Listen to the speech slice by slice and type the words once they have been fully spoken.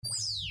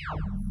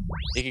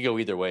it could go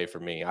either way for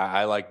me.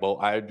 I like both.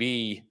 I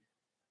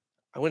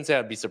wouldn't say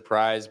I'd be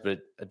surprised, but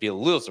I'd be a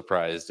little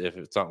surprised if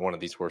it's not one of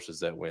these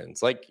horses that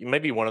wins. Like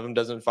maybe one of them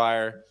doesn't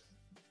fire,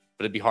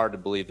 but it'd be hard to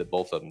believe that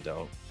both of them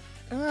don't.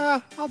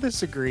 I'll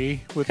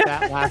disagree with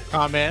that last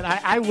comment.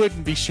 I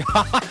wouldn't be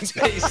shocked.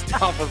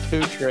 Based off of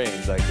who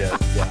trains, I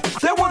guess. Yeah.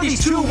 There were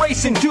these two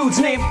racing dudes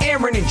named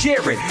Aaron and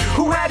Jared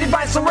who had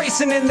advice on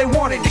racing and they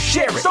wanted to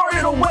share it. Started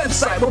a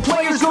website where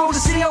players go to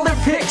see all their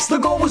picks. The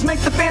goal was make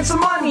the fans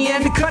some money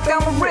and to cut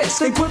down the risk.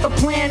 They put the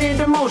plan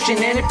into motion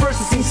and at first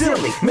it seemed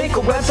silly. Make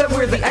a website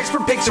where the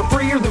expert picks are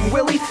freer than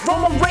Willie.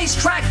 From a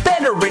racetrack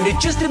veteran to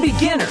just a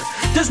beginner,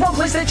 there's one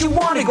place that you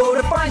want to go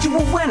to find you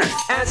a winner.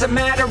 As a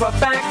matter of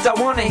fact, I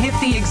want to hit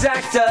the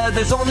exacta.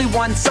 There's only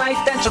one site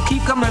that you'll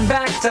keep coming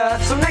back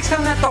to. So next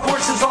time that the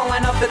horses all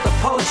line up at the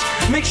post,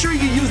 make sure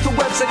you use the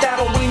website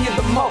that'll win you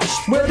the most.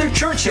 Whether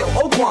Churchill,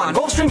 Oaklawn,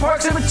 Gulfstream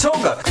Park,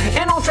 Saratoga,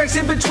 and all tracks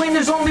in between,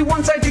 there's only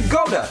one site to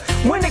go to.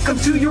 When it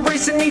comes to your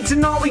racing needs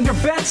and all of your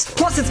bets,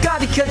 plus it's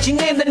got a catchy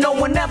name that no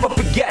one ever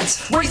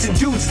forgets.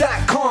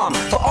 RacingDudes.com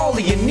for all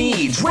of your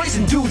needs.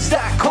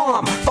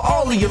 RacingDudes.com for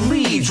all of your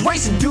leads.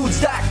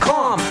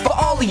 RacingDudes.com for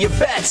all of your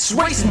bets.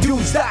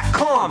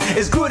 RacingDudes.com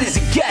as good as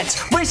it gets.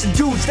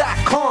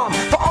 RacingDudes.com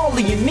for all of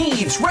your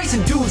needs.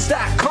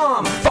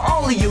 RacingDudes.com for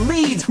all of your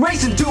leads.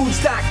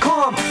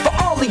 RacingDudes.com for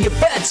all of your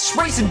bets.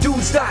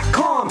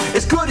 RacingDudes.com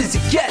as good as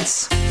it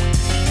gets.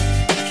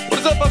 What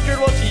is up, Jared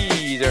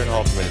Welchie? Aaron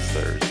Hoffman. It's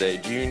Thursday,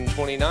 June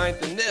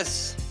 29th, and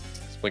this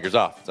is Blinkers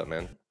Off. What's up,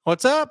 man?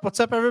 What's up? What's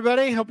up,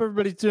 everybody? Hope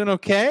everybody's doing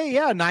okay.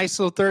 Yeah, nice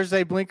little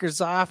Thursday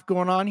Blinkers Off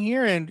going on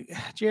here. And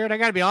Jared, I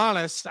got to be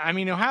honest. I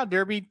mean, Ohio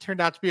Derby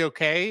turned out to be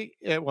okay.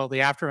 Well,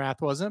 the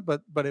aftermath wasn't,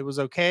 but it was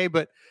okay.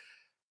 But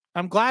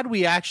I'm glad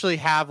we actually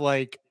have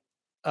like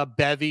a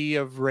bevy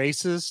of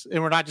races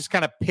and we're not just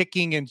kind of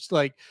picking and just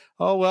like,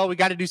 oh, well, we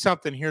got to do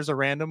something. Here's a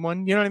random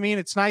one. You know what I mean?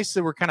 It's nice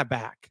that we're kind of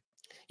back.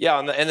 Yeah.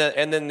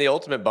 And then the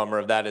ultimate bummer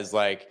of that is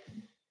like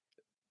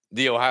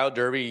the Ohio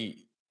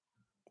Derby,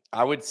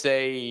 I would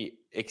say,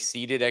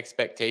 exceeded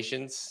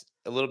expectations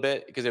a little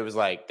bit because it was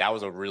like, that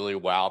was a really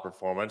wow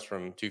performance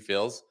from Two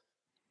Phils.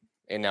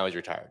 And now he's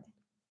retired.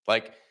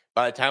 Like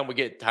by the time we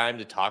get time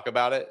to talk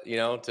about it, you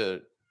know,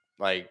 to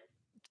like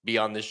be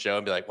on this show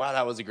and be like, wow,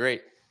 that was a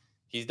great,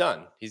 he's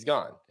done. He's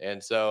gone.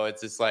 And so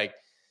it's just like,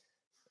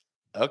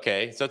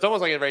 okay. So it's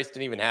almost like the race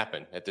didn't even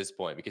happen at this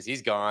point because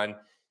he's gone.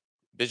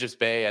 Bishop's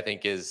Bay, I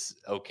think, is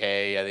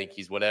okay. I think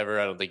he's whatever.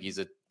 I think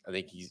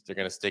they're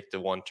going to stick to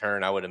one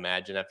turn, I would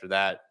imagine, after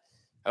that.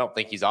 I don't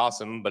think he's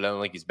awesome, but I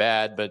don't think he's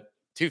bad. But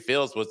Two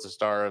Phils was the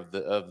star of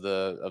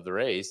the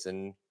race,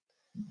 and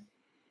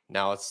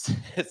now it's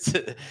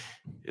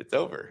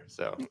over.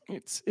 So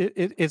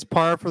it's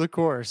par for the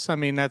course. I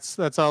mean, that's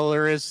all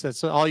there is.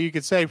 That's all you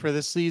could say for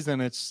this season.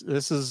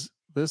 This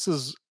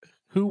is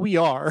who we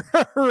are,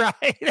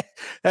 right?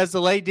 As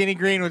the late Denny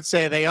Green would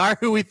say, they are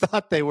who we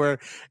thought they were,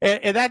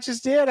 and that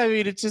just did. I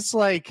mean, it's just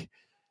like,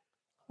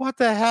 what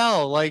the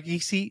hell? Like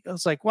I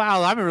was like,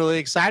 wow, I'm really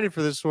excited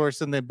for this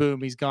horse, and then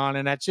boom, he's gone,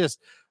 and that's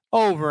just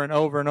over and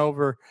over and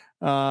over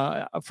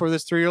for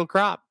this 3-year-old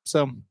crop.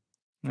 So,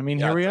 I mean,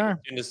 here we are.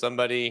 Into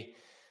somebody,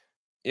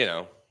 you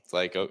know, it's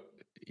like, oh,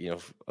 you know,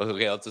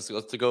 okay, let's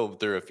go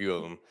through a few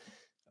of them.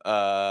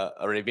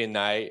 Arabian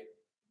Night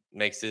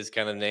makes his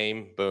kind of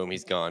name. Boom,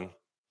 he's gone.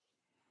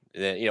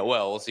 And then, you know,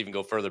 well, let's even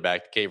go further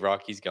back. Cave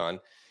Rock, he's gone.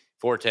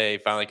 Forte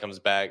finally comes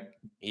back.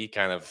 He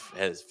kind of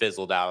has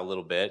fizzled out a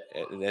little bit.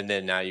 And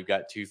then now you've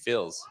got Two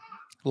Phils.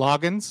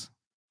 Loggins.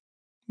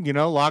 You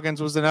know,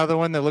 Loggins was another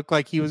one that looked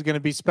like he was going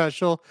to be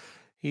special.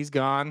 He's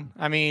gone.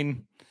 I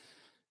mean,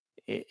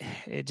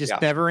 it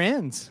just never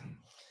ends.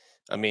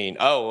 I mean,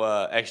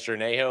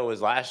 Extranejo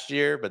was last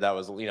year, but that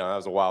was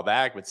a while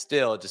back. But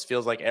still, it just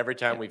feels like every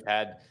time we've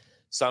had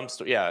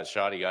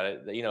Shoddy got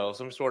it. You know,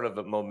 some sort of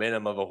a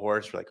momentum of a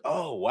horse. We're like,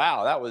 oh,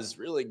 wow, that was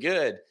really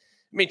good.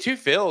 I mean, Two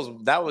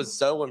Phils, that was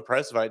so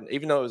impressive.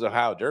 Even though it was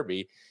Ohio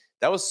Derby,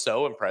 that was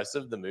so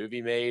impressive. The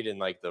movie made and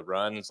like the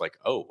run, it's like,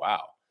 oh,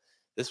 wow,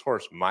 this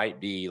horse might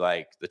be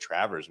like the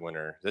Travers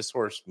winner. This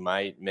horse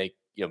might be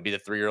the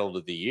 3-year-old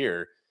of the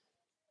year.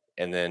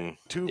 And then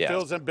Two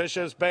Phils and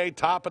Bishop's Bay,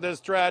 top of the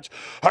stretch.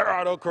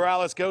 Gerardo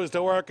Corrales goes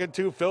to work, and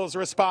Two Phils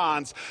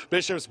responds.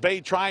 Bishop's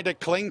Bay trying to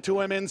cling to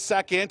him in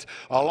second.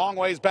 A long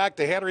ways back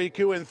to Henry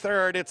Koo in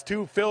third. It's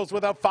Two Phils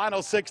with a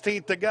final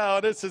 16th to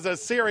go. This is a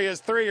serious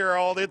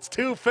 3-year-old. It's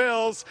Two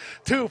Phils.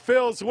 Two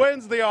Phils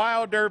wins the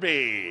Ohio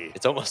Derby.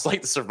 It's almost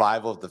like the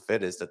survival of the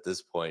fittest at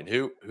this point.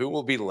 Who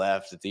will be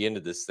left at the end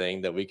of this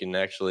thing that we can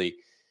actually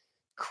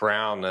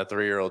crown a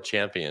 3-year-old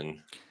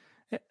champion?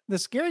 The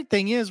scary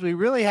thing is we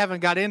really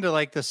haven't got into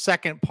like the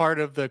second part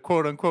of the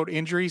quote unquote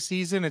injury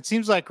season. It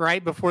seems like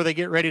right before they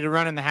get ready to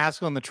run in the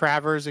Haskell and the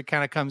Travers, it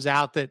kind of comes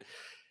out that,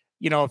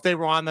 you know, if they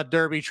were on the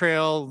Derby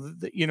trail,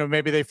 you know,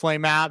 maybe they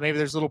flame out, maybe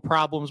there's little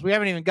problems. We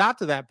haven't even got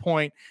to that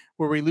point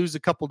where we lose a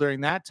couple during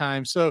that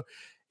time. So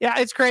yeah,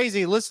 it's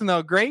crazy. Listen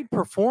though, great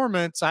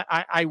performance.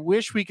 I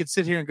wish we could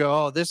sit here and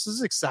go, oh, this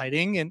is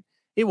exciting. And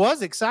it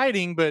was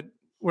exciting, but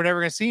we're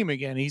never going to see him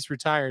again. He's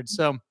retired.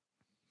 So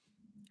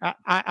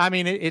I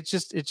mean, it's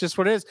just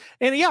what it is.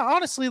 And yeah,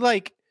 honestly,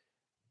 like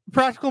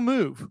practical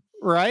move,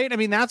 right? I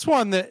mean, that's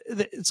one that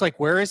it's like,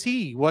 where is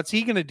he? What's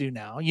he going to do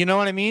now? You know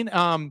what I mean?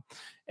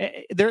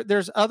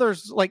 There's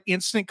others like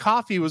Instant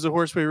Coffee was a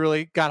horse we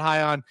really got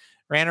high on.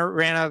 Ran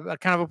a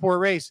kind of a poor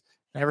race.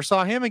 Never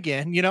saw him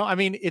again. You know, I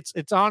mean,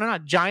 it's on and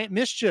on. Giant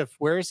Mischief,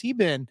 where has he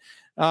been?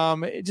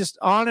 Just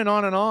on and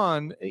on and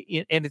on.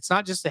 And it's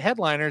not just the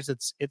headliners;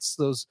 it's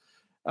those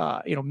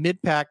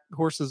mid-pack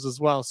horses as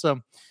well.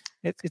 So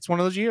it's one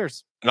of those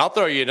years. And I'll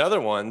throw you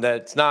another one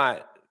that's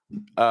not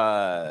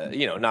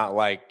not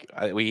like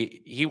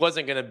he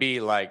wasn't going to be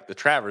like the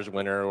Travers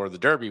winner or the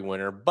Derby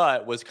winner,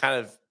 but was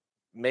kind of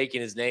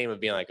making his name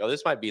of being like, oh,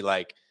 this might be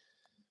like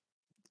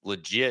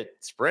legit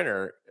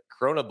sprinter.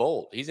 Corona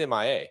Bolt, he's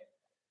MIA,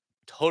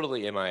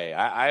 totally MIA.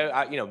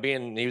 I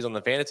being he was on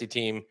the fantasy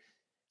team,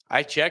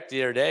 I checked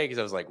the other day because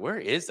I was like, where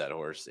is that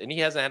horse? And he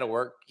hasn't had to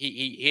work.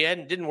 He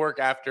didn't work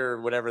after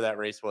whatever that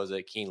race was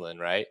at Keeneland,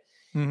 right?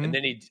 Mm-hmm. And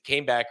then he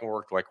came back and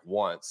worked like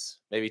once,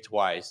 maybe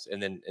twice,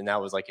 and that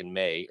was like in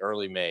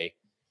early May,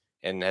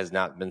 and has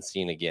not been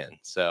seen again.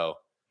 So,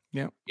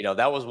 yeah,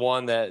 that was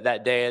one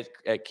that day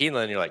at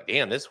Keeneland, you're like,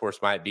 damn, this horse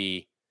might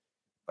be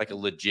like a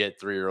legit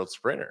 3-year-old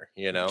sprinter,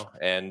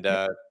 and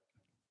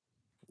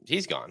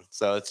he's gone.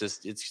 So it's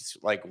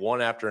just like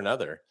one after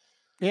another.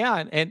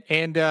 Yeah,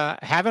 and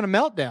having a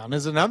meltdown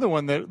is another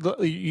one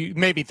that you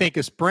maybe think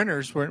of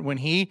sprinters when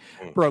he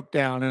broke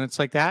down, and it's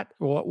like that.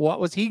 What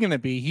was he going to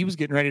be? He was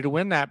getting ready to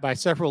win that by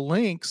several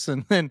lengths,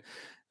 and then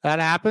that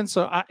happened.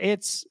 So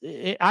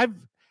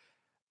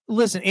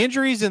listen,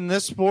 injuries in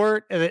this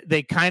sport,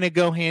 they kind of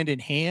go hand in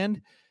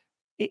hand.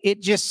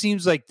 It just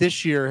seems like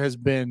this year has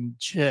been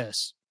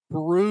just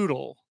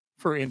brutal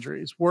for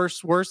injuries,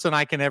 worse than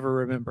I can ever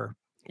remember.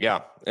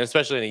 Yeah,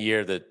 especially in a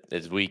year that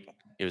is weak.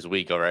 It was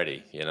weak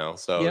already,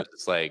 So yep.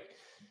 It's like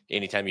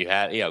anytime you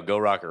had, Go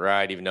Rocket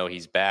Ride, even though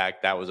he's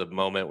back, that was a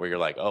moment where you're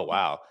like, oh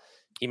wow,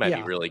 he might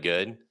be really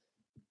good,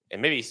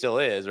 and maybe he still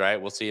is, right?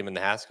 We'll see him in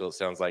the Haskell. It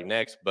sounds like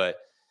next, but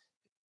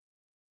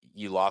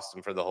you lost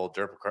him for the whole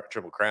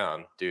Triple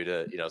Crown due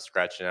to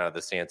scratching out of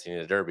the Santa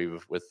Anita Derby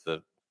with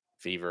the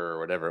fever or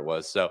whatever it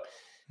was. So,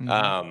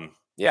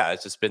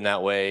 it's just been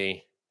that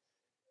way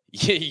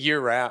year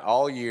round,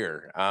 all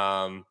year.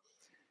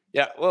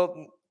 Yeah,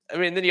 well, I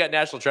mean, then you got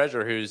National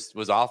Treasure,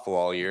 was awful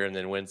all year and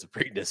then wins the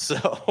Preakness.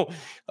 So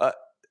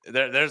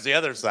there's the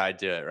other side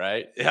to it,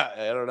 right? Yeah,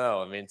 I don't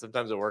know. I mean,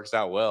 sometimes it works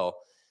out well.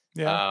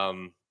 Yeah.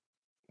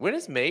 When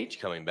is Mage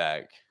coming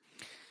back?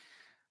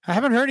 I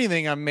haven't heard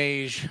anything on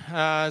Mage.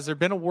 Has there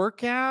been a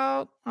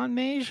workout on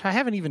Mage? I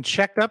haven't even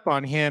checked up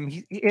on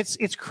him.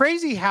 It's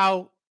crazy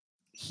how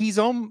he's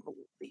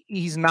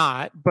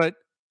not, but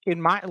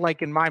in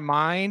my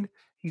mind,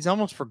 he's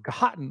almost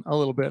forgotten a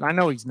little bit. I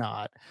know he's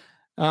not.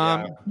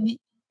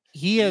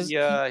 He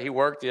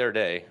worked the other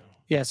day.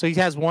 Yeah, so he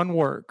has one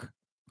work.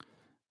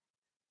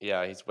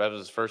 Yeah, that was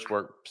his first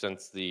work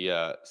since the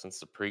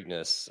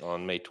Preakness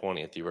on May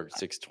 20th. He worked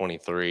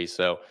 6:23.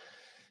 So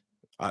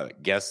I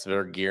guess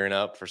they're gearing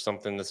up for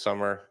something this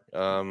summer.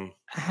 I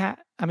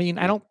mean,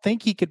 I don't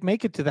think he could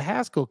make it to the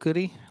Haskell, could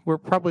he? We're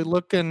probably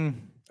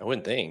looking. I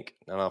wouldn't think.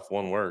 Not off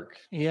one work.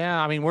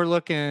 Yeah, I mean, we're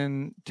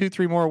looking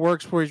 2-3 more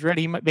works before he's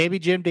ready. Maybe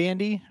Jim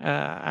Dandy.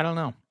 I don't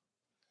know.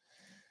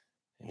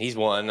 He's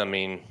one. I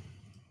mean,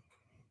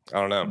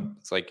 I don't know.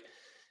 It's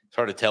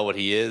hard to tell what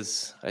he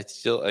is. I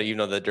still,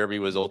 the Derby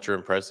was ultra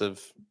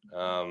impressive.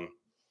 And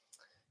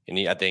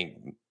I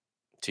think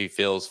Two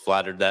Phil's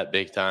flattered that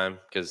big time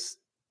because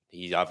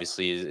he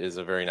obviously is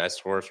a very nice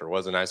horse, or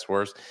was a nice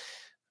horse,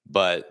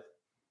 but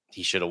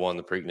he should have won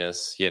the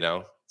Preakness,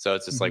 So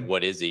it's just like,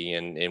 what is he?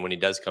 And when he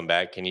does come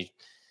back,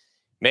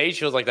 Mage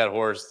feels like that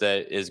horse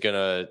that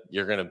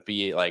you're going to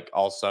be like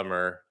all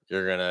summer,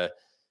 you're going to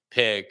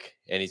pick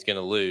and he's going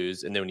to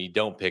lose. And then when you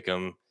don't pick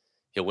him,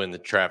 he'll win the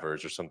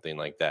Travers or something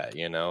like that.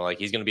 Like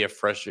he's going to be a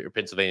frustrating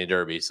Pennsylvania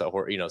Derby. So,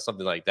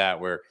 something like that,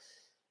 where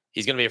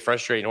he's going to be a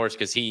frustrating horse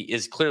because he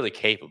is clearly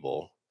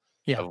capable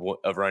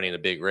of running a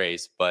big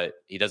race, but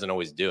he doesn't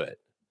always do it.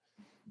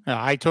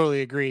 I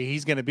totally agree.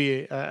 He's going to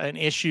be an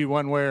issue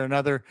one way or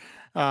another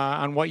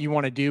on what you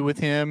want to do with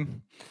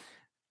him.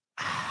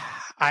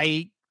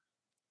 I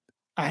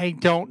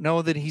don't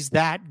know that he's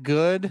that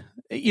good.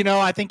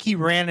 I think he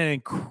ran an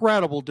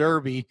incredible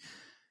Derby.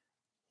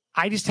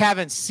 I just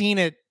haven't seen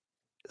it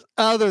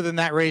other than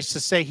that race to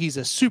say he's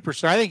a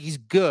superstar. I think he's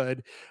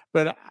good,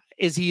 but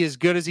is he as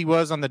good as he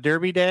was on the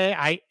Derby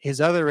day? His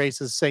other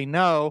races say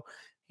no.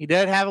 He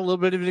did have a little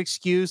bit of an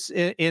excuse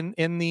in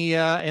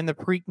the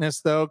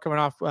Preakness, though, coming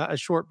off a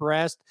short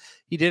breast.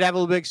 He did have a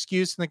little bit of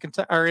excuse in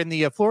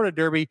the Florida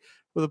Derby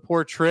with a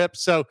poor trip.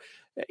 So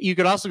you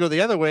could also go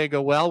the other way and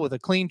go, well, with a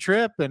clean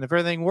trip, and if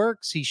everything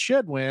works, he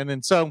should win.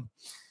 And so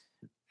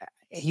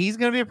he's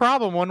going to be a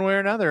problem one way or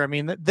another. I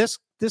mean,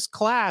 this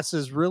class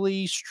is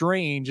really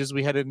strange as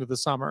we head into the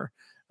summer.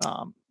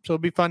 So it'll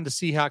be fun to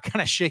see how it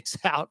kind of shakes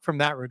out from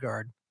that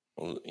regard.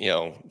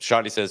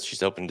 Shotty says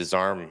she's hoping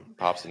Disarm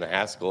pops in the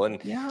Haskell. And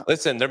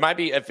listen, there might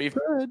be, if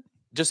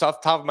just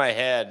off the top of my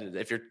head,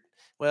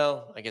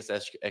 Well, I guess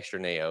extra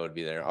Nao would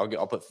be there.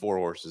 I'll put 4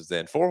 horses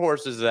then. 4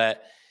 horses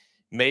that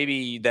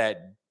maybe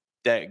that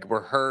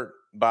were hurt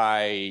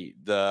by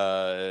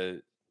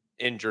the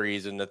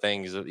injuries and the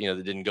things that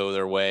didn't go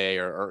their way,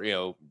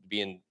 or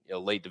being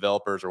late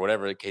developers or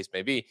whatever the case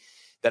may be,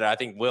 that I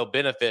think will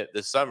benefit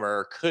this summer,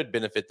 or could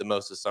benefit the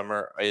most this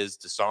summer, is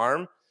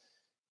Disarm,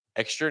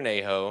 Extra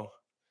Neho,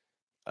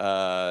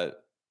 Go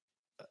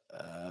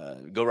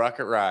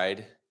Rocket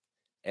Ride,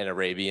 and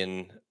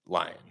Arabian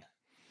Lion.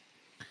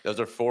 Those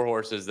are 4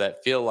 horses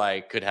that feel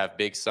like could have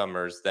big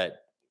summers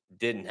that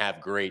didn't have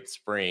great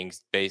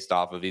springs based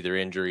off of either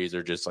injuries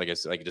or just, like I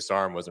said, like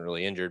Disarm wasn't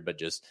really injured, but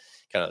just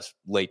kind of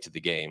late to the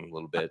game a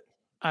little bit.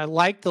 I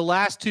like the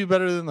last 2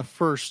 better than the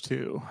first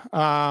 2.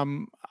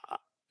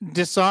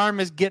 Disarm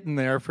is getting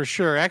there for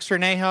sure. Extra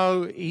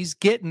Neho, he's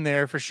getting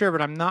there for sure,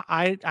 but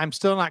I'm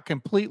still not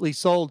completely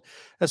sold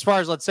as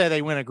far as, let's say,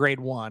 they win a grade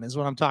 1 is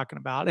what I'm talking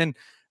about. And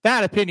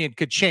that opinion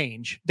could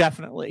change,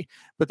 definitely,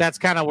 but that's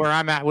kind of where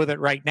I'm at with it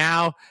right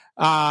now.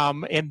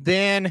 And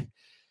then,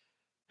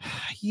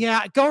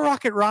 yeah, Go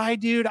Rocket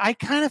Ride, dude. I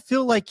kind of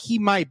feel like he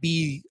might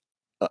be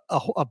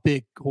a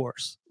big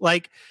horse.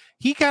 Like,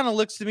 he kind of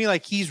looks to me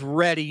like he's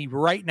ready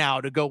right now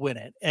to go win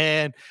it.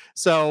 And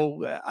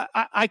so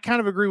I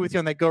kind of agree with you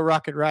on that Go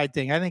Rocket Ride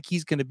thing. I think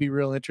he's going to be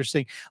real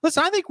interesting.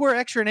 Listen, I think where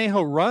Extra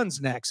Neho runs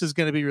next is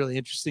going to be really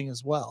interesting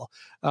as well.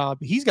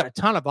 He's got a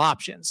ton of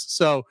options.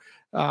 So,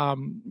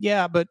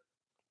 yeah, but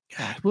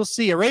we'll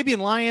see. Arabian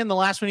Lion, the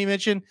last one you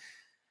mentioned,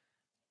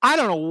 I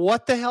don't know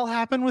what the hell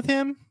happened with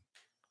him,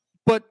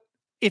 but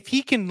if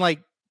he can like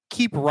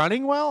keep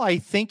running well, I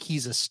think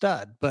he's a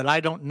stud, but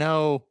I don't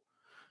know.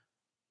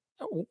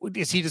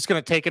 Is he just going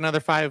to take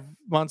another 5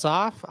 months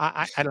off?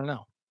 I don't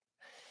know.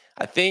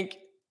 I think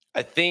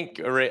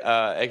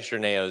Extra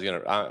Neo is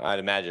going to, I'd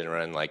imagine,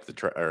 run like he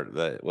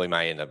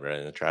might end up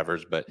running the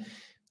Travers, but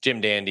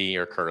Jim Dandy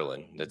or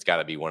Curlin, that's got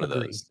to be one of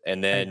those.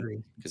 And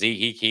then because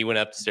he went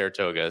up to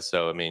Saratoga,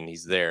 so I mean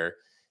he's there.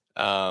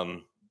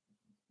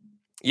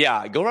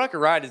 Yeah, Go Rocket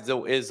Ride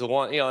is the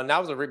one, and that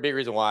was a big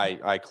reason why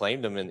I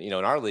claimed him in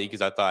our league,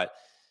 because I thought,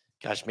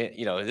 gosh, man,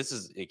 this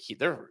is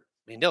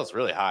Dale's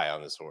really high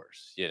on this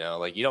horse.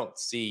 Like, you don't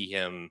see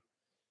him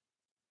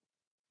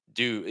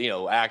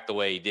do act the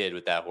way he did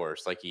with that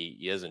horse. Like,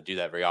 he doesn't do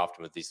that very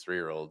often with these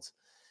 3-year-olds,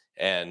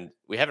 and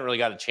we haven't really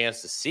got a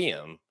chance to see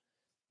him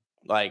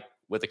like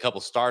with a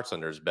couple starts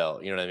under his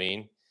belt. You know what I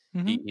mean?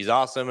 Mm-hmm. He's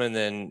awesome, and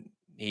then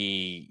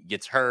he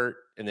gets hurt,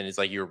 and then it's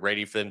like you're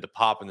ready for him to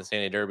pop in the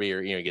Sandy Derby,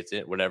 or gets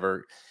in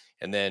whatever,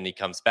 and then he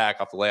comes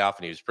back off the layoff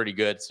and he was pretty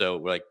good. So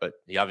we're like, but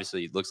he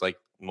obviously looks like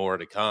more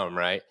to come,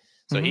 right?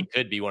 So he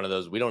could be one of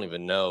those. We don't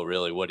even know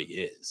really what he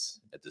is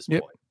at this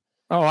point.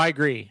 Oh, I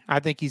agree. I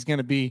think he's going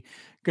to be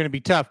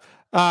tough.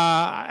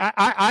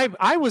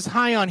 I was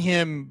high on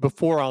him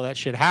before all that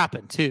shit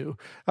happened too.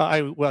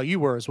 Well, you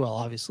were as well,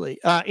 obviously.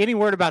 Any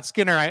word about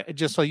Skinner?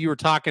 Just so you were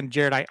talking,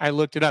 Jared, I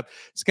looked it up.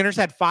 Skinner's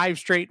had 5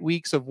 straight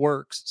weeks of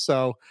works,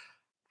 so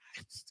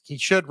he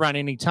should run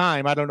any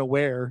time. I don't know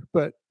where,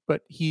 but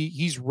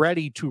he's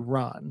ready to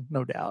run,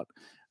 no doubt.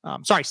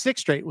 6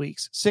 straight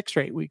weeks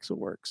of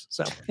works.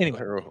 So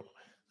anyway.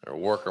 Or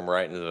work them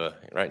right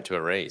into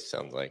a race.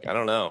 Sounds like, I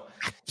don't know.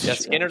 Yeah,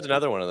 Skinner's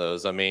another one of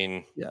those. I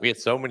mean, we had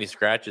so many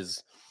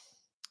scratches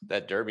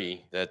that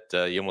Derby that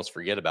you almost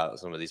forget about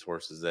some of these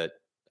horses that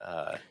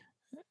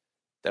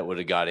would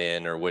have got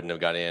in or wouldn't have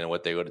got in, and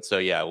what they would. So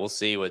yeah, we'll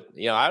see what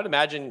I would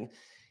imagine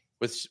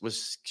with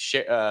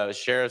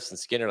Sheriffs and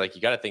Skinner. Like,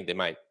 you got to think they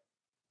might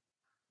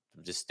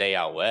just stay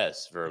out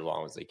west for as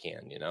long as they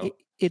can.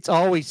 It's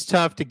always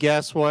tough to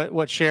guess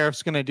what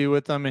Sheriff's going to do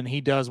with them, and he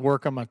does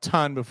work them a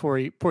ton before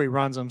he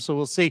runs them. So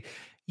we'll see.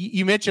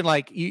 You mentioned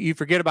like you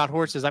forget about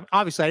horses.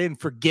 Obviously I didn't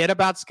forget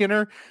about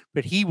Skinner,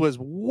 but he was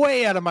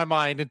way out of my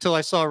mind until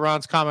I saw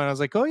Ron's comment. I was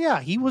like, oh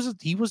yeah, he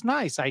was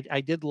nice.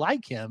 I did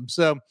like him.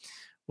 So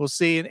we'll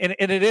see. And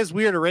it is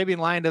weird. Arabian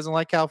Lion doesn't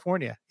like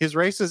California. His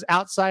races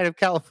outside of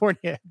California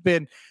have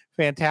been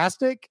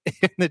fantastic,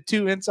 and the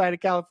 2 inside of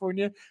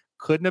California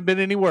couldn't have been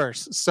any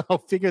worse. So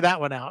figure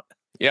that one out.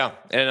 Yeah,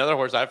 and another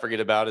horse I forget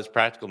about is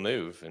Practical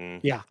Move, and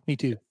yeah, me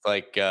too.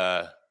 Like,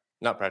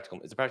 not Practical.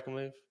 Is it Practical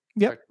Move?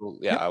 Yeah,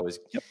 yeah. I always,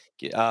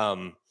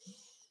 because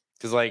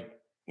like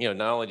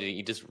not only did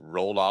he just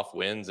rolled off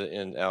wins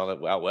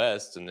out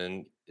west, and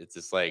then it's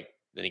just like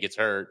then he gets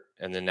hurt,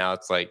 and then now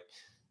it's like,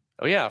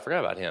 oh yeah, I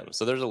forgot about him.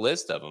 So there's a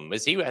list of them.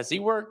 Has he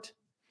worked?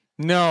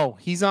 No,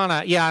 he's on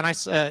a and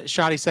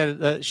Shotty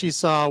said she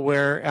saw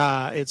where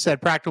it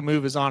said Practical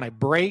Move is on a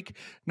break.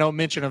 No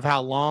mention of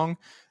how long.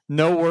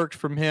 No work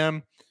from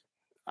him.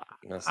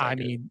 I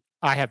mean,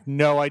 I have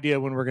no idea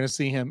when we're going to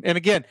see him. And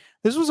again,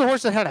 this was a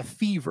horse that had a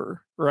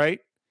fever, right?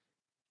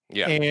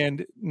 Yeah.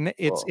 And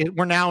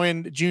we're now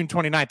in June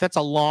 29th. That's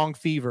a long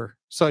fever.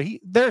 So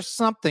there's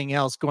something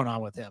else going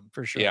on with him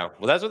for sure. Yeah.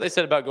 Well, that's what they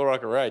said about Go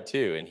Rocket Ride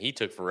too. And he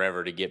took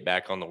forever to get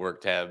back on the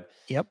work tab.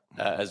 Yep.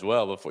 As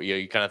well. Before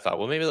you kind of thought,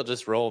 well, maybe they'll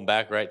just roll him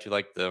back right to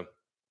like the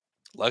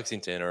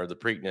Lexington or the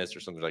Preakness or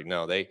something. Like,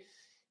 no, they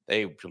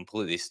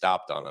completely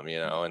stopped on him,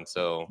 and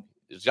so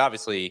it's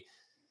obviously,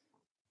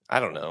 I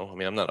don't know. I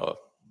mean, I'm not a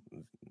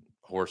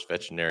horse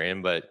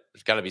veterinarian, but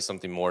there's got to be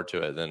something more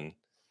to it than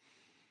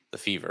the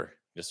fever,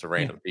 just a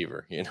random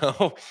fever, you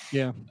know?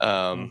 Yeah.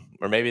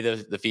 Or maybe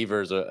the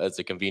fever is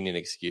a convenient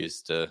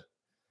excuse to,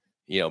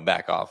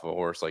 back off a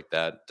horse like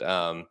that.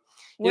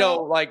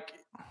 Like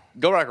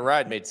Go Rock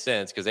Ride made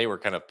sense because they were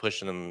kind of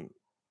pushing him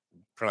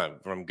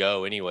from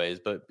go anyways.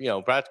 But,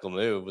 Practical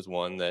Move was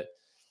one that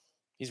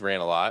he's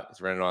ran a lot.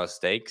 He's ran a lot of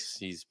stakes.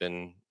 He's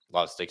been a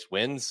lot of stakes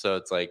wins. So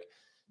it's like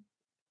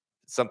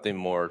something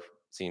more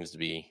seems to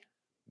be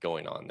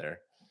going on there.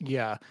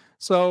 Yeah.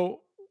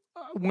 So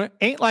when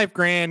Ain't Life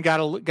Grand got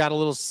a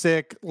little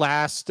sick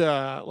last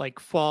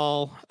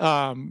fall,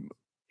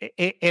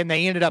 and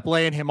they ended up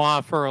laying him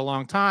off for a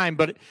long time,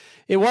 but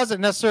it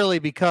wasn't necessarily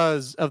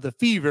because of the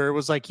fever. It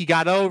was like he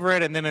got over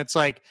it, and then it's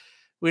like,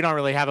 we don't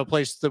really have a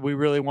place that we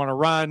really want to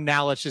run.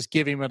 Now let's just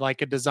give him a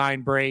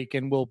design break,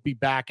 and we'll be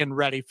back and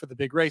ready for the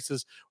big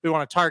races we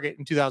want to target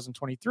in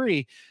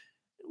 2023.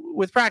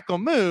 With Practical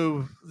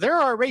Move, there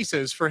are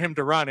races for him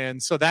to run in.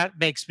 So that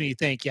makes me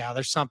think, yeah,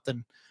 there's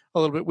something a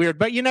little bit weird,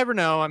 but you never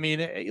know. I mean,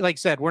 like I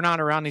said, we're not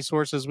around these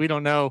horses. We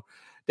don't know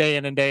day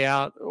in and day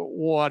out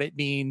what it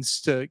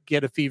means to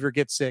get a fever,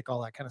 get sick,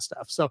 all that kind of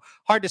stuff. So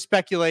hard to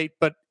speculate,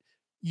 but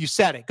you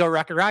said it. Go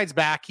Rocket Ride's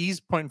back. He's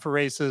pointing for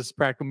races.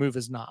 Practical Move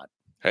is not.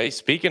 Hey,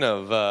 speaking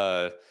of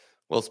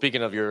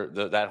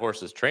that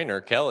horse's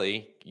trainer,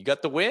 Kelly, you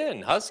got the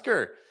win.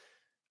 Husker.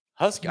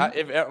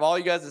 If all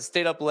you guys that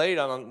stayed up late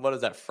on what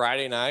is that,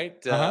 Friday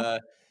night,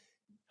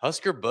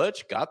 Husker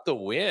Butch got the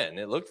win.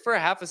 It looked for a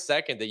half a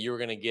second that you were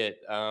going to get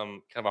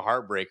kind of a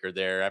heartbreaker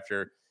there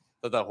after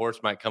thought that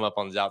horse might come up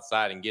on the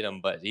outside and get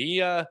him, but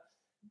he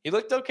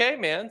looked okay,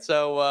 man.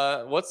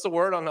 So what's the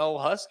word on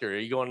old Husker? Are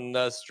you going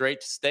straight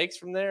to stakes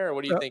from there, or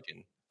what are you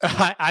thinking?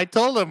 I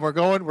told him we're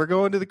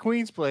going to the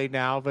Queen's Play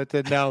now, but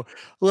then no.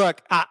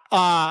 Look,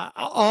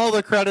 all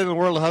the credit in the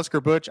world of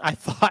Husker Butch. I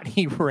thought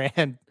he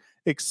ran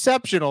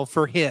exceptional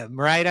for him,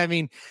 right? I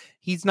mean,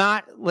 he's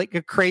not like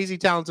a crazy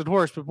talented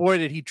horse, but boy,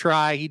 did he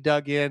try. He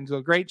dug in.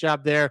 So great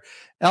job there.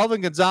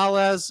 Elvin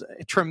Gonzalez,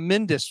 a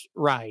tremendous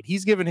ride.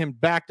 He's given him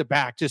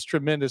back-to-back, just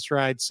tremendous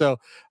ride. So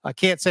I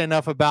can't say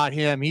enough about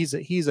him. He's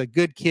a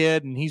good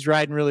kid, and he's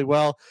riding really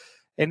well.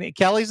 And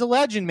Kelly's a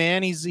legend,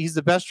 man. He's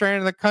the best trainer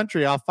in the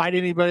country. I'll fight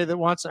anybody that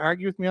wants to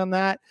argue with me on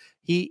that.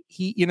 He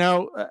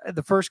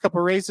the first couple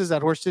of races,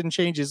 that horse didn't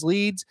change his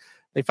leads.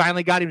 They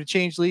finally got him to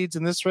change leads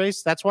in this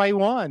race. That's why he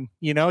won.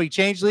 He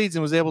changed leads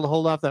and was able to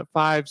hold off that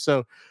 5.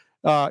 So,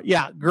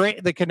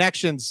 great. The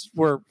connections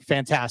were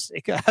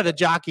fantastic. The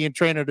jockey and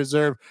trainer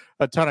deserve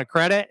a ton of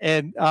credit.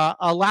 And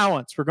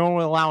allowance. We're going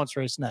with allowance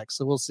race next,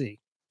 so we'll see.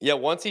 Yeah,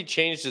 once he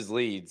changed his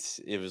leads,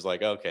 it was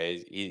like,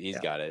 okay, he's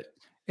got it.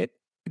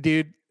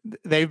 Dude,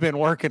 they've been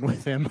working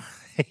with him.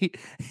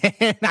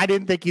 And I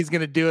didn't think he's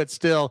going to do it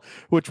still,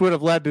 which would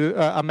have led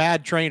to a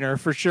mad trainer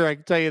for sure. I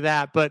can tell you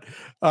that. But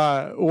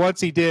once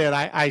he did,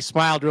 I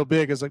smiled real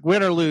big. It's like,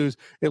 win or lose,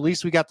 at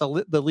least we got the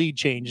lead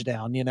change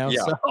down, Yeah.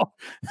 So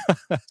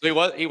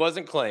he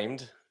wasn't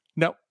claimed.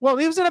 No. Well,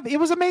 it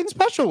was a maiden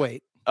special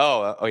weight.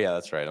 Oh yeah,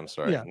 that's right. I'm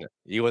sorry. Yeah.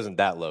 He wasn't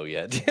that low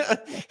yet.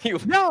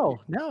 No.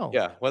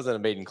 Yeah, wasn't a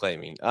maiden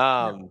claiming.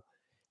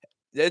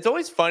 It's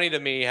always funny to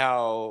me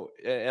how,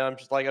 and I'm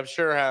just like, I'm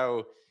sure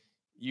how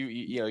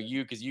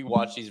you because you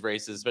watch these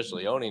races,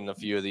 especially owning a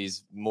few of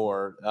these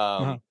more,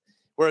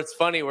 where it's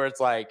funny, where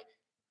it's like,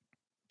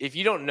 if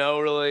you don't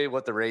know really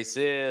what the race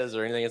is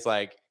or anything, it's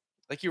like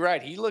you're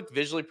right. He looked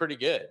visually pretty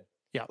good.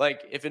 Yeah.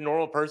 Like if a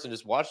normal person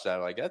just watched that,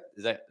 like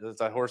is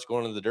that horse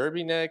going to the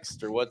Derby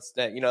next, or what's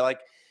that?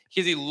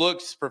 Because he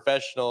looks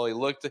professional. He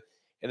looked,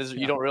 and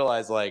you don't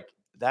realize like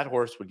that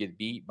horse would get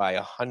beat by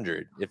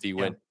 100 if he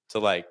went to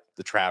like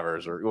the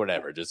Travers or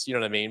whatever. Just, you know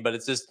what I mean? But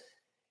it's just,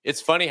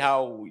 it's funny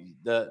how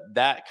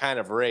that kind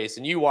of race,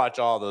 and you watch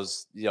all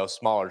those,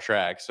 smaller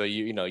tracks. So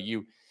you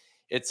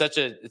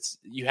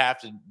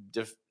have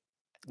to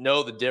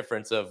know the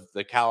difference of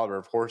the caliber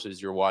of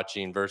horses you're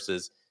watching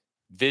versus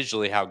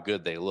visually how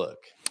good they look.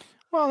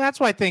 Well, that's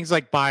why things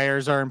like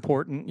buyers are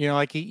important.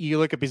 Like you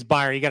look up his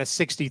buyer, you got a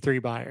 63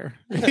 buyer.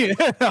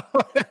 People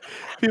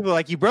are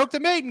like, you broke the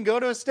maiden, go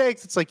to a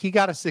stakes. It's like, he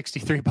got a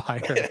 63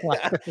 buyer.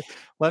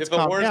 Let's if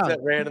a horse that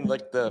ran in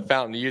like the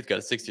Fountain of Youth got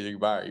a 63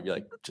 buyer, you'd be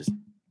like, just,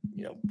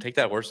 take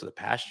that horse to the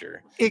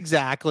pasture.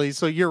 Exactly.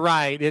 So you're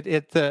right. Kelly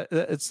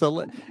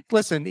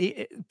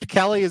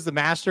is the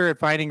master at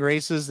finding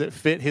races that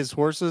fit his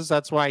horses.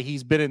 That's why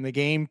he's been in the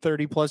game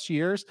 30 plus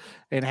years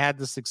and had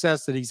the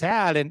success that he's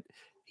had. And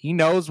he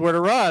knows where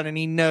to run, and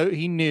he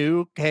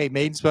knew, hey,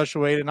 maiden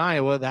special weight in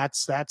Iowa,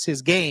 that's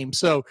his game.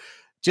 So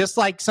just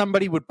like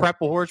somebody would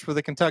prep a horse for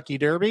the Kentucky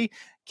Derby,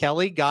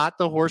 Kelly got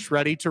the horse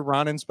ready to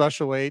run in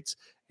special weights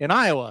in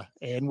Iowa,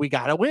 and we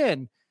got to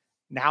win.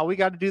 Now we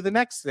got to do the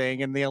next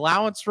thing. And the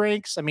allowance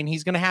ranks, I mean,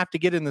 he's going to have to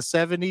get in the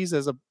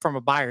 70s from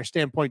a buyer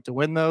standpoint to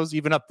win those,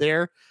 even up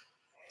there.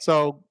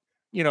 So,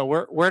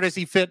 where does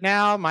he fit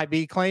now? Might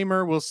be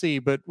claimer. We'll see,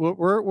 but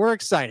we're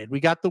excited. We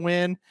got the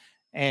win.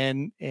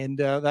 And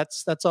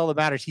that's all that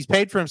matters. He's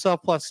paid for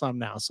himself plus some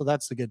now, so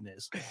that's the good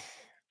news.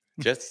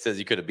 Jesse says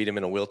you could have beat him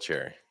in a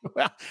wheelchair.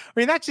 Well, I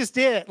mean, that's just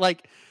it.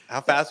 Like,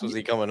 How fast was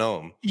he coming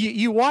home?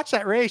 you watch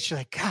that race, you're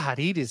like, God,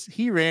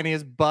 he ran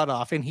his butt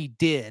off, and he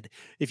did.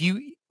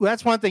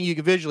 That's one thing you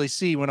can visually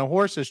see when a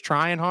horse is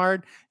trying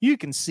hard, you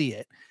can see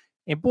it.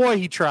 And boy,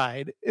 he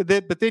tried.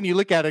 But then you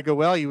look at it and go,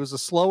 well, he was the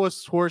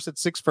slowest horse at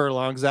 6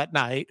 furlongs that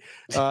night.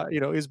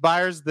 His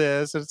buyer's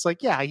this, and it's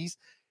like, yeah, he's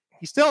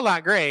still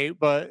not great,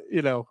 but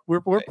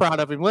we're proud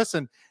of him.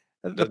 Listen,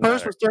 the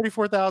purse was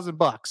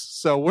 $34,000,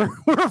 so we're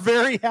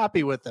very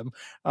happy with him.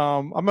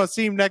 I'm gonna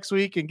see him next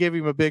week and give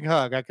him a big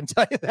hug. I can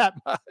tell you that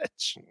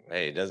much.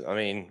 Hey,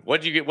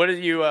 what did you get? What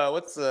did you?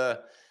 What's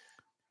the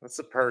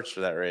purse for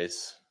that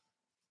race?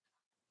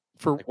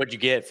 What'd you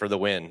get for the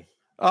win?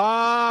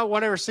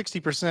 Whatever,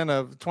 60%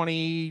 of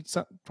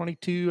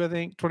 22, I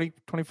think 20,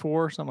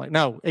 24, something like,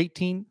 no,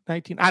 18,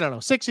 19. I don't know.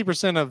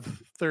 60%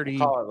 of 30.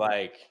 We'll call it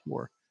like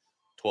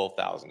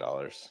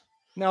 $12,000.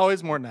 No,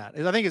 it's more than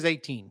that. I think it's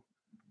 18.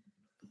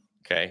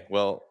 Okay.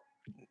 Well,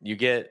 you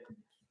get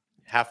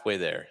halfway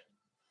there.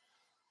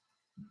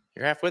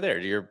 You're halfway there.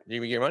 Do you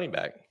get your money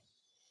back?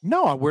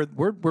 No,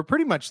 we're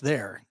pretty much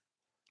there. I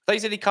thought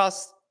you said he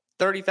cost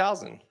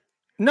 $30,000.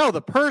 No,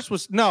 the purse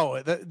was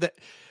the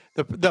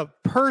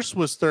purse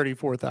was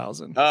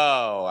 $34,000.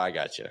 Oh, I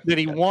got you. That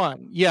he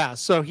won. Yeah.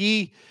 So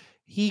he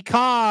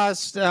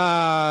cost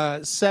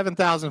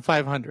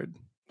 $7,500.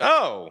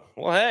 Oh,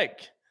 well, heck.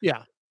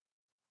 Yeah.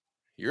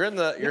 You're in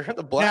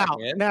the black,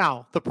 man.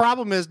 Now the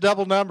problem is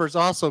double numbers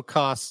also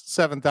cost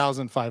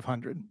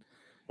 $7,500.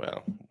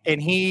 Well,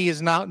 and he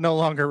is no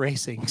longer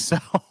racing. So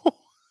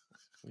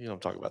you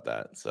don't talk about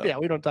that. So yeah,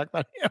 we don't talk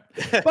about him.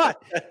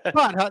 But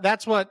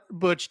that's what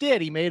Butch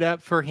did. He made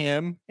up for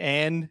him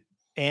and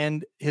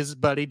his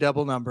buddy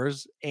double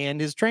numbers and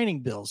his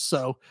training bills.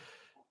 So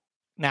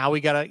now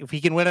if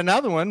he can win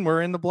another one,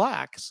 we're in the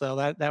black. So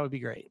that would be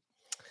great.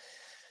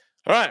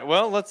 All right.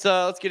 Well, let's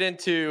get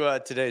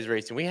into today's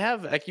racing. We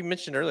have, like you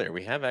mentioned earlier,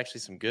 we have actually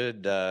some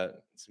good.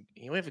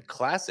 We have a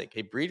classic,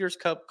 a Breeders'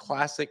 Cup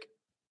Classic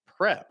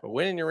prep, a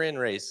win in your in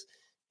race.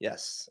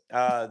 Yes,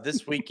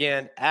 this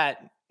weekend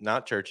at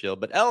not Churchill,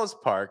 but Ellis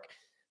Park,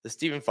 the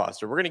Stephen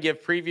Foster. We're going to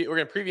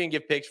preview and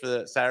give picks for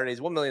the Saturday's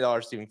 $1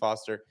 million Stephen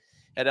Foster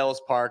at Ellis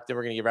Park. Then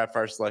we're going to give rapid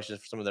fire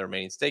selections for some of the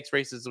remaining stakes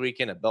races this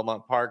weekend at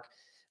Belmont Park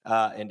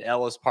and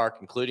Ellis Park,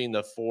 including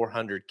the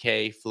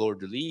 400K Fleur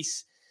de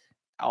Lis.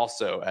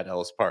 Also at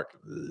Ellis Park.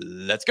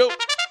 Let's go. Do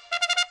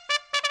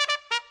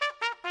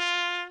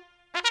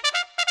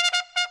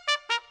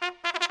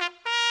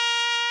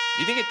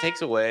you think it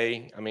takes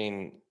away? I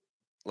mean,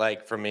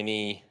 like from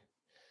any,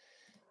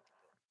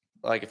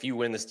 like if you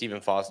win the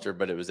Stephen Foster,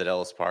 but it was at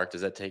Ellis Park,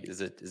 does it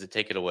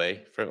take it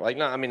away from like?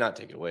 No, I mean not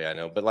take it away. I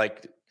know, but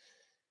like,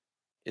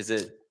 is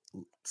it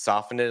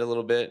soften it a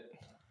little bit?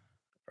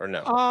 Or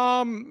no?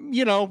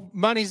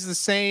 Money's the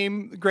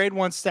same. Grade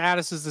 1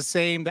 status is the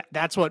same.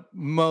 That's what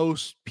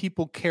most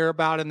people care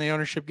about in the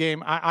ownership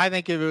game. I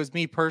think if it was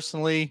me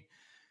personally,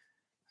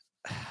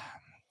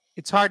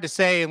 it's hard to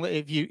say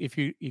if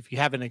you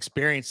haven't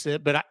experienced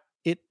it, but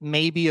it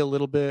may be a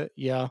little bit,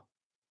 yeah.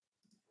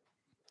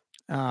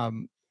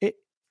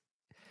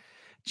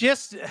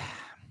 This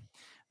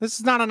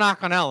is not a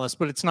knock on Ellis,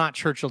 but it's not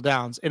Churchill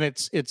Downs, and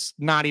it's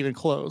not even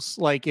close.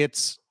 Like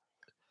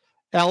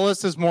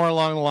Ellis is more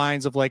along the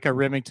lines of like a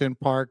Remington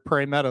Park,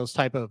 Prairie Meadows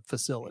type of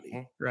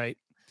facility, right?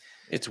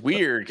 It's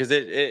weird because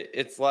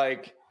it's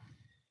like,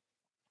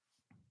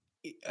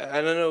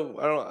 I don't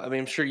know. I mean,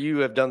 I'm sure you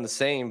have done the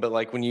same, but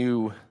like when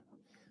you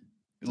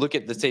look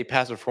at the state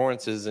past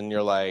performances and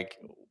you're like,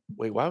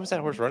 wait, why was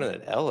that horse running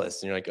at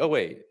Ellis? And you're like, oh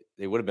wait,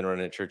 they would have been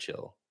running at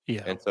Churchill.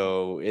 Yeah. And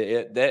so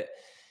that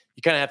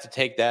you kind of have to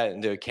take that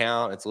into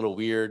account. It's a little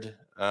weird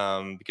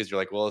because you're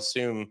like, well,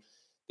 assume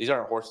these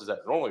aren't horses that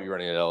normally be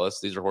running at Ellis.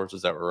 These are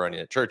horses that were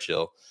running at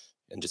Churchill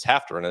and just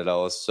have to run at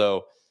Ellis.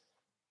 So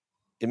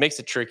it makes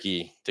it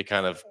tricky to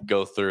kind of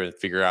go through and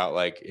figure out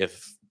like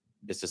if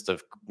it's just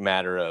a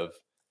matter of,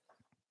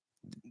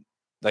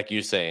 like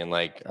you saying,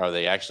 like, are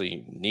they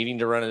actually needing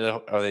to run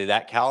it? Are they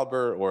that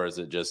caliber or is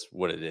it just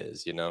what it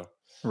is,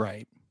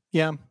 Right.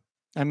 Yeah.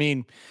 I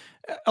mean,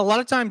 a lot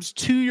of times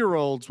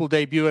 2-year-olds will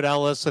debut at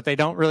Ellis if they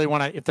don't really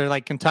want to, if they're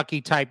like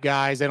Kentucky type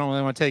guys, they don't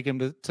really want to take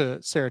them to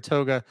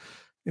Saratoga.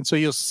 And so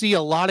you'll see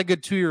a lot of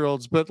good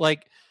 2-year-olds, but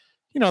like,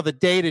 the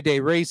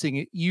day-to-day racing,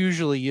 it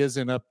usually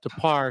isn't up to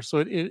par.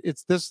 So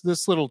it's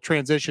this little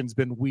transition's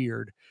been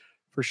weird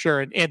for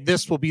sure. And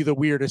this will be the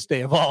weirdest day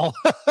of all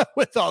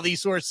with all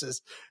these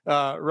horses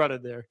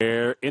running there.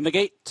 They're in the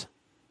gate.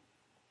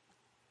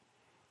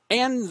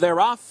 And they're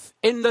off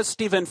in the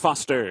Stephen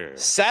Foster.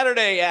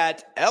 Saturday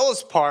at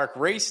Ellis Park,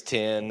 race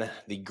 10,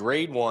 the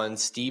grade 1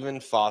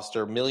 Stephen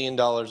Foster, $1 million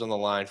on the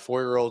line,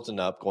 4-year-olds and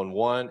up, going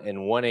 1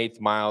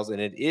 1/8 miles.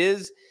 And it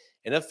is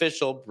an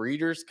official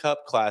Breeders'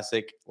 Cup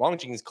Classic,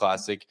 Longines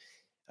Classic.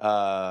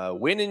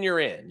 Win and you're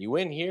in. You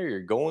win here,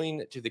 you're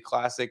going to the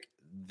Classic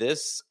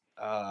this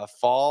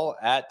fall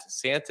at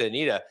Santa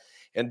Anita.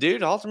 And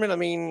dude, Halterman, I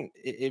mean,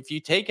 if you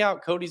take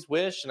out Cody's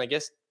Wish and I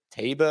guess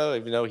Taba,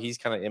 even though he's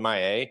kind of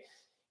MIA,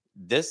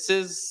 this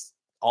is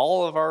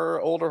all of our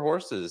older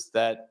horses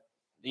that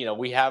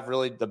we have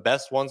really the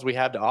best ones we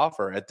have to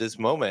offer at this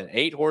moment.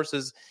 8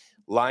 horses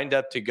lined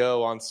up to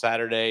go on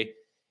Saturday.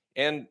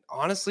 And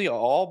honestly,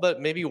 all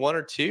but maybe 1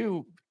 or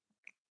 2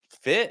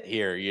 fit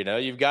here.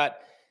 You've got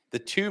the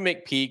 2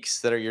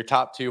 McPeaks that are your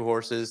top 2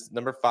 horses.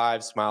 Number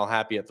 5, Smile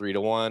Happy at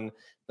 3-1.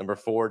 Number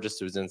 4,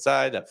 just was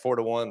inside at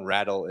 4-1,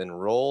 Rattle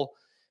and Roll.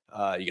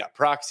 You got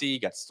Proxy, you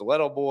got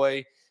Stiletto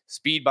Boy,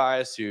 Speed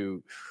Bias,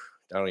 who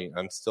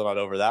I'm still not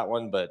over that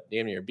one, but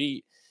damn near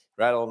beat.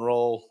 Rattle and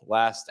Roll,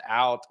 Last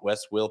Out,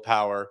 West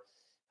Willpower.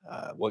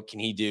 What can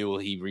he do? Will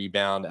he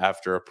rebound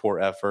after a poor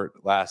effort?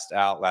 Last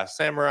Out, Last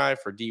Samurai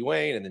for D.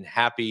 Wayne, and then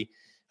Happy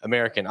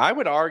American. I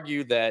would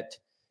argue that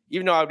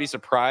even though I would be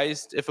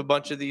surprised if a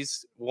bunch of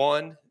these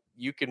won,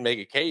 you can make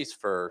a case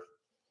for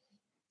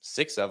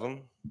 6 of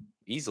them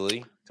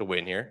easily to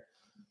win here.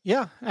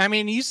 Yeah, I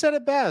mean, you said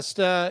it best.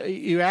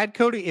 You add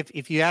Cody.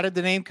 If you added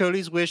the name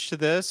Cody's Wish to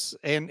this,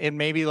 and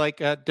maybe like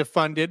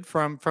defunded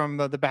from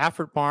the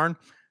Baffert barn,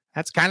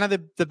 that's kind of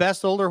the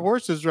best older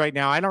horses right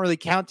now. I don't really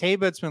count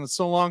Taba. It's been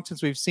so long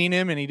since we've seen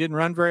him, and he didn't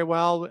run very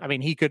well. I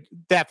mean, he could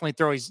definitely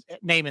throw his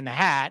name in the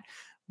hat,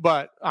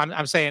 but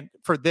I'm saying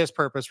for this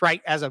purpose,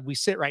 right? We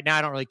sit right now,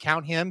 I don't really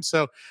count him.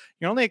 So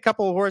you're only a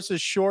couple of horses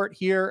short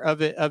here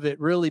of it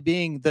really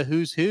being the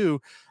who's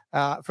who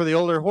for the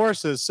older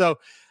horses. So.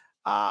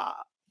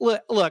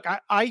 Look,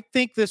 I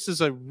think this is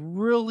a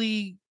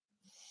really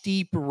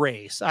deep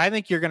race. I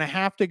think you're going to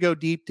have to go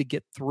deep to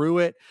get through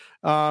it,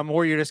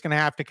 or you're just going to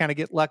have to kind of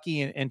get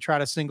lucky and try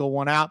to single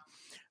one out.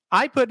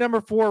 I put number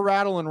 4,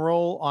 Rattle and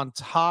Roll, on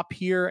top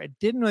here. I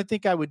didn't really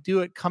think I would do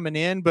it coming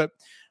in, but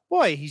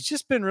boy, he's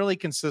just been really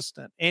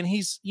consistent. And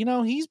he's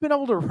been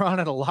able to run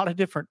at a lot of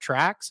different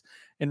tracks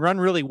and run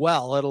really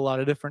well at a lot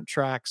of different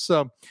tracks.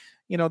 So,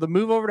 the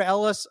move over to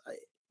Ellis,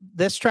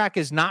 this track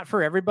is not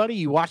for everybody.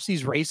 You watch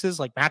these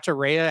races, like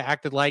Macharea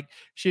acted like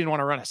she didn't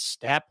want to run a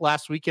step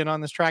last weekend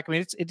on this track. I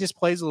mean, it just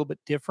plays a little bit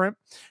different.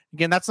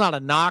 Again, that's not a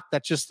knock.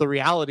 That's just the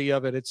reality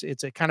of it.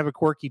 It's a kind of a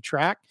quirky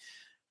track.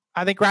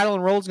 I think Rattle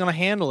and Roll is going to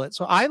handle it.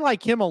 So I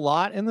like him a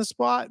lot in the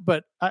spot,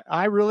 but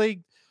I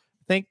really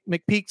think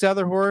McPeak's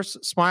other horse,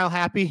 Smile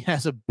Happy,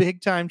 has a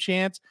big time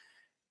chance.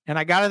 And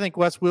I got to think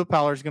West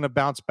Willpower is going to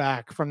bounce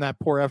back from that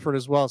poor effort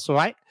as well. So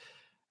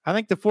I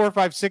think the 4,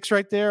 5, 6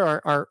 right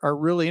there are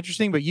really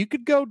interesting, but you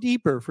could go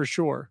deeper for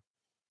sure.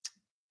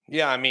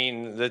 Yeah, I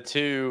mean, the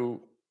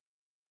 2,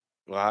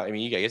 well, I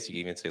mean, I guess you could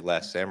even say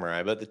Last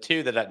Samurai, but the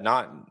 2 that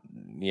not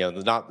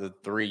the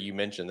 3 you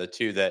mentioned, the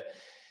 2 that,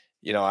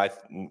 I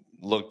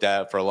looked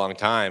at for a long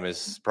time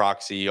is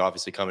Proxy,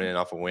 obviously coming in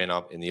off a win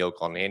up in the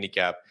Oaklawn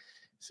handicap,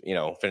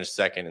 finished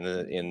second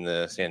in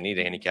the Santa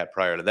Anita handicap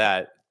prior to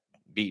that,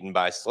 beaten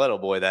by Stiletto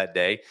Boy that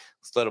day.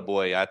 Stiletto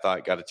Boy, I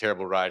thought, got a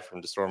terrible ride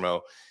from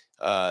DeSormo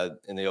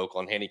in the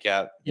Oaklawn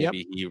handicap.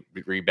 Maybe he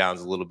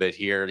rebounds a little bit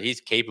here.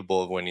 He's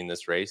capable of winning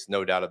this race,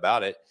 no doubt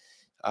about it.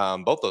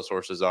 Both those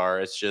horses are.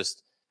 It's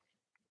just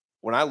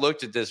when I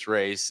looked at this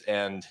race,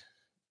 and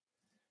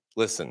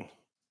listen,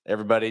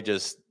 everybody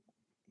just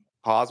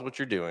pause what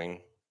you're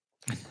doing.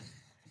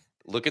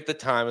 Look at the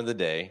time of the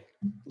day.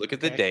 Look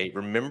at the date.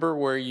 Remember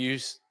where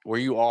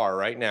you are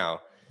right now.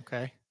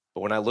 Okay.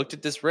 But when I looked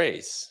at this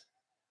race,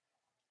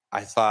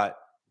 I thought,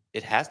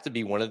 it has to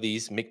be one of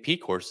these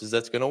McPeak horses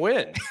that's going to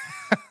win.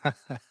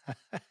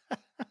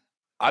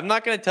 I'm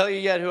not going to tell you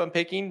yet who I'm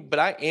picking, but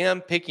I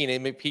am picking a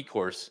McPeak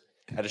horse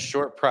at a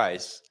short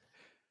price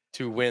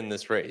to win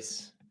this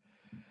race.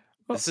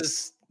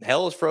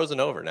 Hell is frozen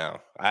over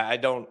now. I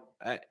don't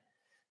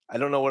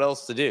know what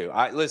else to do.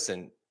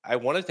 I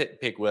wanted to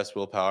pick West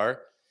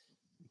Willpower,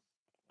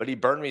 but he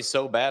burned me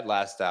so bad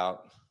last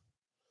out.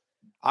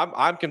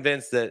 I'm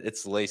convinced that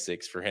it's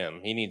Lasix for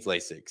him. He needs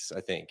Lasix, I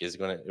think,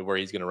 where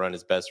he's gonna run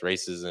his best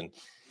races. And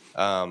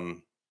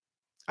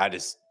I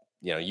just,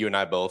 you and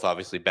I both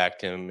obviously backed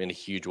him in a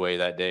huge way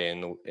that day,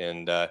 and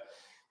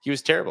he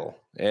was terrible.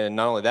 And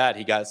not only that,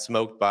 he got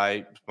smoked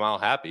by Smile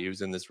Happy,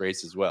 who's in this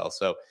race as well.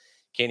 So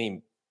can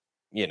he,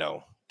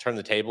 turn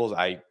the tables?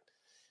 I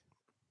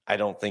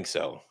don't think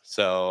so.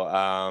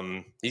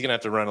 So he's gonna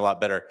have to run a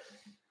lot better.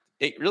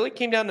 It really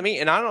came down to me,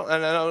 and I don't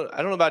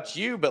know about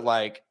you, but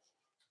like,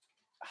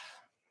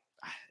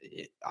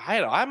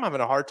 I'm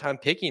having a hard time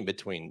picking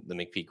between the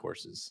McPeak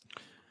horses.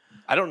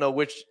 I don't know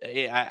which.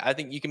 I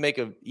think you can make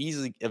a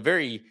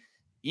very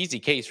easy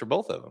case for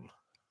both of them.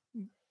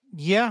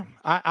 Yeah,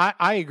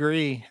 I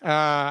agree.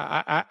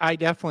 I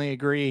definitely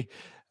agree.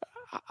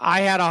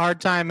 I had a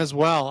hard time as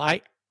well.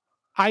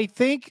 I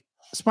think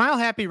Smile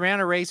Happy ran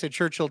a race at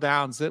Churchill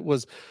Downs that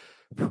was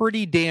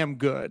pretty damn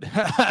good.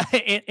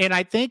 and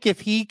I think if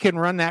he can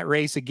run that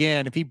race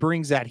again, if he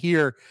brings that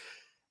here,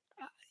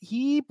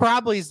 he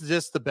probably is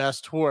just the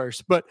best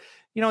horse. But,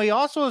 he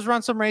also has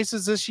run some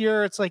races this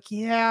year. It's like,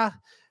 yeah,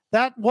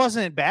 that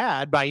wasn't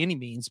bad by any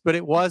means, but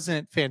it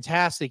wasn't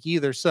fantastic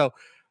either. So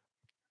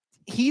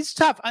he's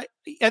tough. I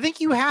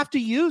think you have to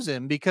use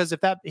him because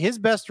if his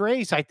best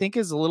race, I think,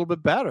 is a little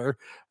bit better.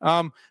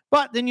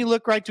 But then you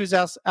look right to his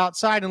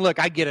outside and look,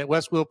 I get it.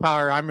 West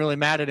Willpower, I'm really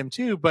mad at him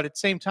too. But at the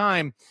same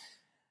time,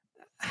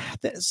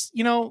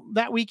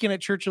 that weekend at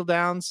Churchill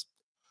Downs,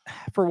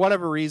 for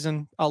whatever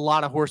reason, a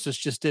lot of horses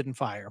just didn't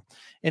fire,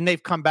 and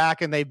they've come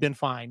back and they've been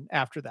fine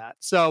after that.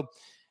 So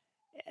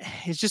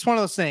it's just one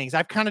of those things.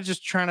 I've kind of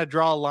just trying to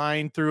draw a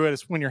line through it.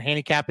 It's when you're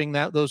handicapping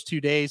those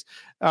 2 days.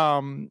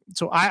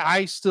 So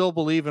I still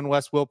believe in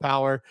Wes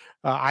Willpower.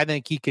 I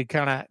think he could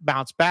kind of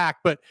bounce back,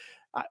 but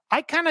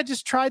I kind of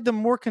just tried the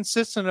more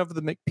consistent of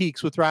the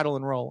McPeaks with Rattle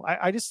and Roll.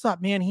 I just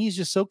thought, man, he's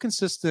just so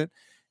consistent.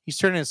 He's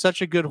turning into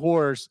such a good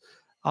horse.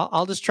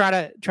 I'll just try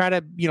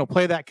to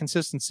play that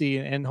consistency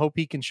and hope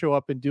he can show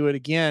up and do it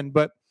again.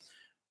 But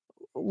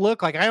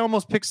look, like I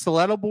almost picked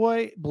Stiletto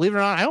Boy. Believe it or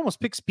not, I almost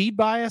picked Speed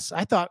Bias.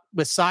 I thought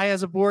with Cy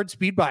as a board,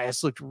 Speed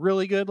Bias looked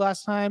really good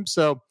last time.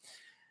 So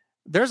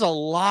there's a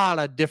lot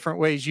of different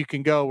ways you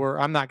can go where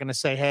I'm not going to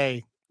say,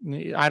 hey,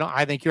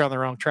 I think you're on the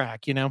wrong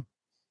track, Well,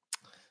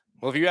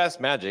 if you ask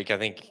Magic, I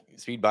think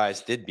Speed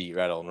Bias did beat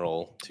Rattle and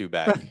Roll 2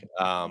 back.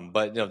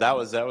 But that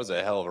was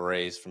a hell of a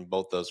race from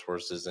both those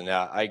horses. And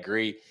I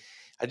agree.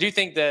 I do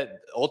think that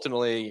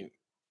ultimately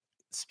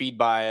Speed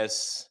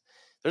Bias,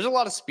 there's a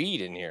lot of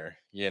speed in here.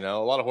 A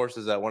lot of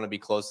horses that want to be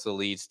close to the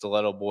lead.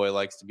 Stiletto Boy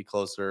likes to be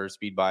closer.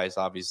 Speed Bias,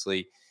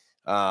 obviously.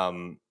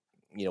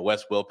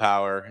 Wes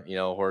Willpower,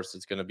 horse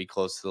that's going to be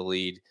close to the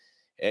lead.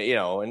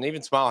 And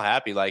even Smile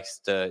Happy likes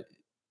to.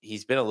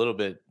 He's been a little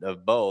bit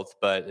of both,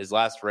 but his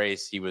last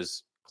race he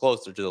was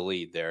closer to the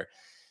lead there.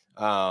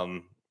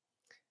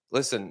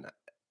 Listen,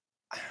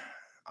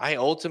 I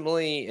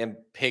ultimately am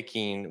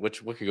picking, what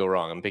could go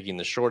wrong? I'm picking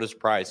the shortest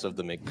price of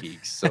the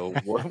McPeaks. So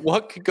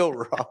what could go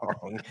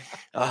wrong?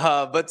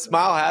 But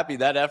Smile Happy,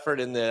 that effort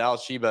in the Al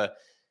Sheba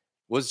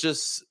was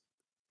just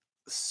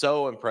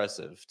so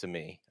impressive to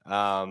me.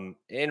 And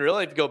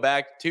really, if you go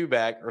back 3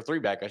 back,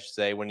 I should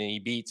say, when he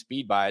beat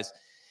Speed Bias,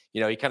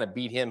 he kind of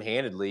beat him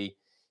handedly,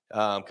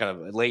 kind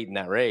of late in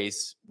that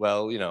race.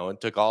 Well, it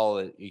took all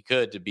that he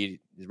could to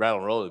beat Rattle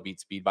and Roll to beat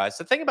Speed Bias.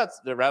 The thing about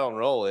the Rattle and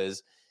Roll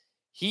is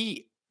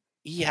he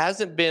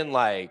hasn't been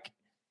like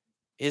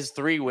his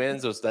 3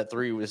 wins was his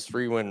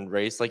 3-win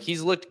race. Like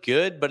he's looked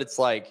good, but it's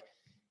like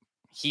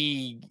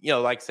he,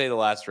 like say the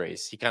last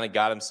race, he kind of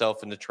got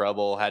himself into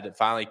trouble,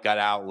 finally got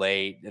out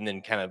late and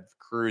then kind of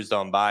cruised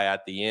on by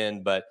at the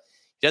end, but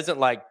he doesn't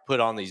like put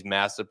on these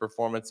massive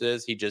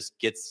performances.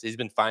 He's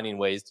been finding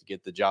ways to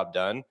get the job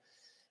done.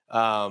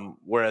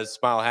 Whereas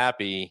Smile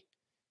Happy,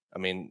 I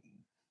mean,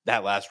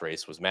 that last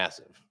race was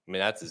massive. I mean,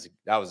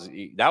 that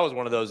was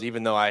one of those,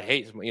 even though I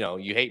hate,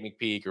 you hate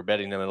McPeak or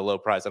betting them at a low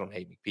price. I don't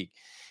hate McPeak,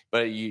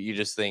 but you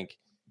just think,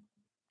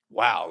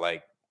 wow,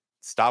 like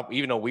stop,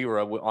 even though we were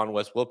on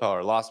Wes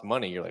Willpower, lost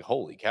money. You're like,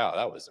 holy cow,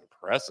 that was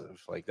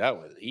impressive. Like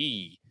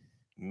he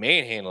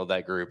manhandled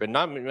that group, and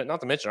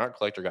not to mention Art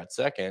Collector got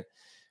second.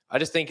 I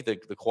just think the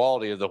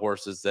quality of the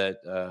horses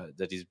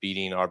that he's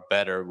beating are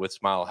better with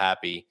Smile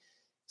Happy.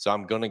 So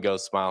I'm going to go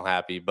Smile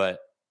Happy, but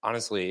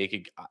honestly, it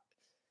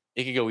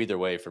could go either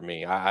way for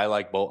me. I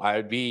like both. I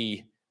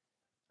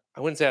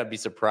wouldn't say I'd be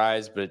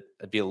surprised, but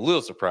I'd be a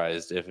little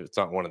surprised if it's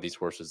not one of these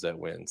horses that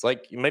wins.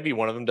 Like maybe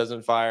one of them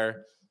doesn't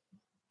fire,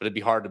 but it'd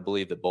be hard to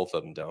believe that both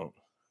of them don't.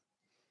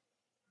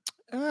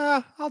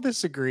 I'll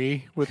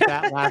disagree with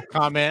that last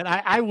comment.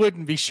 I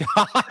wouldn't be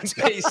shocked.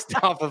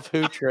 Based off of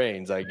who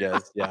trains, I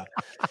guess. Yeah,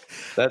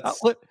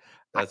 that's true.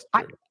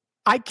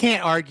 I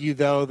can't argue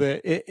though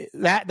that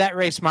that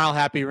race Smile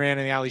Happy ran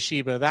in the Ali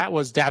Sheba, that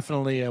was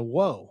definitely a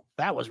whoa.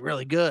 That was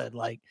really good.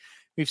 Like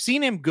we've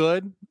seen him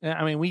good.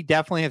 I mean, we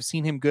definitely have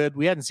seen him good.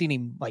 We hadn't seen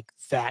him like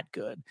that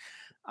good.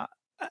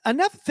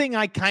 Another thing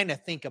I kind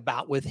of think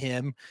about with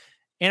him,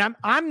 and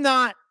I'm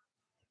not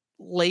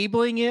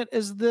labeling it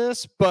as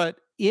this, but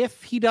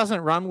if he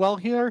doesn't run well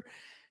here,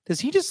 does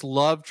he just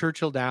love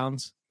Churchill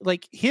Downs?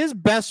 Like his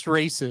best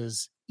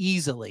races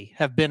easily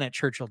have been at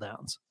Churchill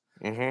Downs.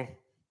 Mm-hmm.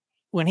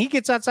 When he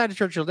gets outside of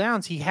Churchill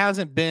Downs, he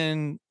hasn't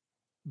been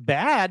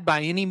bad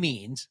by any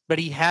means, but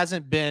he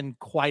hasn't been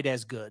quite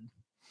as good.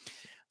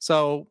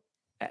 So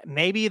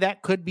maybe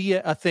that could be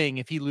a thing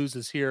if he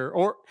loses here,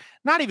 or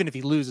not even if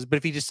he loses, but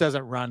if he just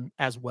doesn't run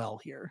as well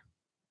here.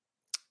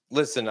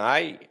 Listen,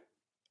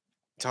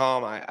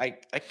 Tom, I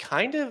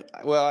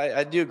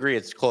do agree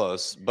it's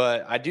close,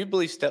 but I do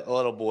believe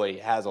Stiletto Boy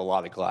has a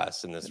lot of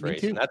class in this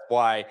race. And that's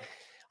why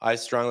I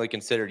strongly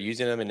considered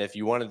using him. And if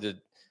you wanted to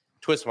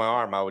twist my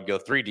arm, I would go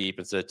 3 deep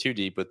instead of 2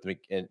 deep with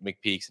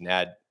McPeaks and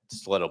add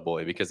Stiletto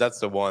Boy, because that's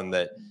the one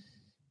that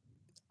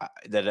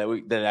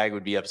I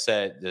would be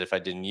upset that if I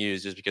didn't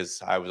use, just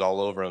because I was all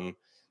over him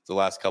the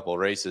last couple of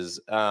races.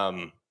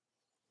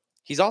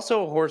 He's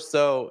also a horse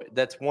though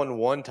that's won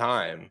one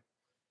time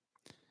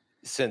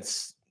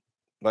since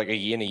like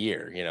in a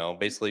year,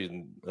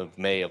 basically of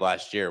May of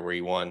last year, where he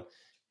won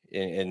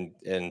in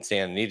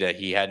Santa Anita.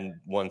 He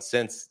hadn't won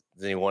since.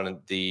 Then he won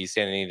the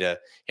Santa Anita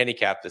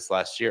handicap this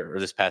past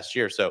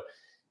year. So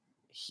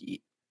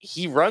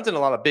he runs in a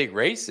lot of big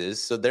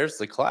races. So there's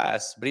the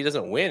class, but he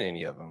doesn't win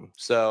any of them.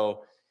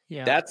 So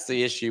that's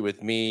the issue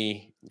with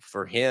me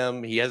for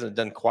him. He hasn't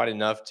done quite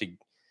enough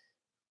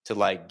to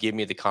like give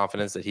me the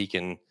confidence that he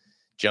can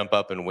jump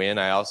up and win.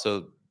 I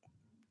also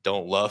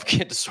don't love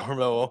Kent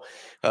DeSormo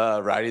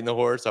riding the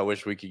horse. I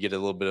wish we could get a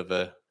little bit of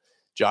a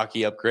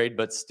jockey upgrade,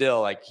 but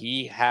still, like,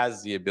 he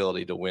has the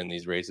ability to win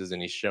these races,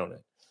 and he's shown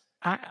it.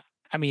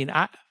 I mean,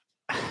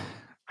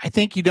 I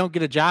think you don't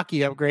get a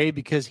jockey upgrade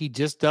because he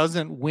just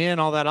doesn't win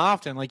all that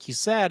often, like you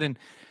said. And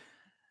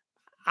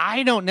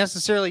I don't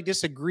necessarily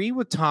disagree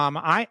with Tom.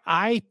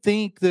 I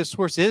think this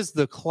horse is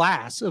the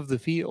class of the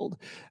field.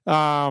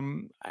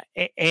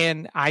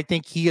 And I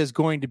think he is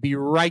going to be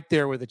right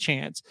there with a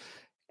chance.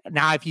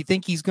 Now, if you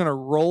think he's going to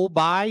roll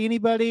by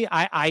anybody,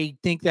 I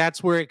think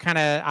that's where it kind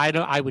of,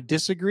 I would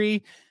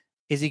disagree.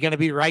 Is he going to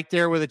be right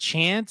there with a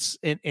chance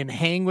and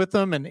hang with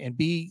them and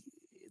be,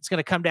 it's going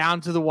to come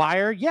down to the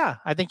wire? Yeah,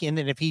 I think. And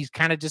then if he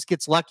kind of just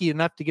gets lucky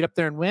enough to get up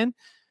there and win,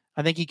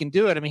 I think he can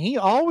do it. I mean, he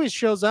always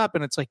shows up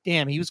and it's like,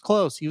 damn, he was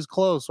close. He was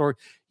close. Or,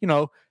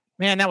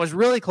 man, that was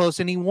really close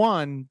and he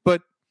won.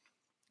 But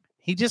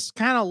he just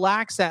kind of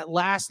lacks that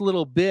last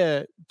little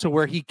bit to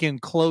where he can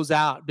close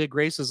out big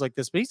races like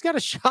this. But he's got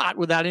a shot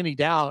without any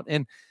doubt.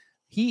 And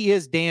he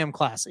is damn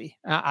classy.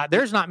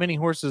 There's not many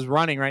horses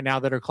running right now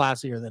that are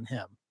classier than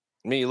him.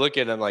 I mean, you look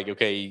at him like,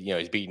 okay,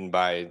 he's beaten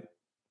by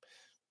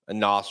a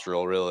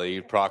Nostril,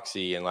 really.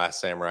 Proxy and Last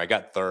Samurai.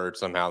 Got third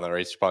somehow in that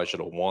race. He probably should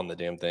have won the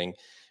damn thing.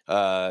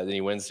 Then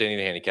he wins Standing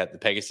the Handicap. The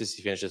Pegasus,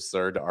 he finishes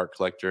third to Art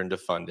Collector and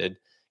Defunded.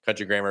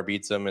 Country Grammar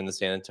beats him in the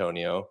San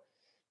Antonio.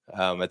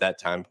 At that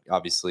time,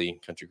 obviously,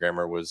 Country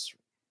Grammar was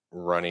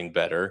running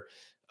better.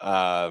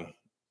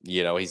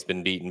 He's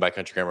been beaten by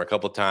Country Grammar a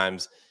couple of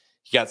times.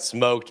 He got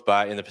smoked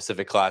in the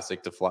Pacific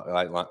Classic to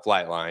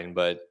Flightline,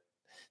 but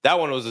that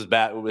one was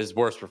his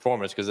worst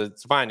performance because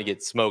it's fine to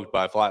get smoked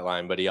by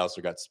Flightline, but he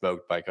also got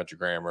smoked by Country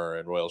Grammar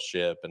and Royal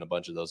Ship and a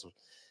bunch of those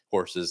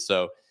horses.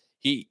 So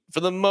he, for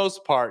the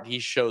most part, he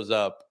shows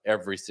up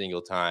every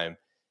single time.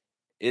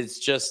 It's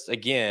just,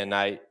 again,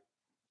 I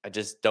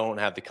just don't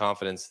have the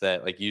confidence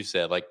that, like you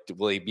said, like,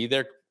 will he be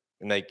there?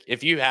 And like,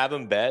 if you have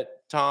him bet,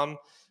 Tom,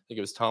 I think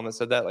it was Tom that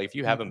said that, like, if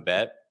you have him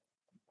bet,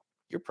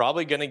 you're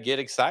probably going to get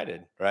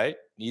excited, right?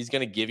 He's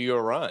going to give you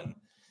a run.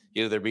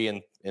 Either be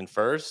in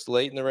first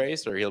late in the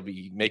race or he'll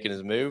be making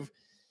his move.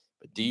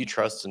 But do you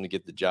trust him to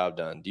get the job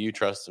done? Do you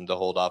trust him to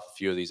hold off a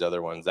few of these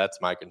other ones? That's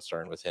my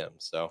concern with him.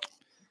 So,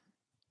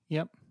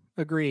 yep.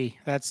 Agree.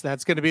 That's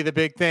going to be the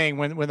big thing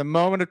when the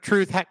moment of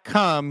truth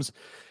comes.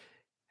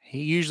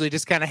 He usually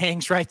just kind of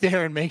hangs right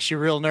there and makes you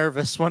real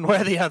nervous one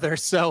way or the other.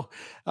 So,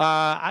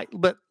 I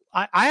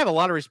have a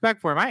lot of respect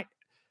for him.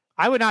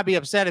 I would not be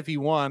upset if he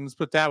won. Let's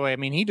put it that way. I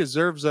mean, he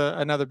deserves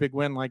another big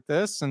win like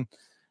this. And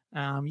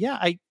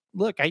if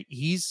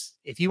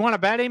you want to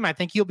bet him, I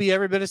think he'll be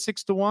every bit of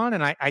 6-1.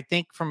 And I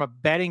think from a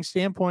betting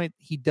standpoint,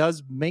 he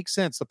does make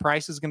sense. The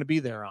price is going to be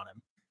there on him.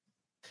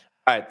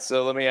 All right,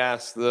 so let me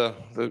ask the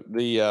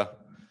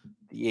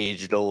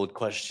age old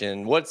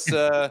question. What's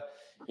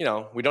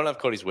we don't have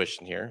Cody's Wish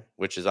in here,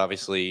 which is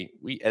obviously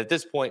at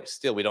this point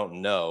still we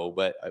don't know,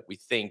 but we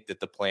think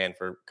that the plan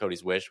for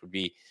Cody's Wish would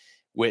be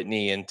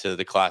Whitney into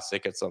the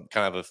Classic at some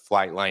kind of a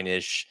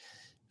Flightline-ish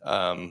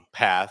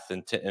path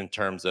in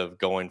terms of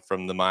going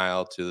from the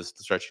mile to the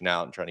stretching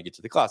out and trying to get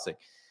to the Classic.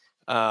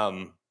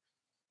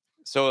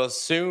 So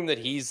assume that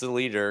he's the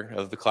leader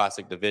of the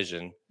Classic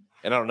division.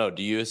 And I don't know,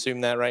 do you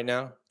assume that right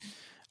now?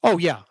 Oh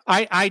yeah,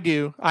 I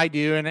do.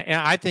 And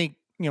I think,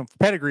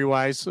 pedigree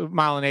wise,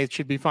 mile and eighth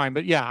should be fine.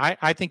 But yeah,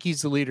 I think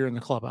he's the leader in the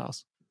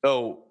clubhouse.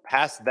 So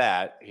past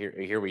that,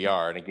 here we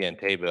are. And again,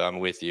 Taba, I'm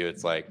with you.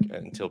 It's like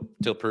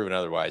until proven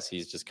otherwise,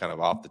 he's just kind of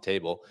off the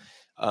table.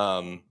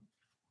 What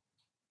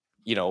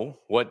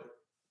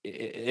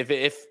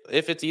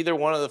if it's either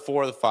one of the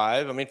four or the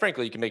five? I mean,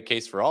 frankly, you can make a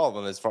case for all of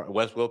them as far as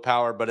West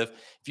Willpower. But if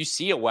you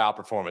see a wow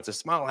performance, if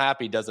Smile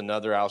Happy does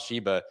another Al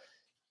Sheba,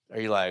 are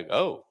you like,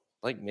 oh,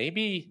 like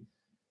maybe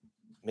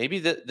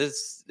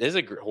this is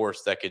a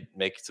horse that could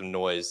make some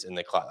noise in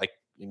the class? Like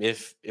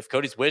if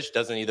Cody's Wish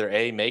doesn't either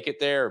A, make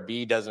it there, or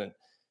B, doesn't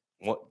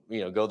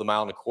go the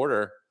mile and a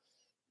quarter,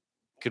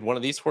 could one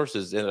of these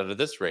horses out of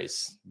this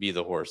race be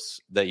the horse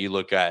that you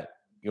look at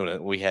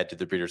we head to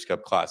the Breeders'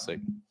 Cup Classic?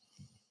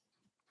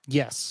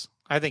 Yes,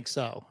 I think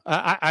so.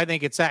 I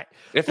think it's that.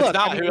 If it's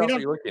not, who else are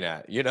you looking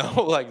at?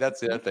 Like that's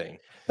the other thing.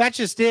 That's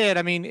just it.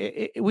 I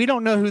mean, we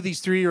don't know who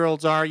these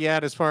 3-year-olds are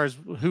yet as far as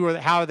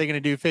how are they going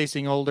to do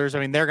facing olders. I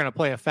mean, they're going to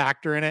play a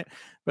factor in it.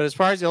 But as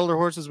far as the older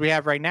horses we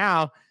have right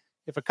now,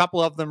 if a couple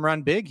of them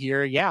run big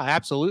here, yeah,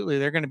 absolutely.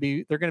 They're going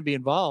to be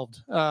involved.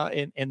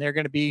 And they're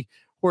going to be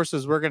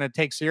horses we're going to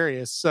take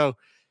serious. So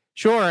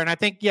sure. And I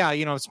think,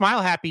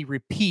 Smile Happy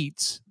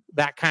repeats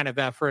that kind of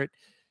effort.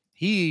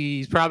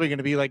 He's probably going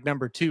to be like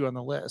number 2 on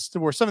the list.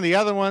 Where some of the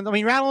other ones, I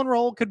mean, Rattle and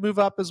Roll could move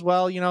up as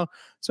well.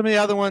 Some of the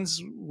other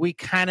ones we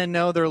kind of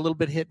know they're a little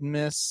bit hit and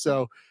miss.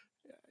 So,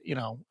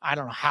 I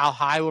don't know how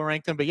high we'll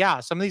rank them, but yeah,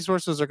 some of these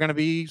horses are going to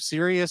be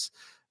serious,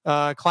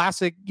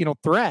 classic,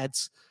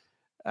 threats.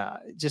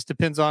 It just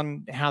depends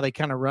on how they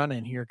kind of run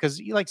in here.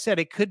 Cause like I said,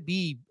 it could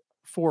be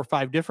 4 or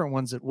 5 different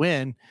ones that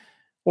win,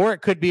 or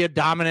it could be a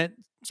dominant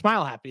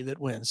Smile Happy that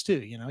wins too.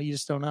 You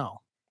just don't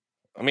know.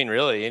 I mean,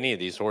 really, any of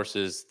these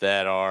horses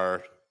that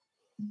are,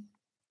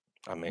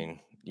 I mean,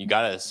 you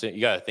gotta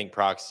think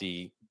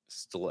Proxy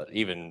still,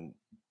 even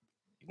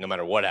no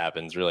matter what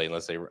happens, really,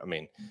 unless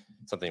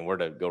something were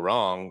to go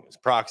wrong. It's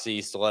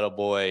Proxy, Stiletto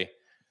Boy,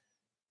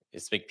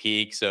 it's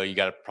McPeak. So you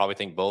got to probably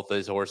think both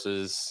those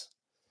horses.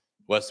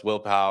 West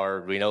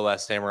Willpower, we know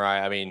Last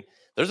Samurai. I mean,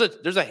 there's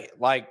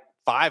like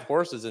 5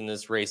 horses in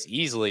this race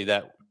easily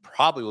that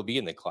probably will be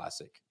in the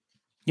Classic,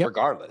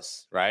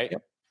 regardless, right?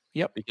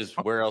 Yep. Because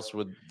where else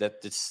would that?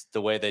 It's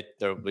the way that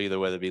they'll be, either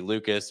whether it be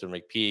Lucas or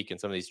McPeak and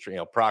some of these,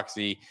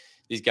 Proxy.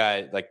 These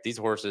guys, like these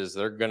horses,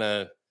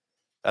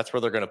 that's where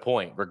they're gonna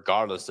point,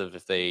 regardless of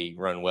if they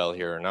run well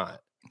here or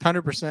not.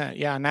 100%.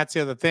 Yeah, and that's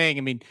the other thing.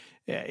 I mean,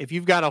 if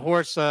you've got a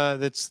horse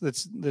that's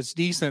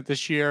decent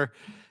this year,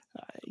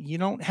 you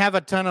don't have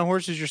a ton of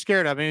horses you're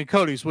scared of. I mean,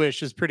 Cody's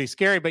Wish is pretty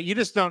scary, but you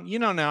just don't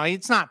know.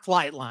 It's not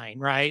Flightline,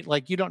 right?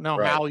 Like you don't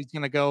know how he's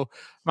going to go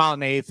mile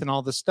and eighth and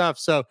all this stuff.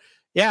 So,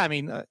 yeah, I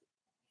mean,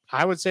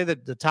 I would say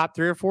that the top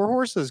 3 or 4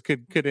 horses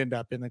could end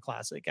up in the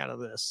Classic out of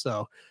this.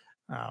 So,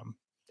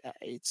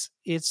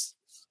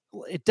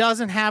 it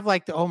doesn't have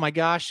like the, oh my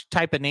gosh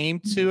type of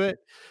name to it.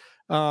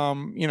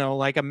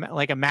 Like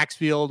a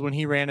Maxfield when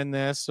he ran in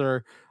this,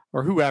 or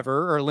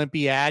whoever, or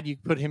Olympiad, you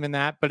put him in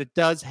that, but it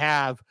does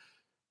have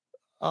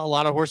a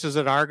lot of horses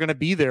that are going to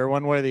be there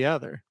one way or the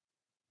other.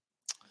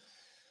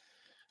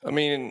 I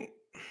mean,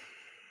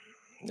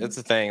 it's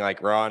the thing.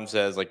 Like Ron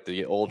says, like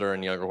the older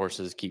and younger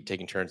horses keep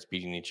taking turns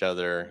beating each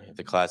other.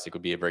 The Classic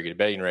would be a very good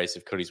betting race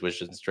if Cody's Wish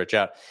doesn't stretch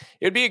out.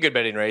 It would be a good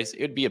betting race.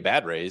 It would be a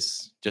bad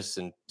race, just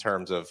in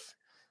terms of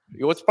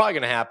what's probably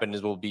going to happen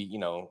is we'll be,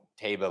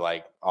 Taiba,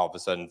 like all of a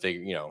sudden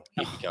figure,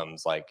 he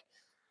becomes like,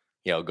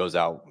 goes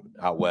out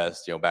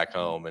west, back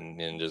home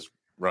and just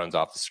runs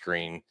off the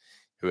screen.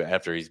 Who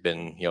after he's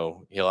been,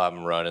 he'll have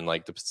him run in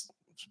like the,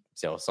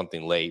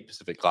 something late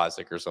Pacific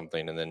Classic or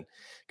something, and then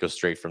go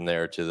straight from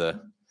there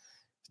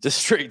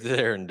straight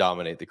there and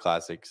dominate the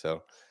Classic.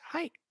 So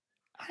I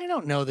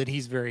don't know that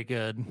he's very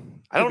good.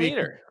 I don't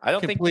either. I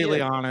don't think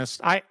completely honest.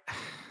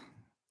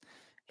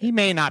 He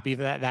may not be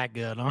that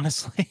good,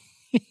 honestly.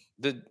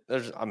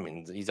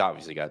 He's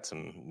obviously got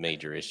some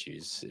major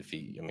issues.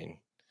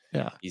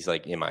 He's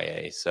like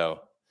MIA.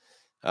 So,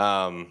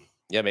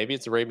 maybe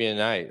it's Arabian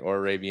Night or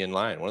Arabian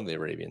Lion, one of the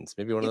Arabians,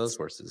 maybe one of those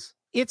horses.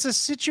 It's a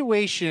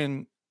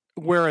situation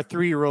where a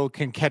 3-year-old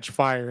can catch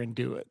fire and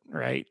do it,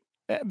 right?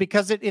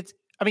 Because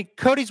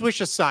Cody's Wish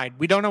aside,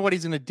 we don't know what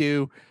he's going to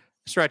do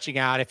stretching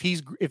out. If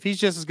he's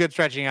just as good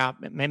stretching out,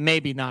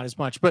 maybe not as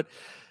much. But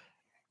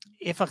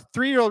if a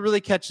 3-year-old really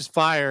catches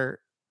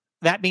fire,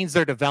 that means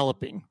they're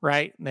developing,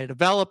 right? And they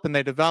develop and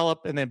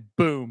then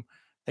boom,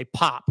 they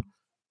pop.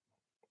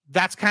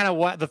 That's kind of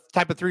what the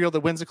type of 3-year-old that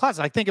wins the class.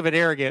 I think of it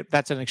Arrogant.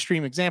 That's an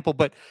extreme example,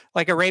 but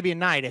like Arabian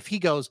Night, if he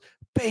goes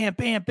bam,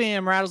 bam,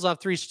 bam, rattles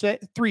off three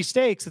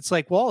stakes, it's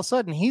like, well, all of a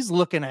sudden he's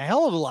looking a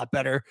hell of a lot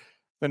better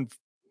than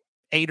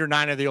 8 or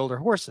 9 of the older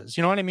horses.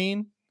 You know what I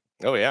mean?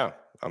 Oh yeah.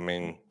 I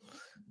mean,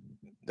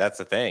 that's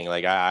the thing.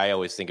 Like I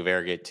always think of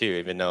Arrogant too,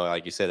 even though,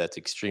 like you said, that's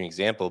an extreme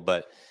example,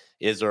 but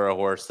is there a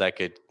horse that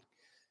could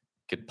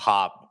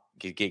pop,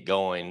 could get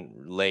going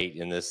late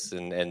in this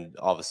and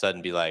all of a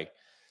sudden be like,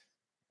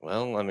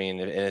 well, I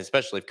mean, and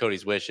especially if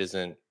Cody's Wish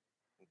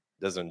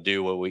doesn't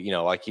do what we,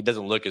 like he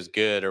doesn't look as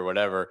good or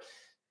whatever.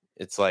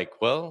 It's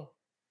like, well,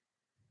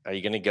 are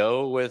you going to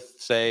go with,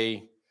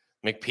 say,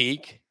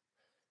 McPeak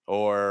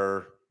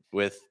or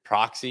with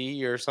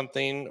Proxy or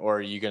something? Or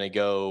are you going to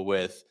go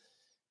with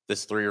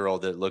this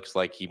 3-year-old that looks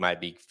like he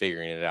might be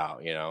figuring it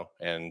out,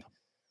 And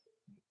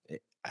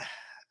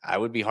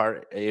it'd be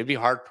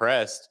hard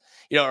pressed.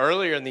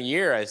 Earlier in the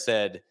year, I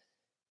said,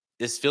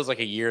 this feels like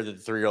a year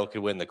that the 3-year-old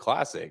could win the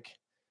Classic.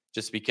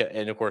 Just because,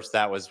 and of course,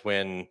 that was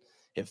when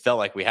it felt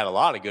like we had a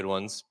lot of good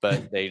ones,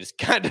 but they just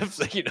kind of,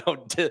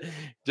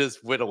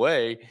 just went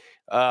away.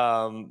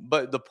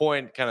 But the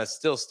point kind of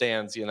still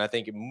stands, and I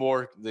think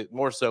more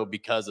so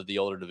because of the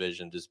older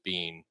division just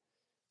being,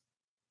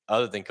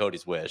 other than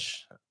Cody's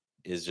Wish,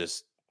 is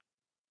just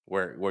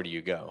where do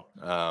you go?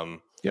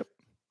 Yep.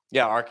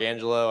 Yeah,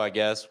 Arcangelo, I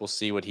guess we'll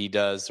see what he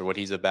does or what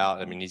he's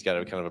about. I mean, he's got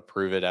to kind of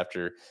prove it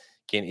after.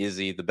 Is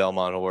he the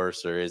Belmont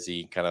horse or is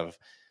he kind of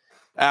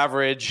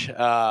average?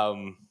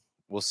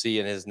 We'll see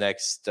in his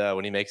next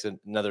when he makes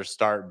another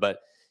start. But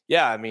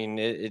yeah, I mean,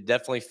 it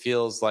definitely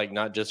feels like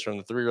not just from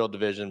the 3-year-old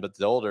division, but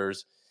the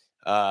olders.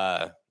 We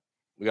got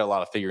a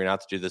lot of figuring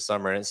out to do this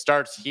summer, and it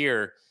starts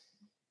here.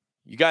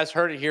 You guys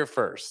heard it here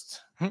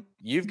first.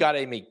 You've got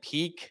a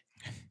McPeak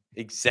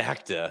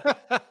Exacta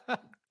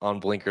on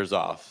Blinkers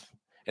Off.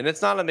 And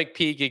it's not a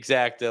McPeak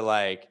Exacta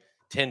like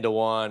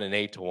 10-1 and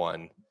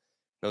 8-1.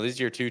 No, these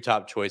are your 2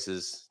 top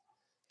choices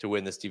to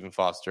win the Stephen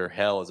Foster.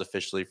 Hell is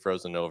officially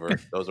frozen over.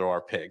 Those are our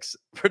picks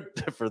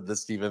for the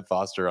Stephen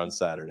Foster on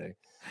Saturday.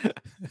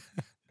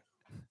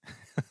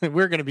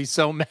 We're going to be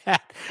so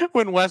mad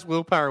when West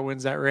Willpower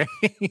wins that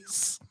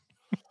race.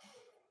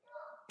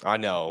 I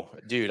know,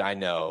 dude. I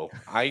know.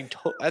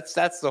 That's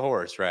the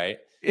horse, right?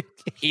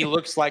 He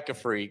looks like a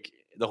freak.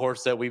 The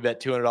horse that we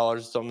bet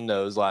 $200 on the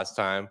nose last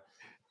time,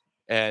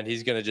 and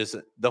he's gonna just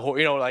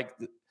like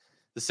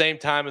the same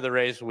time of the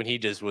race when he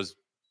just was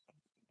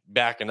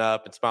backing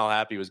up and Smile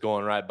Happy was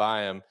going right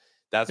by him.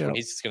 That's when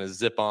he's just going to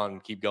zip on,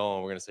 keep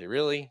going. We're going to say,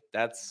 really?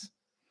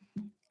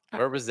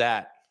 Where was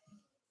that?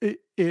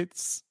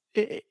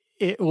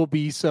 It will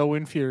be so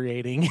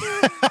infuriating.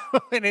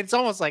 And it's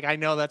almost like I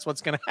know that's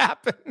what's going to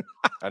happen.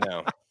 I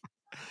know.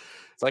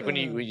 It's like when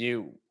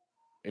you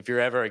if you're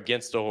ever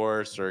against a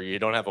horse or you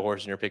don't have a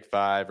horse in your pick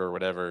 5 or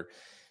whatever,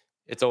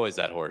 it's always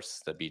that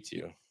horse that beats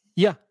you.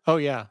 Yeah. Oh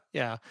yeah.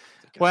 Yeah.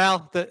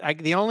 Well,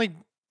 the only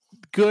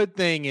good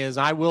thing is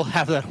I will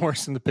have that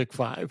horse in the pick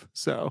 5.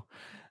 So,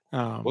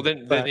 well,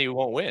 then you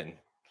won't win.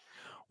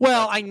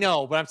 Well, I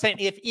know, but I'm saying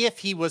if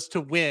he was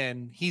to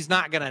win, he's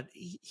gonna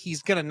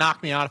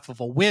knock me out of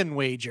a win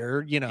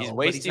wager. You know, he's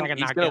wasting.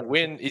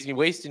 He's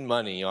wasting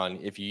money on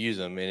if you use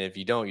him, and if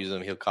you don't use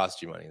him, he'll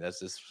cost you money. That's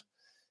just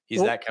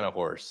that kind of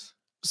horse.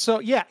 So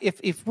yeah,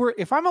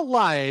 if I'm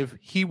alive,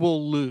 he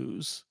will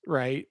lose,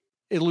 right?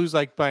 It'll lose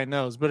like by a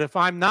nose. But if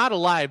I'm not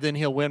alive, then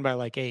he'll win by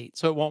like 8.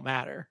 So it won't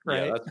matter,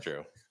 right? Yeah, that's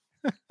true.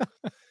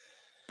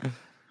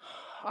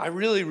 I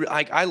really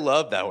I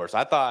love that horse.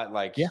 I thought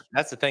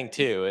that's the thing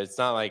too. It's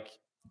not like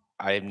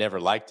I've never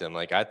liked him.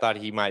 Like I thought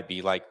he might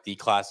be like the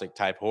classic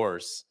type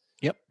horse.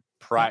 Yep.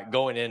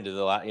 Going into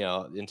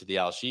into the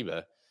Al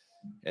Sheba,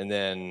 and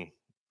then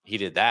he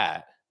did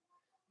that,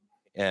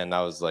 and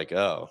I was like,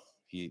 oh,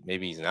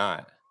 maybe he's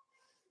not.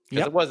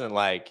 Because it wasn't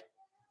like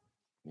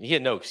he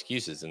had no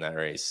excuses in that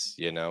race,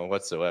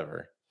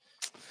 whatsoever.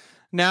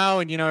 No,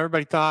 and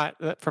everybody thought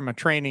that from a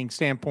training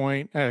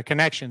standpoint,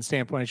 connection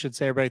standpoint, I should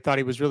say, everybody thought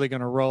he was really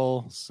going to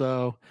roll.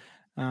 So,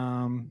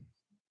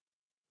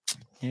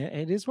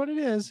 it is what it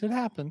is. It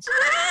happens.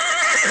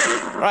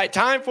 All right,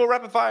 time for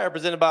Rapid Fire,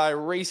 presented by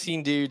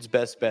Racing Dudes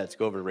Best Bets.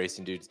 Go over to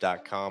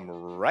racingdudes.com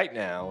right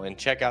now and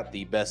check out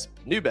the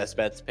new Best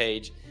Bets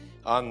page.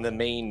 On the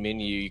main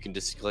menu, you can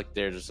just click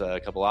there. There's a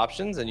couple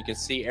options, and you can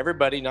see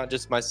everybody, not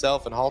just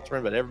myself and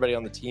Halterman, but everybody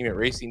on the team at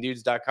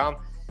racingdudes.com.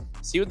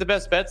 See what the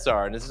best bets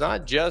are. And it's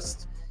not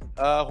just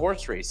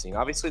horse racing.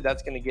 Obviously,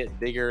 that's going to get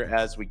bigger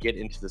as we get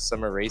into the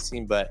summer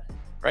racing. But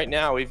right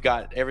now, we've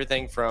got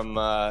everything from,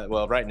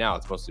 right now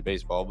it's mostly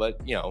baseball. But,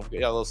 we got a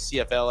little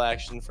CFL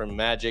action from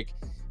Magic.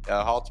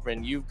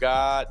 Halterman, you've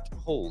got,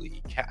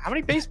 holy cow, how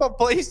many baseball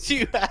plays do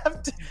you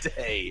have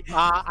today?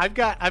 I've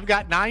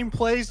got 9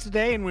 plays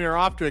today, and we are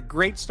off to a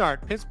great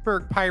start.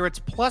 Pittsburgh Pirates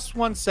plus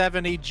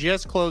 170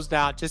 just closed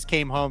out, just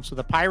came home. So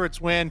the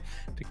Pirates win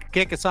to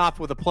kick us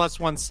off with a plus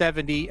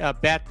 170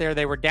 bet there.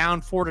 They were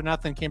down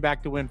 4-0, came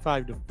back to win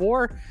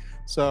 5-4.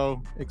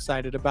 So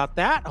excited about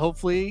that.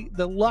 Hopefully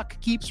the luck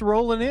keeps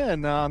rolling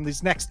in on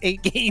these next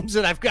 8 games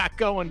that I've got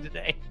going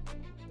today.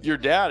 Your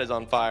dad is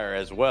on fire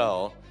as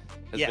well.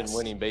 Has Yes. been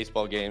winning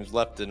baseball games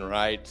left and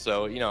right.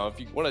 So, if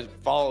you want to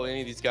follow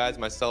any of these guys,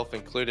 myself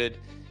included,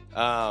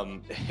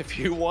 if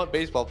you want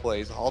baseball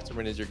plays,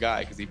 Halterman is your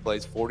guy because he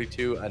plays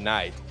 42 a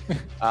night.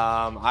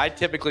 I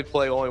typically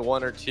play only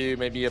 1 or 2,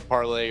 maybe a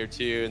parlay or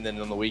 2. And then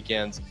on the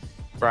weekends,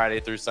 Friday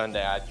through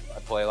Sunday, I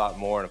play a lot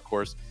more. And of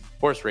course,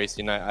 horse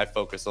racing, I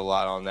focus a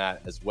lot on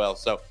that as well.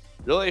 So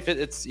really, if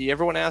it's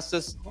everyone asks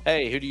us,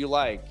 hey, who do you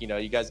like?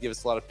 You guys give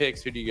us a lot of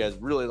picks. Who do you guys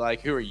really like?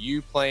 Who are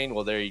you playing?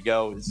 Well, there you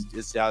go.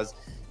 It's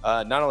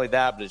not only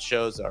that, but it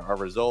shows our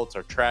results,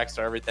 our tracks,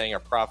 everything, our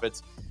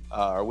profits,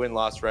 our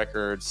win-loss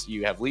records.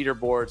 You have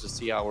leaderboards to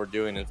see how we're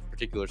doing in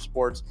particular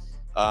sports.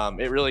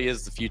 It really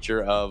is the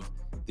future of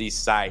these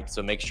sites.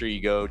 So make sure you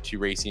go to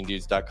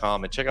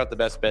racingdudes.com and check out the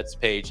Best Bets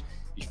page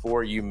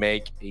before you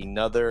make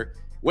another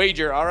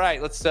wager. All right,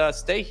 let's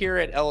stay here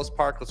at Ellis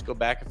Park. Let's go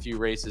back a few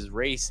races.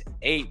 Race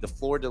 8, the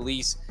Fleur de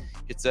Lis.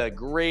 It's a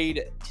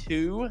grade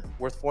 2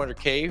 worth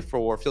 $400K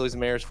for fillies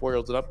and mares,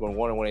 4-year-olds and up, going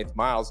 1 1/8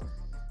 miles.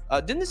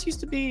 Didn't this used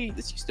to be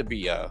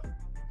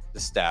the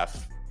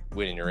staff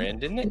winning her in,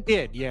 didn't it? It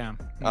did, yeah.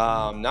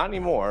 Not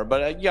anymore,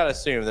 but you gotta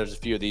assume there's a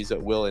few of these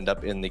that will end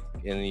up in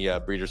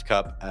the Breeders'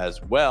 Cup as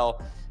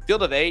well.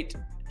 Field of 8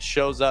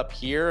 shows up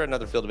here.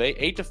 Another field of 8,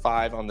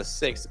 8-5 on the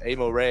 6th.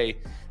 Amo Ray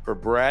for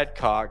Brad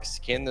Cox.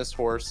 Can this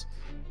horse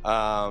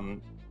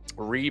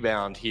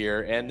rebound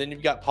here? And then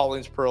you've got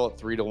Pauline's Pearl at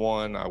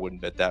 3-1. I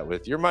wouldn't bet that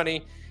with your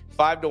money.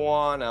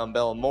 5-1 on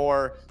Bella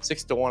Moore,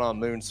 6-1 on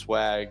Moon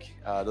Swag.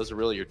 Those are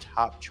really your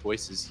top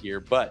choices here.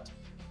 But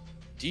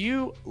do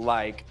you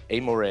like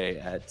Amore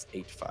at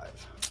 8-5?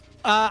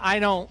 I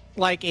don't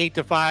like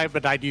 8-5,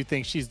 but I do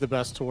think she's the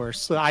best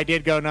horse. So I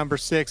did go number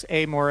 6,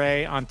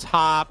 Amore on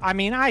top. I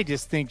mean, I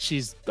just think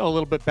she's a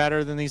little bit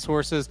better than these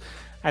horses.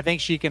 I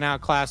think she can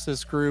outclass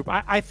this group.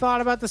 I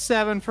thought about the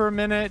 7 for a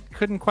minute,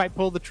 couldn't quite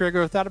pull the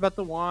trigger. Thought about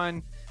the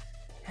 1.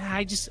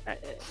 I just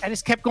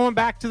kept going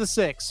back to the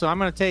 6. So I'm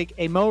going to take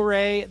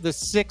Amore, the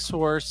 6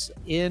 horse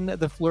in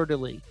the Fleur de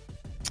Lis.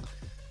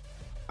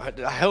 I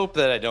hope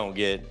that I don't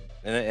get,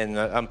 and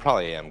I'm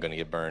probably going to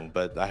get burned,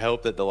 but I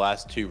hope that the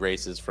last 2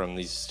 races from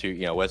these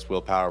 2, West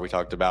Willpower we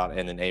talked about,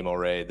 and then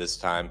Amore this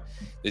time,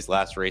 these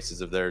last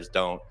races of theirs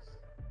don't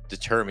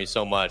deter me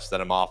so much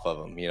that I'm off of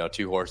them.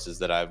 2 horses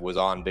that I was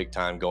on big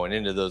time going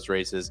into those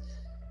races.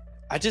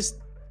 I just,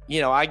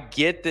 I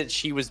get that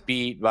she was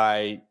beat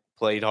by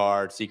Played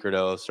Hard, Secret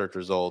Oath, Search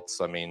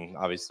Results. I mean,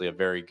 obviously a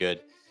very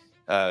good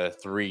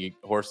 3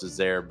 horses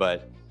there,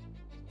 but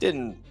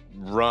didn't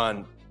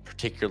run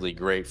particularly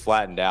great,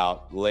 flattened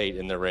out late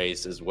in the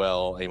race as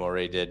well.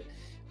 Amore did.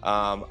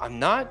 I'm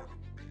not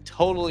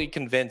totally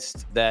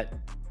convinced that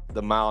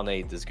the mile and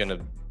eighth is going to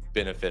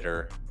benefit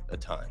her a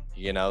ton,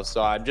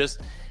 so I'm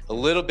just a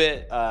little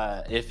bit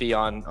iffy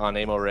on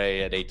Amore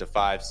at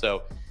 8-5.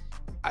 So,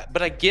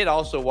 but I get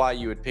also why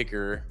you would pick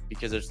her,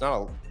 because there's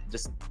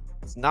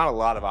it's not a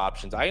lot of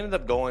options. I ended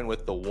up going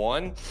with the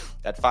 1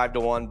 at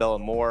 5-1,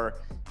 Bellamore.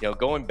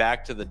 Going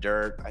back to the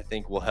dirt, I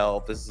think will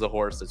help. This is a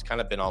horse that's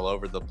kind of been all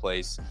over the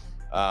place,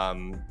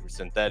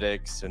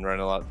 synthetics, and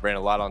ran a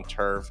lot on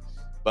turf.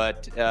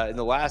 But in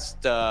the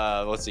last,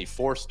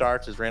 4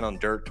 starts, has ran on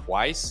dirt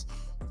twice.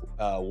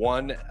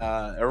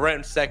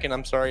 Ran second,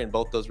 in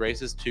both those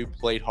races. 2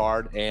 played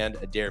hard, and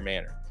Adair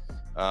Manor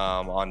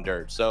on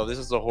dirt. So this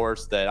is a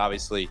horse that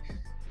obviously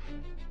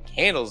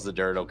handles the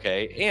dirt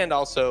okay, and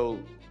also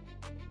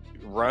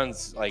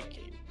runs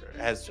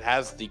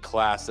has the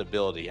class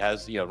ability,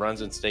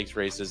 runs in stakes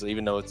races,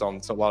 even though it's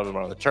on a lot of them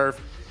are on the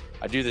turf.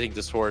 I do think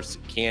this horse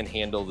can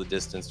handle the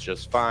distance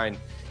just fine,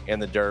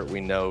 and the dirt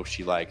we know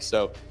she likes.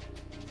 So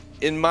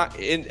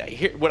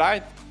what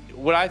I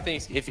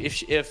think,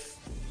 if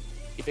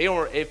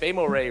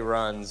Amore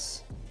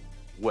runs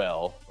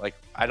well,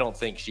 I don't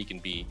think she can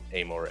beat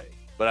Amore,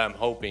 but I'm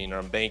hoping, or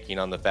I'm banking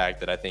on the fact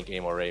that I think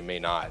Amore may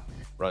not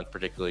run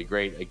particularly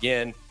great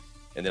again,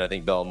 and then I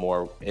think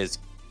Bellamore is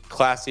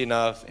classy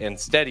enough and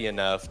steady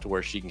enough to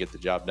where she can get the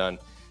job done.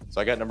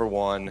 So I got number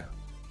 1,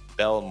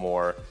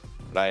 Bellamore,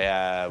 but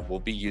I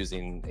will be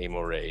using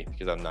Amore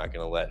because I'm not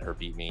going to let her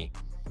beat me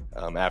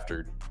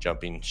after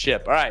jumping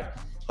ship. All right,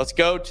 let's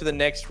go to the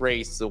next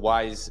race, the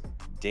Wise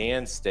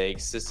Dan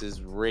Stakes. This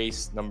is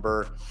race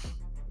number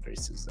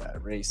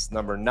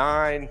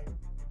 9.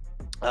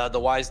 The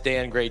Wise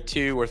Dan Grade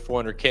 2, worth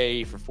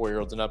 $400K for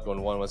 4-year-olds and up,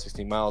 going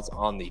 116 miles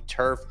on the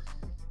turf.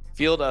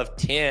 Field of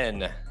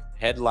 10,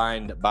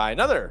 headlined by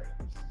another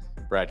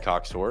Brad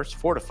Cox horse,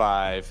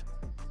 4-5.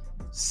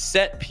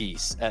 Set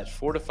Piece at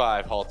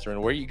 4-5, Halter.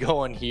 And where are you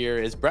going here?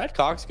 Is Brad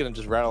Cox going to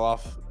just rattle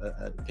off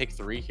pick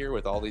 3 here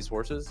with all these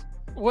horses?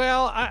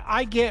 Well,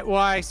 I get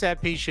why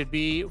Set Piece should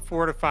be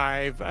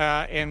 4-5,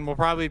 and will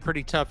probably be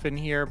pretty tough in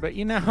here. But,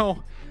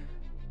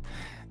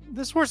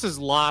 this horse has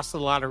lost a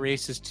lot of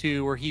races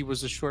too, where he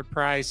was a short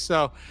price.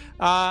 So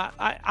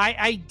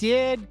I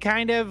did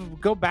kind of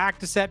go back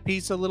to Set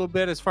Piece a little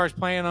bit as far as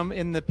playing them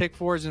in the pick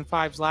 4s and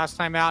 5s last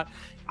time out.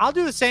 I'll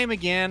do the same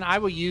again. I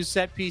will use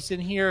Set Piece in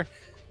here,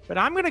 but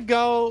I'm going to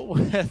go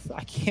with,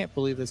 I can't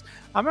believe this,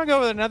 I'm going to go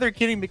with another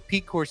Kenny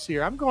McPeek horse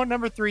here. I'm going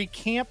number 3,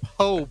 Camp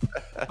Hope,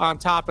 on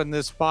top in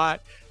this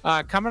spot.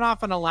 Coming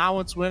off an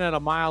allowance win at a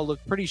mile,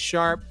 looked pretty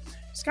sharp.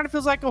 This kind of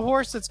feels like a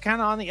horse that's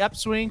kind of on the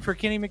upswing for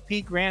Kenny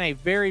McPeek. Ran a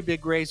very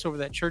big race over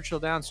that Churchill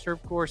Downs turf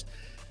course.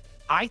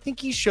 I think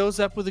he shows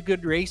up with a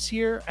good race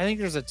here. I think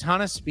there's a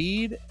ton of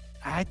speed.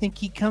 I think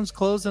he comes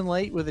closing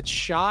late with a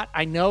shot.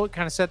 I know it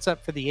kind of sets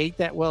up for the 8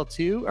 that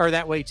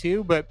way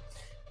too, but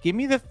give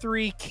me the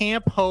 3,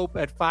 Camp Hope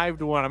at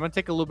 5-1. I'm going to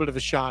take a little bit of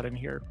a shot in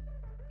here.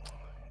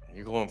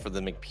 You're going for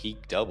the McPeek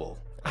double.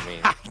 I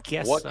mean, I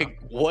guess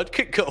what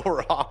could go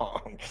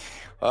wrong?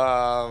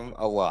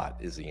 A lot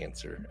is the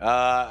answer.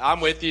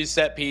 I'm with you,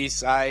 Set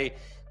Piece. I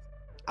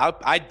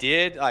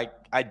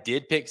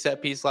did pick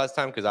Set Piece last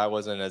time because I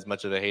wasn't as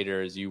much of a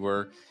hater as you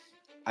were.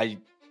 I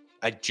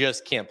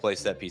just can't play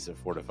Set Piece at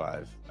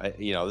 4-5.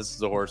 This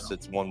is a horse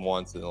that's won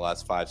once in the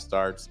last 5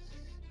 starts,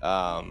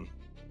 or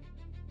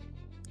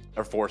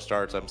 4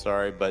 starts. I'm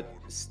sorry, but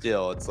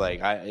still, it's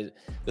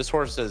this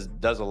horse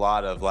does a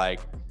lot of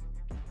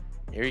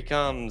here he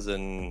comes,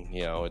 and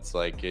it's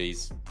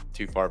he's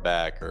too far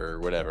back or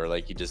whatever.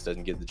 He just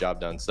doesn't get the job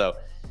done. So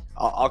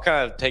I'll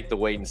kind of take the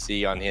wait and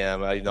see on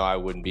him. I know I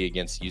wouldn't be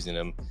against using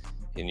him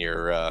in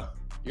your.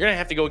 You're gonna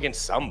have to go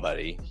against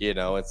somebody.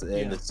 It's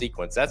in the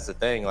sequence. That's the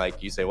thing.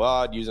 You say, well,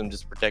 I'd use him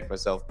just to protect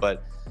myself,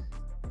 but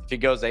if it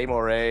goes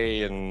Amore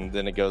and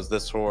then it goes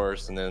this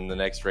horse, and then the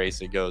next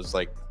race it goes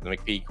the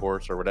McPeek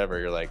horse or whatever,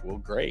 you're like, well,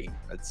 great.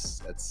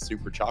 That's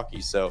super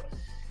chalky. So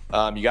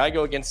you gotta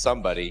go against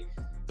somebody.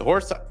 The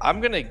horse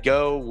I'm going to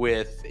go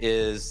with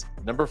is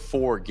number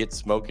 4, Get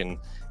Smokin'.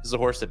 This is a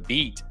horse that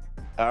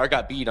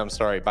got beat,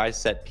 by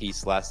Set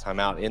Piece last time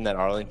out in that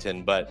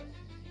Arlington. But,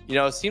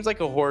 it seems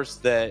like a horse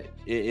that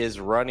is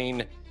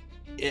running,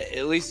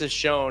 at least is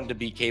shown to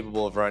be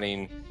capable of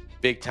running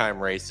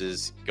big-time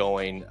races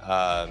going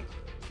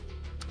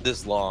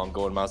this long,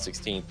 going mile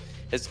 16.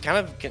 Has kind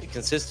of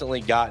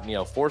consistently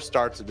gotten, 4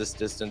 starts at this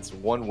distance,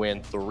 1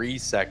 win, 3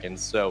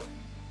 seconds. So,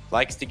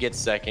 likes to get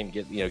second,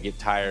 get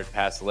tired,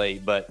 pass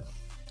late. But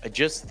I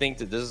just think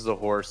that this is a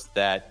horse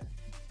that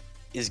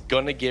is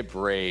going to get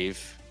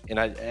brave. And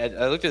I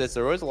looked at this,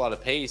 there was a lot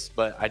of pace,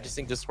 but I just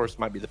think this horse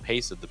might be the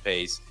pace of the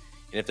pace.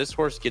 And if this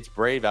horse gets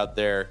brave out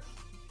there,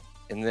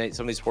 and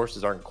some of these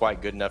horses aren't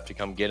quite good enough to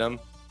come get him,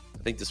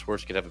 I think this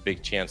horse could have a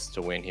big chance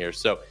to win here.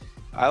 So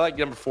I like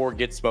number 4,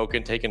 Get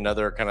Smokin', take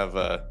another kind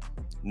of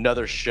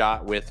another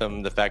shot with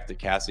him. The fact that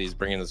Cassie is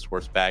bringing this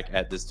horse back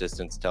at this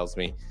distance tells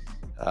me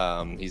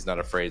he's not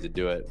afraid to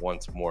do it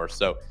once more.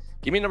 So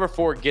give me number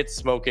 4, Get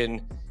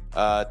Smokin'.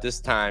 at this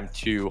time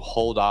to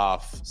hold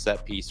off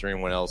Set Piece or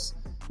anyone else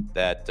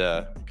that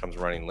comes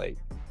running late.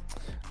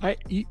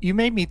 You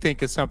made me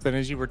think of something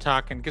as you were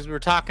talking, because we were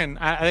talking,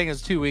 I think it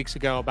was 2 weeks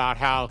ago, about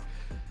how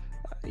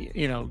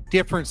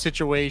different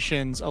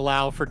situations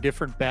allow for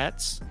different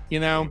bets,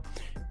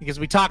 because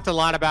we talked a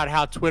lot about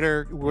how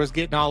Twitter was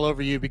getting all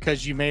over you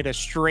because you made a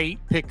straight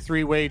pick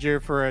 3 wager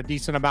for a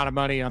decent amount of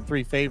money on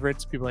 3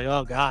 favorites. People are like,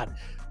 oh God,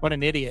 what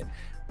an idiot.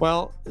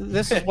 Well,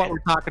 this is what we're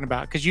talking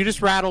about, because you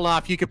just rattled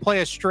off. You could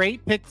play a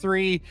straight pick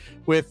 3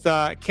 with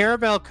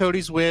Caravel,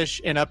 Cody's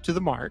Wish, and Up to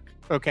the Mark,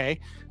 okay,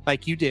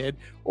 like you did.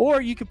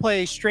 Or you could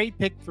play a straight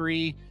pick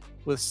 3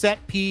 with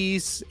Set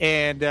Piece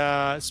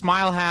and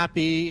Smile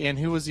Happy, and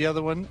who was the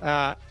other one?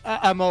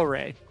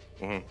 Amore.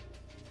 Mm-hmm.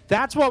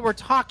 That's what we're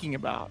talking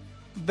about.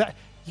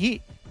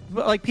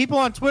 People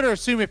on Twitter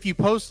assume if you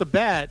post a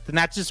bet, then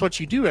that's just what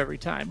you do every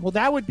time. Well,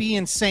 that would be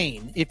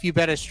insane if you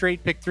bet a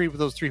straight pick 3 with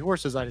those 3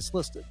 horses I just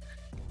listed.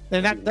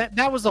 And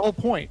that was the whole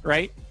point,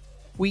 right?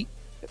 You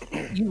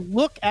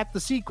look at the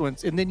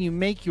sequence and then you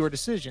make your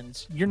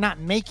decisions. You're not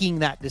making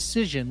that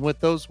decision with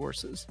those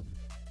horses.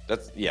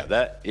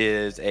 That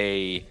is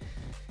a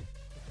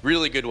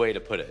really good way to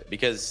put it,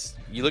 because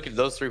you look at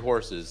those 3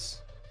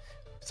 horses.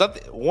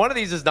 One of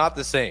these is not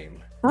the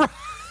same.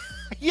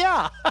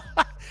 Yeah,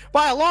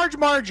 by a large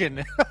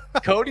margin.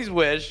 Cody's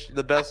Wish,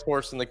 the best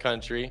horse in the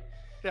country.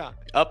 Yeah.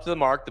 Up to the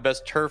Mark, the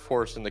best turf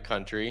horse in the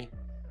country.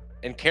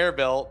 And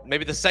Caravel,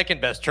 maybe the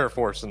second best turf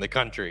horse in the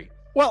country.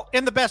 Well,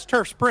 and the best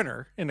turf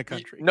sprinter in the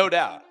country. No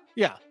doubt.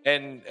 Yeah.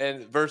 And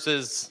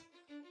versus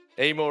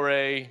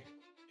Amore,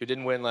 who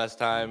didn't win last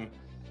time.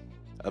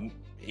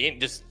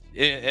 Just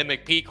a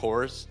McPeak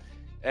horse.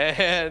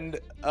 And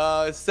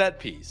Set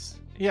Piece.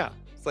 Yeah.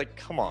 It's like,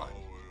 come on.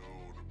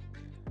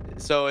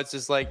 So it's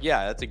just like,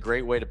 yeah, that's a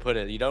great way to put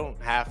it. You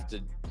don't have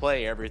to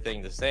play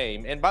everything the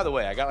same. And by the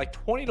way, I got like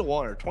 20 to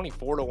 1 or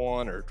 24 to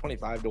 1 or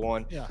 25 to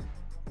 1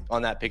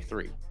 on that pick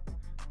 3.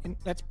 And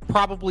that's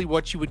probably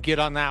what you would get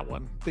on that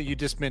one that you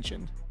just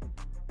mentioned.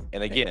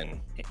 And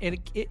again,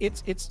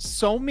 it's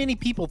so many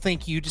people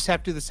think you just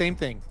have to do the same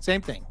thing.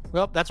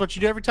 Well, that's what you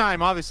do every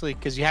time, obviously,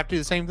 because you have to do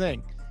the same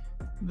thing.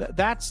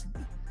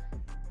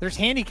 There's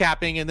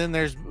handicapping, and then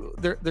there's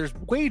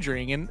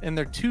wagering, and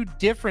they're 2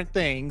 different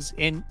things.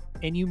 And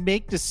you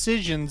make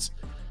decisions.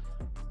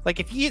 Like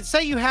if you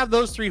say you have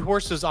those 3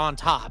 horses on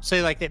top,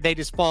 say like they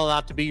just fall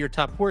out to be your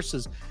top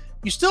horses,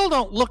 you still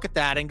don't look at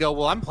that and go,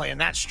 well, I'm playing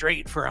that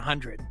straight for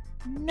 100.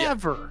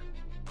 Never.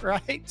 Yeah.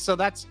 Right. So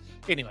that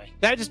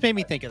just made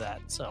me think of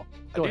that. So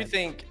I do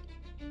think,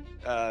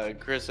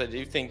 Chris,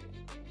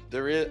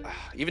 there is,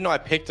 even though I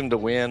picked him to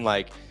win,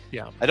 I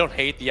don't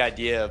hate the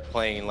idea of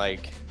playing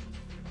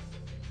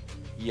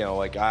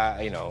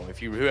if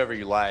whoever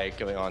you like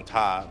going on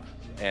top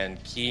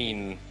and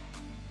keying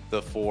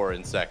the 4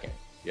 in second,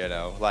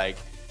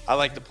 I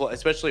like to play,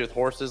 especially with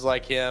horses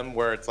like him,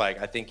 where it's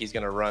like, I think he's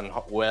going to run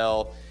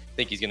well. I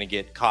think he's going to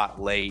get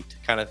caught late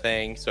kind of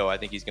thing. So I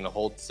think he's going to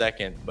hold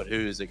second, but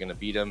who is it going to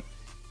beat him?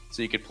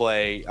 So you could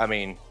play,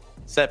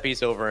 Set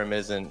Piece over him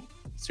isn't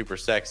super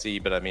sexy,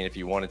 but if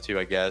you wanted to,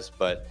 I guess.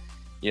 But,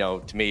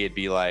 to me, it'd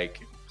be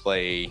like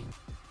play,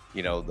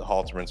 the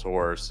Halterman's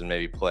horse and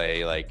maybe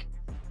play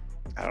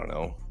I don't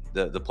know,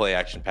 the play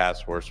action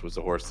pass horse was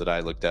the horse that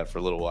I looked at for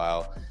a little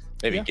while.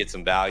 Maybe get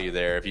some value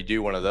there. If you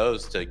do one of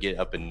those to get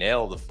up and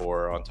nail the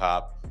 4 on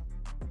top,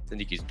 then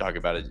you could talk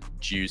about a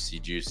juicy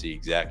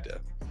exacta.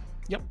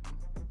 Yep.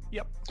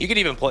 You could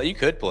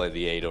play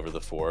the 8 over the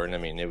 4,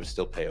 and it would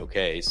still pay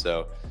okay.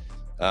 So,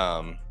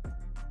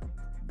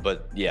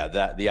 but yeah,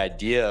 the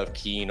idea of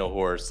keying a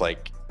horse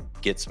like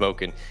Get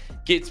Smokin'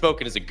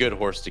 is a good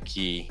horse to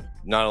key,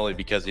 not only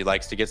because he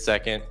likes to get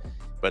second,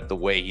 but the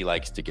way he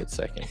likes to get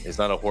second. It's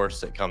not a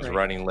horse that comes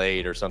running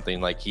late or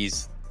something. Like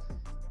he's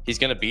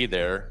going to be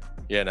there,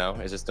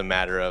 It's just a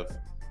matter of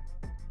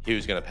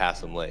who's going to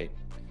pass him late.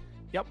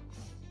 Yep,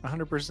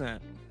 100%.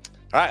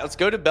 All right, let's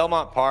go to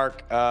Belmont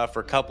Park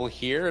for a couple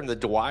here in the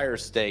Dwyer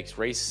Stakes,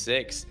 race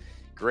 6,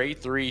 grade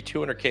 3,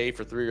 $200K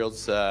for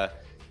 3-year-olds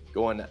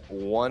going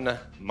 1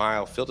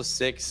 mile. Field of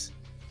 6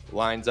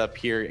 lines up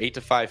here.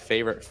 8-5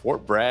 favorite.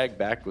 Fort Bragg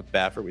back with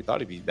Baffert. We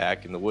thought he'd be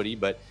back in the Woody,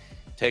 but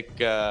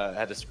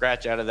had to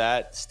scratch out of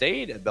that.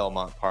 Stayed at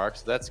Belmont Park,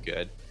 so that's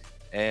good.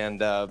 And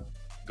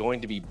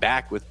going to be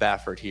back with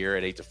Baffert here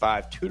at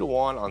 8-5.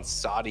 2-1 on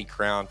Saudi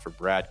Crown for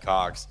Brad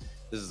Cox.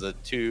 This is an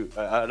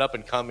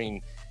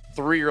up-and-coming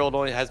 3-year-old,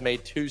 only has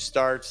made 2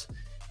 starts,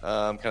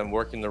 kind of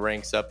working the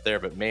ranks up there,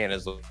 but man,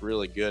 has looked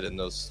really good in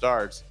those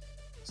starts.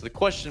 So the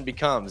question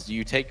becomes, do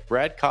you take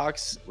Brad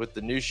Cox with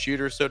the new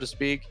shooter, so to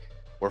speak,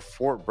 or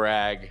Fort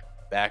Bragg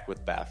back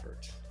with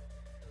Baffert?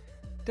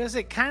 Does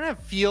it kind of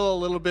feel a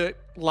little bit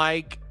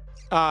like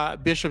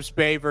Bishop's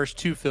Bay versus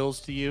Two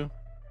Phils to you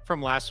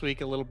from last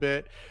week a little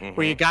bit,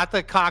 where you got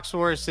the Cox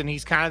horse and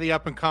he's kind of the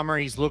up-and-comer.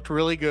 He's looked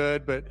really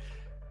good, but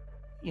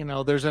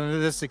there's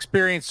this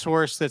experienced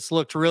horse that's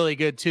looked really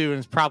good too, and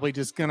is probably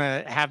just going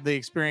to have the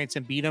experience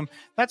and beat him.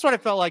 That's what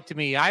it felt like to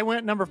me. I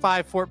went number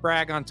 5, Fort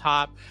Bragg on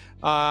top.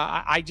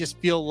 I just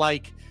feel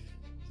like,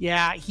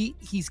 Yeah,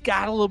 he's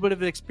got a little bit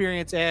of an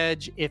experience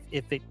edge. If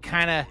it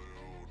kind of,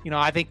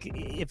 I think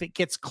if it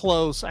gets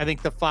close, I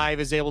think the 5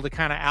 is able to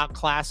kind of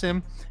outclass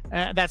him.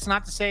 That's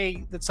not to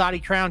say that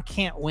Saudi Crown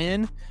can't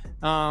win.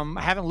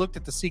 I haven't looked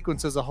at the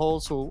sequence as a whole,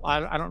 so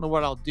I don't know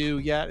what I'll do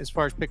yet as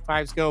far as pick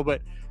 5s go,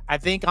 but I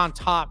think on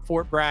top,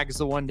 Fort Bragg is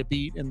the one to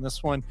beat in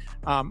this one.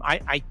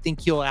 I think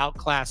he'll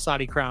outclass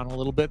Saudi Crown a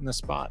little bit in this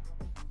spot.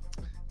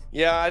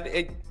 Yeah,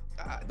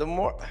 the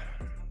more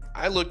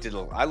I looked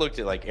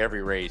at like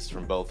every race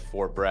from both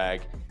Fort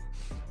Bragg.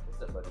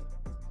 What's up, buddy?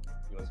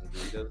 You want some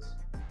Doritos?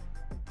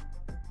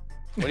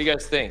 What do you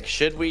guys think?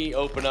 Should we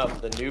open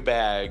up the new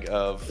bag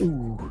of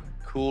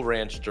Cool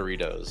Ranch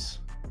Doritos?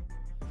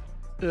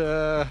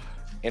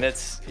 And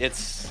it's.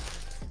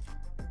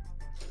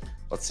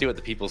 Let's see what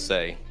the people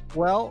say.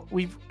 Well,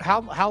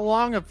 how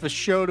long of the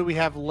show do we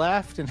have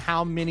left, and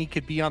how many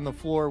could be on the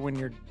floor when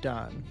you're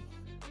done?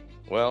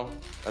 Well,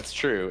 that's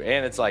true,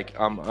 and it's like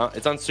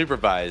it's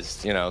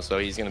unsupervised, so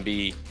he's gonna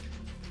be.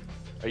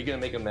 Are you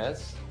gonna make a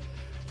mess?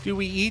 Do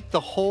we eat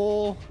the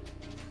whole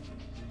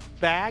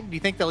bag? Do you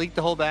think they'll eat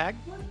the whole bag?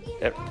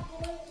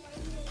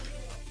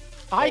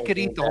 I could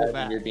eat the whole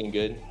bag. You're being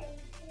good.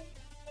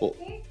 Well,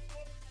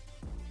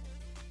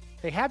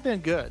 they have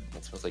been good.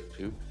 That smells like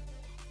poop.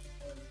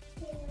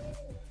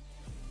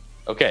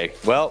 Okay,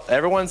 well,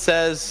 everyone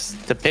says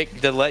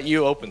to let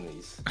you open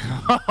these.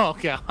 Oh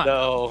god.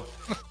 So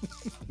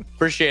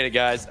appreciate it,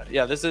 guys.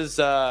 Yeah, this is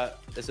a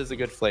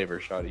good flavor,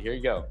 Shawty. Here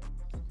you go.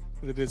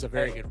 It is a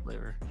very good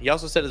flavor. He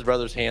also said his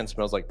brother's hand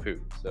smells like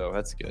poop, so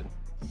that's good.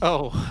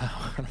 Oh,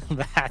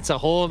 that's a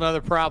whole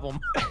nother problem.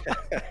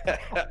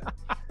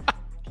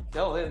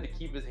 Tell him to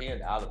keep his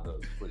hand out of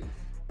those, please.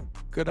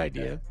 Good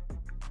idea.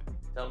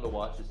 Tell him to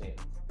wash his hands.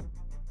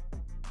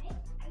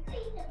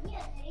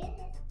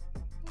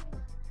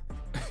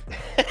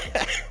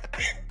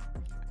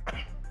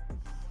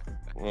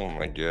 Oh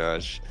my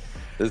gosh,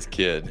 this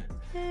kid.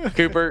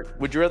 Cooper,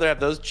 would you rather have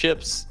those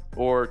chips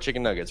or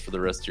chicken nuggets for the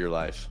rest of your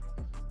life?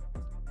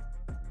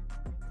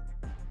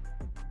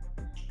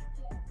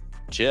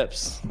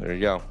 Chips. There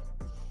you go.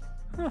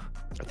 Huh.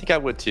 I think I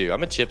would too.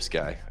 I'm a chips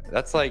guy.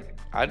 That's like,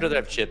 I'd rather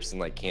have chips than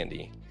like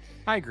candy.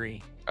 I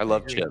agree. I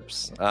love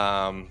chips.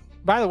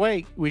 By the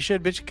way, we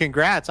should bitch.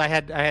 Congrats! I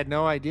had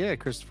no idea,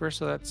 Christopher.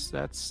 So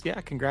that's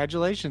yeah.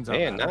 Congratulations.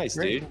 Man, nice,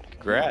 dude.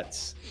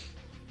 Congrats.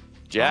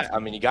 Jack, I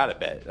mean, you gotta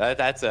bet.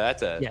 That's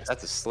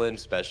a Slim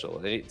special.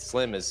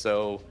 Slim is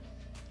so,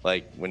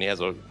 like, when he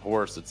has a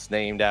horse that's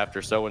named after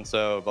so and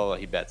so, blah blah.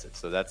 He bets it.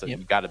 So you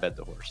gotta bet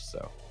the horse.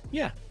 So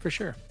yeah, for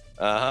sure.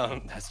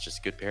 That's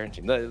just good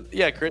parenting.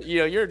 Yeah, Chris,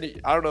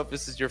 I don't know if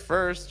this is your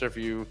first or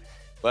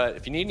but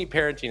if you need any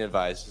parenting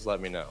advice, just let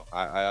me know.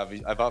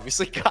 I've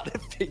obviously got it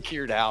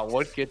figured out.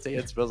 One kid's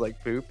hand smells like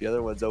poop. The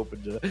other one's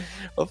opened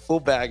a full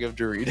bag of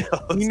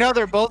Doritos.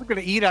 They're both going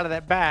to eat out of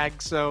that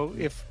bag. So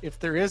if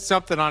there is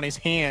something on his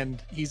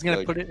hand, he's going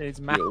to put it in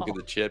his mouth. Look at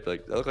the chip.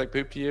 Like, that look like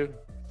poop to you?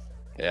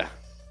 Yeah.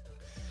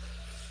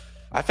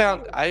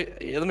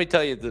 Let me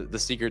tell you the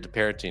secret to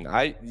parenting.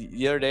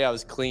 The other day I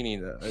was cleaning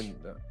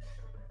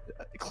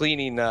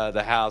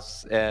the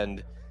house,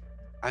 and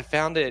I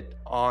found it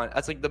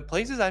that's like the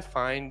places I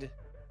find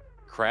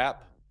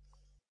crap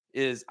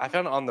is I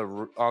found it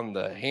on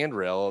the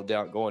handrail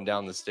going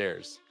down the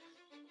stairs.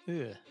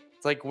 Yeah.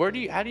 It's like,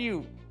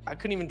 I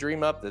couldn't even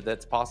dream up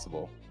that's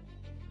possible.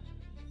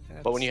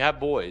 But when you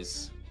have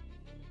boys,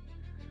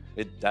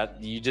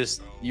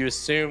 you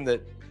assume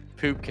that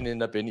poop can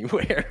end up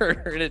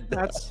anywhere. And it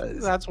does.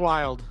 That's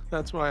wild.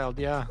 That's wild.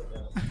 Yeah.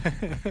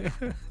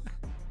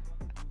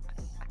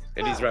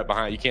 And he's right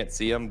behind. You can't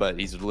see him, but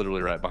he's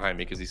literally right behind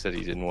me because he said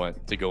he didn't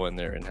want to go in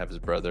there and have his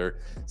brother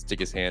stick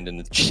his hand in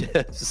the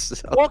chips.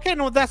 So. Well, okay,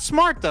 no, that's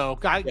smart though.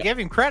 I give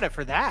him credit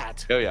for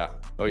that. Oh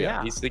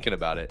yeah. He's thinking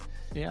about it.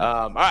 Yeah.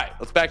 All right,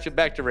 let's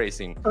back to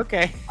racing.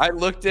 Okay. I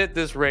looked at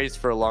this race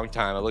for a long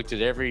time. I looked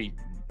at every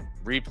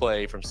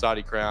replay from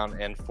Saudi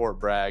Crown and Fort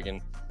Bragg,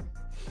 and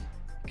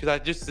because I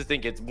just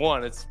think it's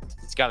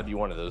got to be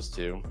one of those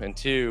two, and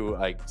two,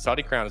 like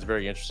Saudi Crown is a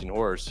very interesting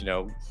horse.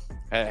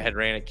 Had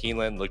ran at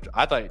Keeneland.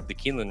 I thought the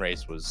Keeneland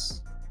race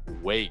was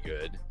way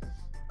good.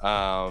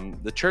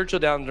 The Churchill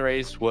Downs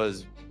race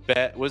was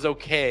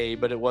okay,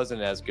 but it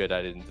wasn't as good,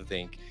 I didn't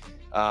think.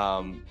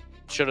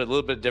 Showed a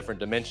little bit different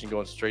dimension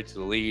going straight to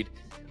the lead.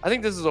 I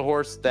think this is a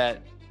horse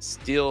that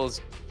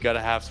still's got to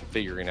have some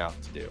figuring out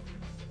to do.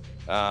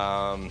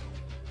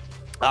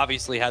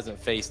 Obviously hasn't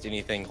faced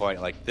anything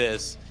quite like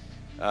this.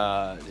 He's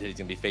going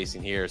to be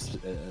facing here,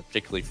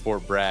 particularly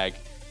Fort Bragg.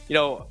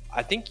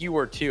 I think you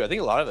were too. I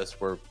think a lot of us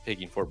were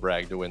picking Fort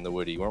Bragg to win the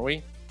Woody, weren't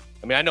we?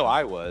 I mean, I know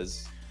I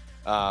was,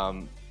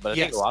 but I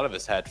think a lot of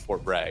us had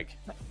Fort Bragg.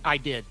 I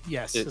did,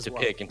 yes. To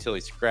pick until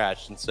he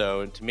scratched. And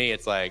so to me,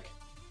 it's like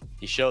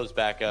he shows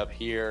back up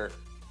here.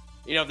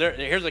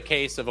 Here's a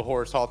case of a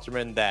horse,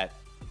 Halterman, that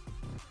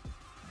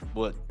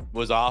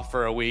was off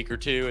for a week or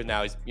two, and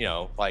now he's,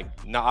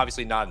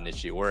 obviously not an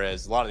issue.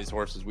 Whereas a lot of these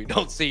horses we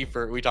don't see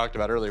we talked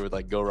about earlier with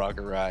like Go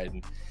Rocker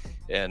Ride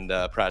and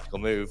Practical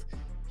Move.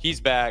 he's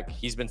back.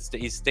 He's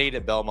stayed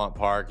at Belmont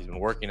Park. He's been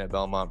working at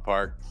Belmont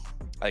Park.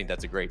 I think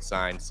that's a great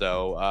sign.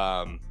 So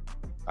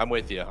I'm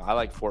with you. I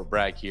like Fort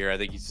Bragg here. I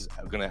think he's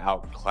going to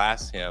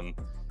outclass him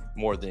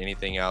more than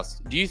anything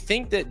else. Do you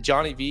think that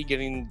Johnny V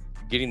getting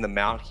the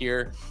mount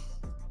here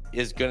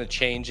is going to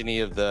change any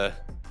of the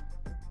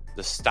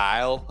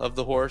style of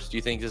the horse? Do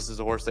you think this is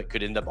a horse that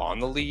could end up on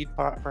the lead,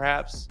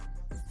 perhaps?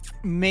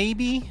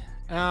 Maybe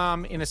in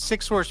a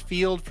 6-horse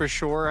field for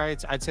sure.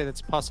 I'd say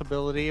that's a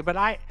possibility, but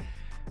I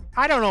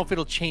don't know if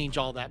it'll change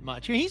all that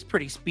much. I mean, he's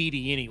pretty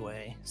speedy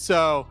anyway,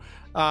 so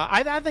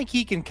I think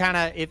he can kind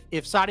of,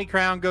 if Saudi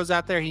Crown goes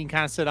out there, he can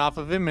kind of sit off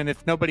of him, and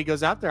if nobody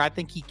goes out there, I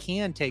think he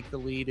can take the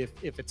lead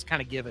if it's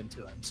kind of given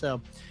to him.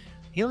 So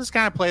he'll just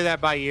kind of play that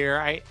by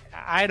ear.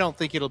 I don't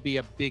think it'll be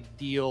a big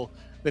deal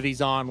that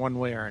he's on one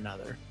way or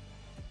another.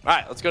 All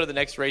right, let's go to the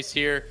next race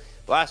here.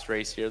 Last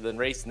race here, then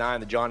race 9,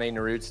 the John A.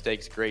 Nerude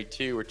Stakes Grade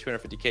 2. We're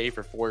 $250K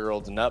for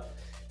 4-year-olds and up,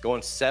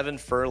 going 7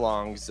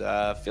 furlongs.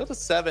 Field of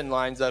 7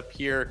 lines up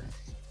here.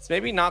 It's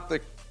maybe not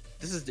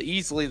this is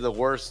easily the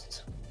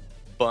worst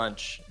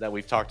bunch that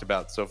we've talked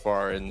about so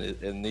far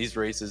in these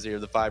races here,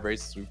 the 5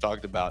 races we've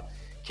talked about.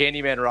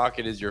 Candyman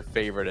Rocket is your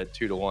favorite at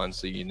 2-1,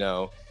 so you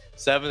know.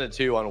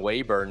 7-2 on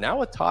Wayburn. Now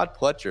with Todd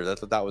Pletcher,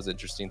 that's what that was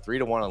interesting.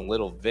 3-1 on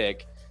Little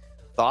Vic.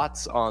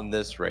 Thoughts on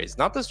this race?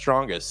 Not the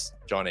strongest,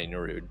 John A.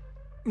 Nerude.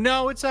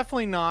 No, it's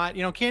definitely not.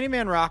 You know,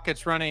 Candyman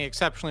Rocket's running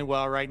exceptionally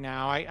well right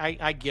now.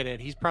 I get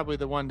it. He's probably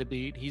the one to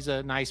beat. He's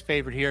a nice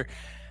favorite here.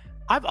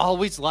 I've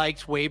always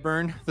liked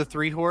Wayburn, the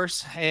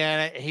 3-horse,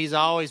 and he's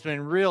always been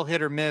real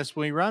hit or miss.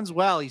 When he runs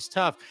well, he's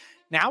tough.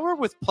 Now we're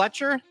with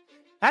Pletcher.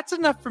 That's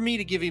enough for me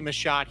to give him a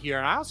shot here.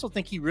 And I also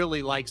think he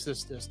really likes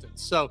this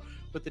distance. So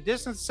with the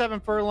distance 7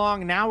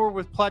 furlong, now we're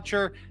with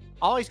Pletcher.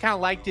 Always kind of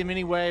liked him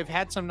anyway. I've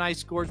had some nice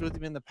scores with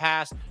him in the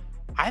past.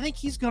 I think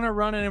he's going to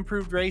run an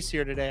improved race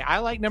here today. I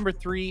like number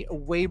 3,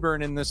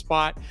 Wayburn, in this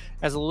spot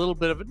as a little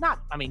bit of not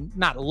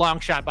a long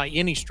shot by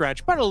any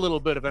stretch, but a little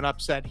bit of an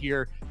upset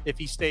here if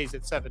he stays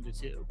at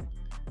 7-2.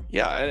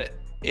 Yeah,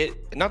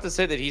 it not to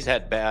say that he's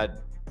had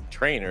bad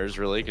trainers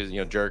really, because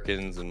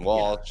Jerkins and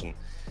Walsh,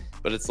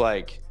 but it's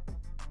like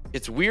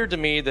it's weird to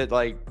me that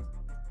like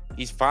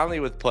he's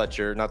finally with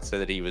Pletcher. Not to say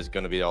that he was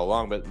going to be all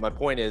along, but my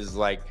point is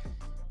like.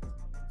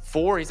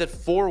 He's had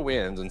 4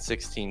 wins in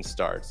 16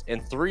 starts,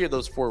 and 3 of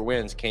those 4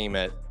 wins came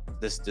at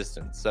this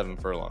distance, 7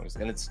 furlongs.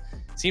 And it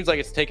seems like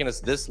it's taken us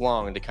this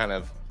long to kind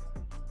of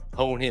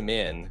hone him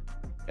in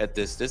at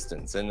this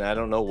distance, and I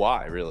don't know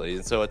why, really.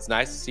 And so it's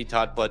nice to see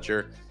Todd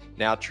Pletcher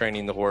now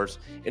training the horse.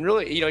 And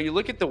really, you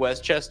look at the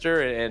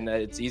Westchester, and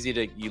it's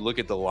easy you look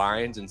at the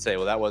lines and say,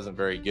 well, that wasn't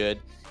very good.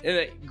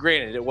 And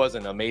granted, it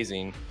wasn't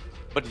amazing,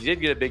 but he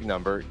did get a big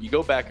number. You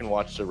go back and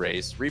watch the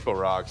race.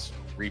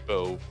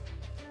 Repo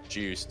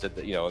juiced at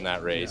in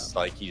that race.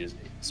 Like he just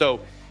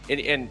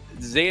and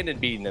Zandon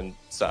beating them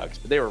sucks,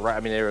 but they were right. I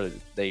mean,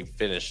 they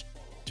finished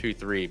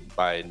 2-3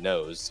 by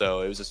nose,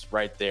 so it was just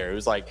right there. It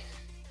was like,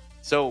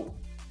 so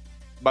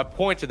my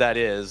point to that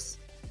is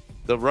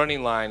the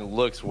running line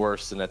looks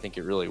worse than I think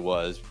it really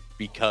was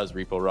because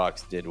Repo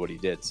Rocks did what he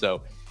did.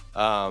 So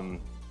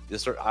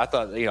I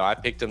thought, I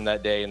picked him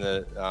that day in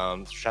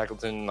the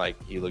Shackleton.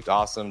 Like, he looked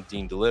awesome.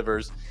 Dean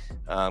Delivers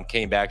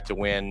came back to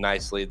win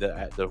nicely.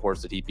 The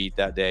horse that he beat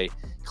that day,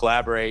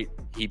 Collaborate,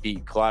 he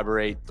beat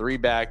Collaborate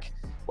 3-back.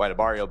 White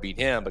Abario beat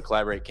him, but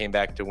Collaborate came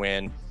back to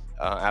win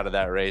out of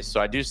that race. So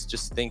I do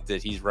just think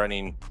that he's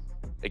running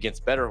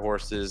against better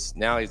horses.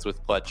 Now he's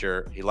with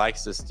Pletcher. He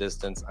likes this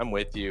distance. I'm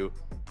with you.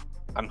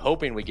 I'm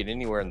hoping we get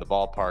anywhere in the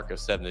ballpark of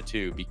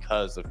 7-2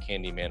 because of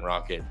Candyman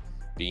Rocket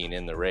being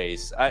in the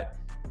race. A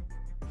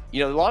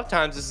lot of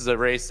times this is a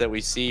race that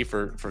we see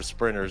for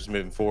sprinters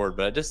moving forward,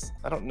 but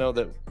I don't know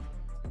that.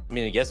 I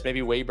mean, I guess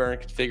maybe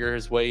Wayburn could figure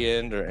his way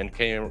in, and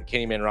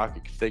Candyman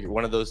Rocket could figure,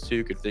 one of those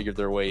two could figure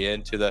their way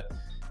into the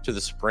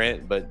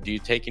sprint. But do you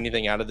take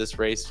anything out of this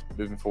race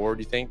moving forward,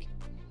 do you think?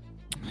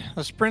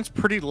 The sprint's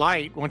pretty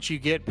light once you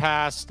get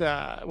past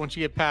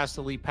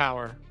Elite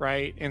Power,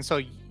 right? And so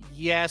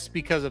yes,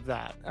 because of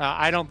that,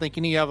 I don't think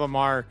any of them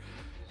are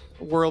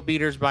world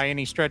beaters by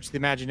any stretch of the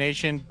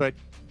imagination, but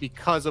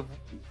because of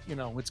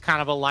it's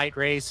kind of a light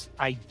race,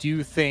 I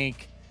do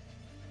think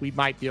we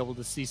might be able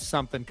to see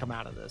something come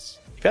out of this.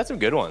 You've had some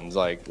good ones,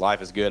 like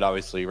Life is Good,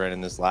 obviously ran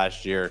in this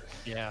last year.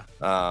 Yeah.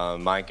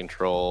 Mind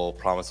Control,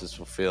 Promises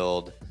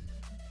Fulfilled.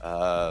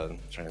 Trying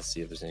to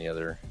see if there's any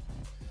other.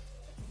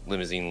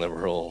 Limousine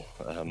Liberal,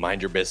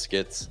 Mind Your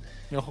Biscuits.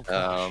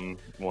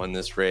 Won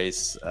this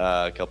race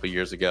a couple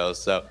years ago.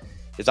 So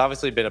it's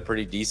obviously been a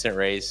pretty decent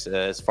race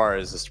as far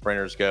as the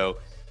sprinters go.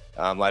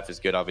 Life is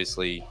Good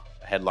obviously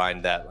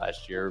headlined that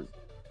last year.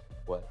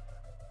 What?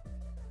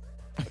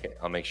 Okay,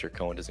 I'll make sure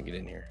Cohen doesn't get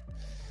in here.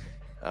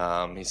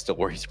 He's still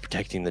worried he's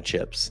protecting the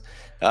chips.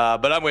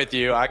 But I'm with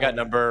you. I got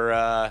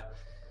number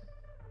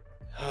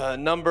what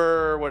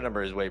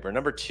number is Wayburn?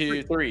 Number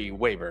 3,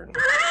 Wayburn.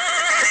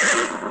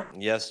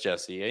 Yes,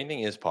 Jesse.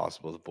 Anything is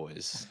possible, the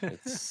boys.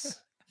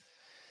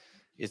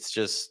 It's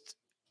just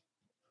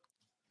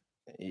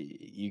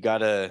you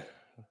gotta.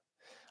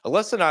 A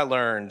lesson I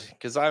learned,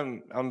 because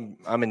I'm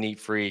a neat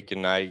freak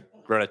and I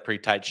run a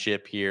pretty tight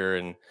ship here,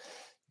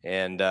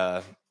 and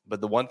but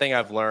the one thing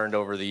I've learned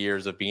over the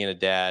years of being a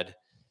dad,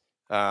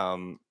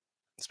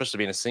 especially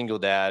being a single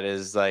dad,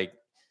 is like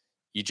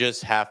you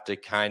just have to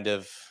kind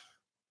of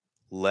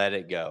let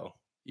it go.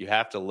 You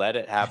have to let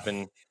it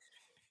happen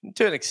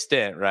to an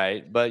extent,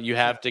 right? But you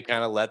have to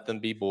kind of let them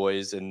be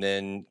boys, and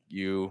then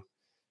you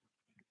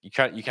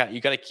got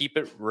to keep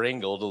it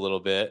wrinkled a little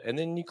bit, and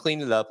then you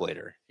clean it up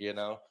later.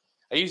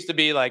 I used to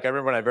be like, I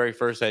remember when I very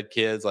first had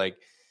kids, like,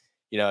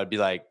 it'd be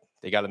like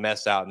they got a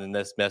mess out, and then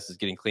this mess is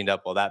getting cleaned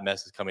up while that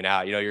mess is coming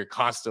out. You're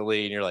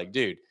constantly, and you're like,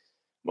 dude,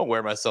 I'm gonna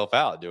wear myself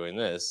out doing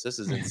this. This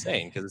is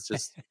insane, because it's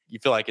just, you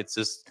feel like it's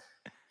just,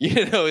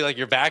 like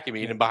you're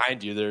vacuuming, and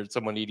behind you there's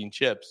someone eating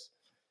chips.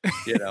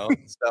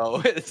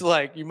 So it's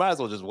like you might as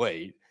well just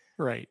wait.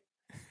 Right.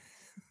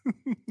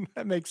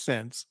 That makes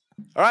sense.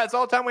 All right, it's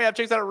all the time we have.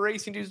 Check us out at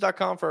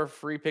racingdudes.com for our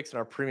free picks and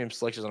our premium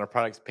selections on our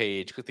products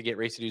page. Click the Get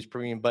Racing Dudes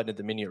premium button at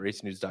the menu at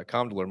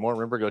racingdudes.com to learn more.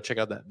 Remember, go check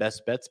out that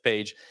best bets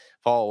page.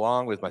 Follow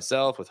along with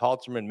myself, with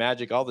Halterman,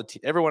 Magic,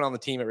 everyone on the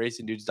team at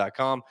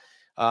racingdudes.com.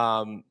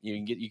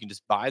 You can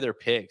just buy their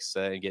picks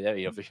and get.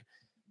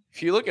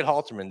 If you look at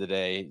Halterman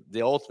today,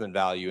 the ultimate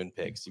value in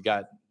picks. You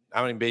got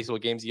how many baseball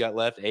games you got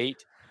left?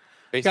 8.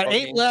 Got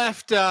 8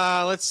 left.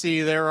 Let's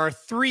see. There are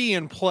 3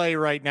 in play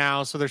right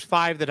now. So there's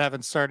 5 that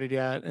haven't started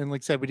yet. And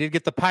like I said, we did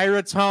get the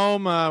Pirates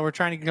home. We're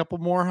trying to get a couple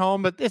more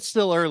home, but it's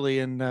still early.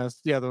 And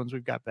the other ones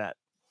we've got bet.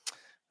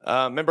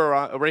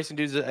 Remember, Racing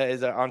Dudes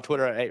is on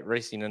Twitter at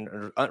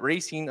racing_dudes,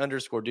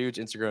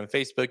 Instagram and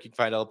Facebook. You can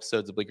find all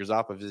episodes of Blinkers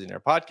Off by visiting our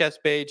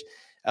podcast page,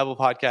 Apple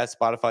Podcasts,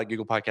 Spotify,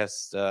 Google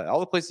Podcasts, all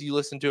the places you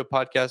listen to a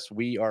podcast.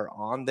 We are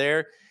on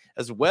there,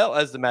 as well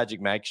as the Magic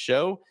Mike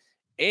Show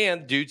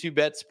and Due to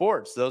Bet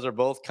Sports. Those are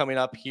both coming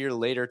up here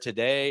later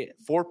today,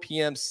 4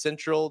 p.m.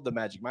 Central. The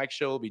Magic Mike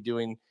Show will be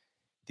doing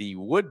the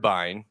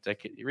Woodbine. Did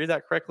I read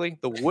that correctly?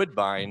 The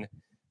Woodbine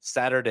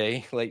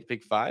Saturday late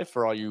pick 5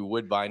 for all you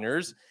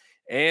Woodbiners.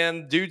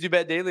 And Due to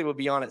Bet Daily will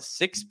be on at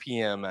 6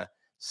 p.m.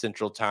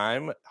 Central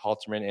Time.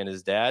 Halterman and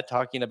his dad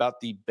talking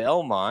about the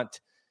Belmont.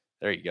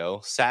 There you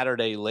go.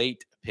 Saturday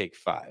late pick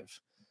 5.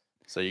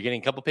 So you're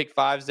getting a couple pick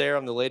 5s there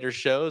on the later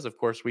shows. Of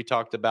course, we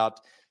talked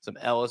about some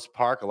Ellis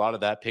Park, a lot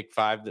of that pick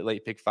 5, the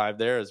late pick 5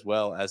 there, as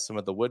well as some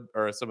of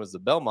the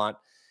Belmont.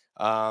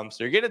 So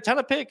you're getting a ton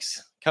of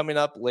picks coming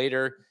up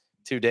later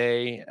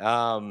today.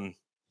 I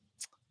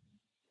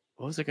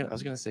was going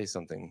to say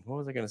something. What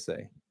was I going to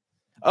say?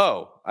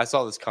 Oh, I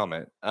saw this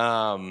comment.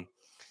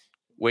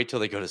 Wait till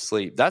they go to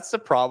sleep. That's the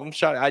problem,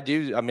 Shot. I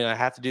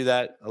have to do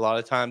that a lot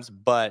of times,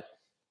 but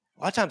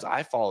a lot of times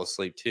I fall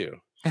asleep too.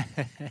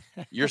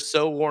 You're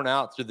so worn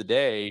out through the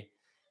day.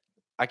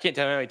 I can't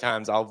tell you how many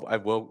times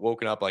I've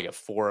woken up like at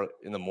 4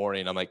 in the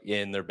morning. I'm like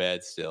in their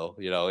bed still,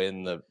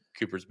 in the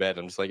Cooper's bed.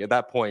 I'm just like, at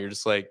that point, you're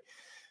just like,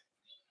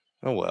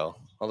 oh, well,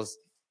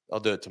 I'll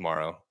do it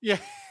tomorrow. Yeah.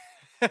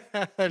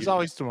 There's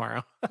always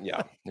tomorrow.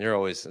 Yeah. You're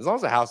always, as long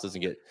as the house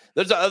doesn't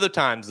there's other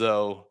times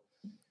though,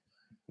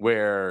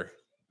 where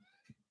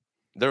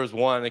there was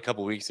one a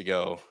couple weeks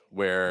ago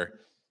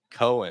where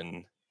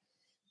Cohen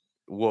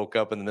woke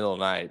up in the middle of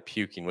the night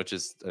puking,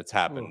 it's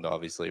happened.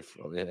 Obviously, if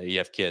you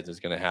have kids, it's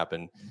going to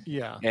happen.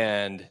 Yeah.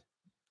 And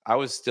I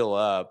was still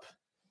up,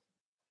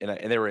 and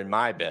they were in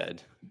my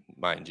bed,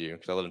 mind you,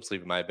 because I let them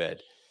sleep in my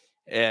bed.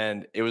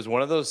 And it was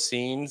one of those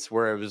scenes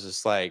where it was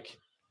just like,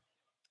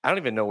 I don't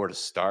even know where to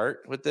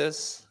start with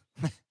this.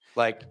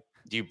 Like,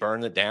 do you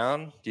burn it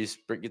down? Do you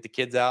get the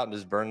kids out and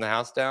just burn the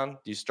house down?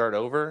 Do you start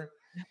over?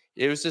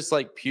 It was just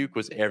like puke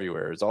was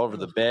everywhere. It was all over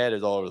the bed. It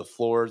was all over the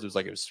floors. It was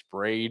like it was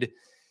sprayed.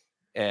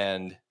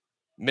 And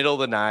middle of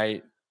the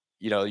night,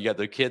 you got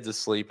the kids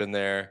asleep in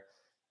there.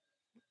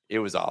 It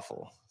was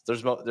awful.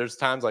 There's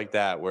times like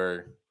that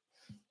where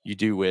you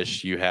do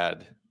wish you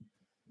had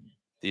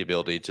the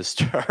ability to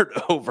start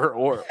over.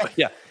 Or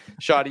yeah,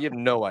 Shotty, you have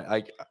no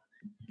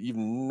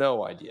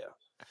idea.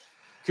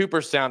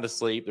 Cooper's sound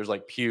asleep. There's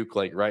like puke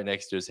like right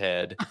next to his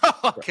head.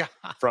 Oh, God.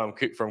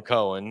 from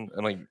Cohen.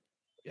 And like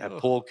I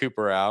pulled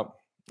Cooper out.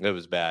 It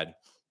was bad. It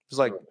was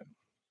like,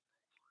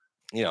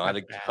 I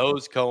had to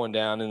hose Cohen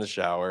down in the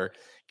shower,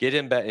 get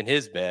him back in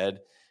his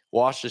bed,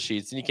 wash the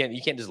sheets, and you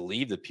can't just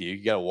leave the puke.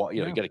 You gotta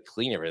you gotta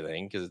clean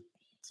everything because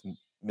it's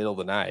middle of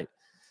the night.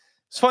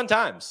 It's fun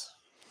times.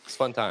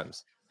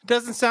 It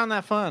doesn't sound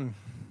that fun.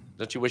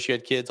 Don't you wish you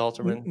had kids,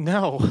 Halterman?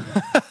 No.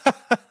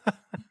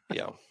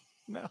 Yeah.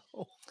 No.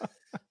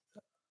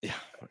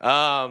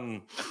 Yeah.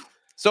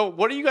 So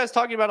what are you guys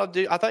talking about?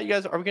 I thought you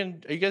guys are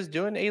you guys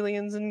doing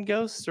aliens and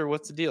ghosts, or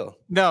what's the deal?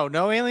 No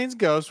aliens,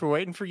 ghosts. We're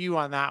waiting for you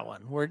on that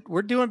one.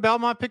 We're doing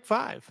Belmont pick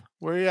 5.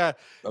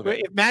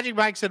 If Magic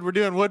Mike said we're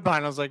doing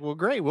Woodbine, I was like, well,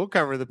 great, we'll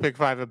cover the pick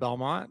 5 at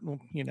Belmont.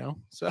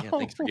 So yeah,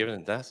 thanks for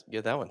giving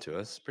that one to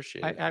us.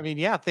 Appreciate it. I mean,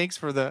 yeah, thanks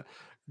for the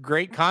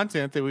great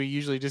content that we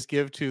usually just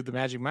give to the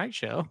Magic Mike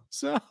Show.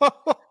 So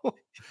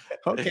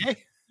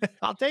okay,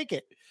 I'll take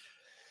it.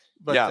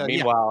 But, yeah.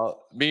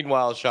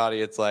 Meanwhile,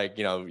 Shotty, it's like,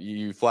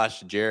 you flash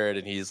to Jared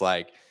and he's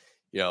like,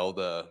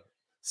 the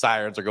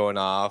sirens are going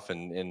off,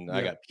 and I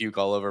Yeah. got puke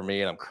all over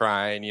me, and I'm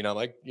crying,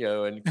 like,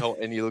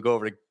 and you look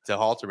over to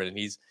Halterman, and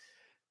he's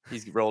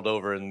rolled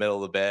over in the middle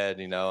of the bed,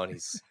 and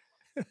he's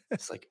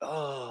like,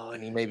 oh,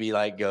 and he maybe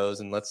like goes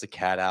and lets the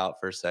cat out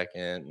for a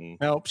second and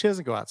Nope, she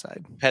doesn't go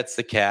outside. pets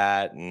the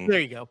cat, and There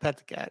you go, pet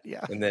the cat.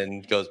 Yeah. and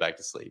then goes back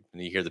to sleep,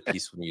 and you hear the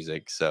peaceful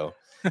music. So,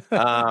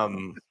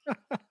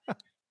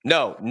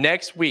 no,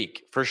 next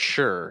week for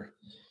sure,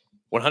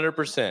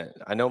 100%.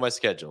 I know my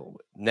schedule.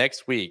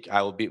 Next week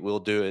we'll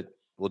do it.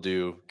 We'll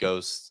do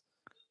Ghosts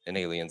and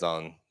Aliens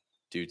on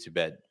Due to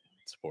Bed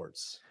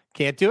Sports.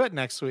 Can't do it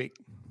next week.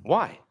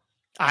 Why?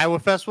 Iowa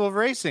Festival of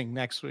Racing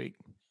next week.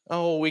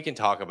 Oh, we can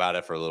talk about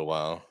it for a little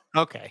while.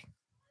 Okay.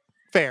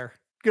 Fair.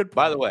 Good point.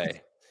 By the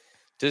way,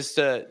 just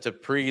to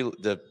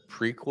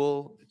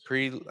prequel,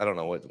 I don't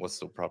know what's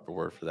the proper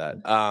word for that.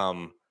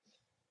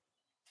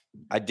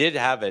 I did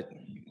have it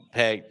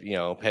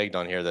pegged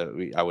on here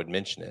that I would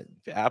mention it.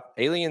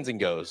 Aliens and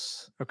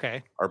Ghosts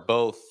Okay. are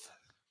both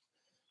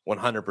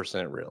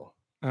 100% real.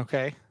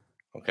 Okay.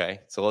 Okay,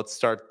 so let's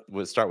start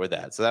with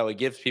that. So that way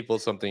gives people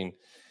something.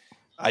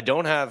 I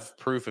don't have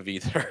proof of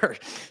either.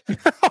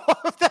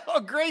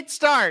 Great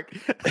start.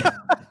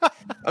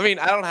 I mean,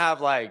 I don't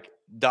have like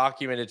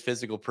documented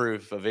physical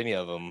proof of any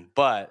of them,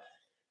 but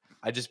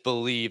I just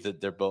believe that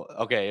they're both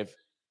okay. If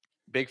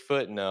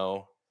Bigfoot,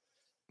 no.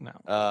 No.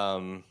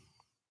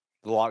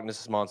 The Loch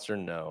Ness Monster,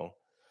 no.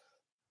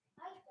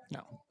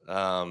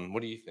 No.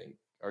 What do you think?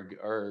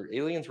 Are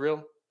aliens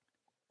real?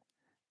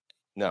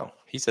 No,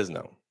 he says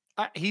no.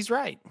 He's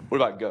right. What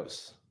about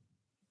ghosts?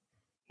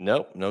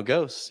 Nope, no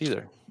ghosts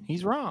either.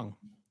 He's wrong.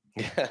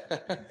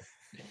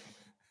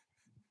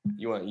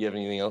 You have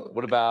anything else?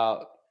 What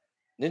about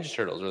Ninja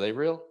Turtles? Are they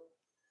real?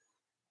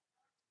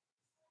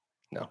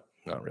 No,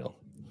 not real.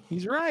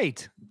 He's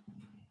right.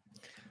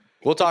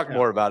 We'll talk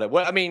more about it.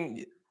 Well, I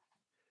mean,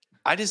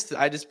 I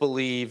just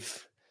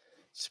believe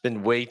it's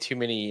been way too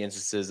many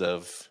instances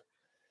of.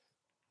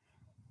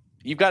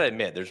 You've got to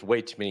admit, there's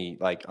way too many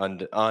like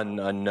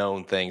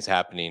unknown things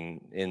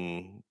happening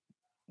in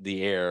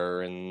the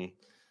air and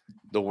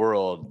the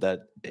world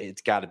that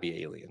it's got to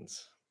be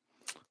aliens.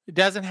 It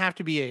doesn't have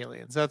to be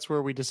aliens. That's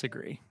where we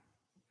disagree.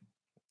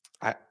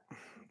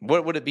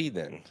 What would it be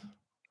then?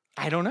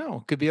 I don't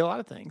know. Could be a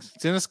lot of things.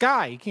 It's in the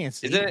sky. You can't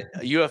see. Isn't a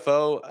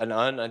UFO an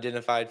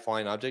unidentified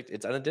flying object?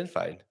 It's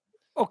unidentified.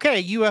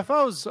 Okay,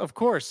 UFOs, of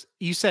course.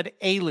 You said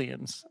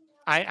aliens.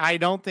 I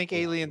don't think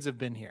aliens have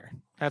been here.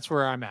 That's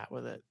where I'm at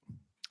with it.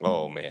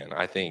 Oh man,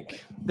 I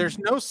think There's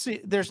no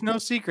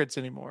secrets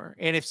anymore.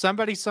 And if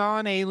somebody saw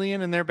an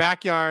alien in their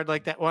backyard,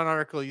 like that one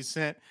article you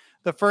sent,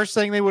 the first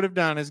thing they would have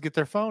done is get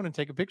their phone and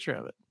take a picture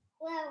of it.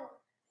 Well,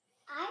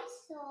 I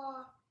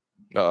saw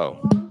Uh-oh.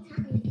 a long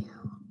time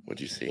ago. What'd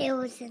you see? There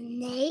was a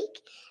snake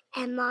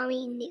and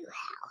Mommy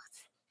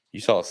Newhouse. You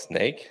saw a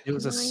snake? It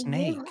was a Mommy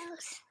snake.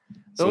 Newhouse.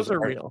 Those are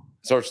real.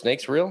 So are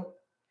snakes real?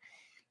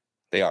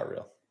 They are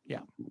real.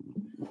 Yeah.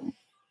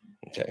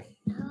 Okay.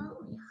 Oh,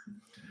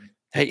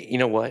 Hey, you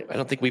know what? I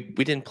don't think we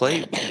didn't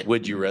play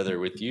Would You Rather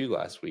with you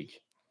last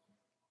week.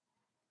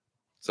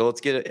 So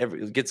let's get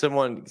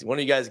one of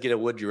you guys get a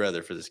Would You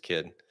Rather for this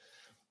kid.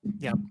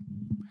 Yep.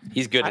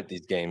 He's good at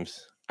these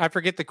games. I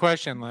forget the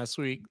question last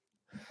week.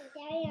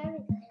 Daddy, I'm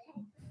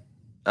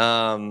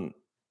good.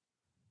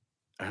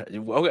 Okay,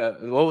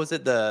 what was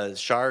it? The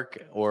shark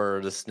or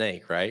the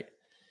snake, right?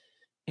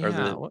 Or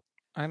Yeah,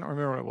 I don't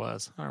remember what it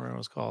was. I don't remember what it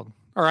was called.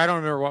 Or I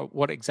don't remember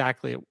what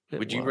exactly it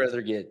Would you was.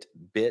 rather get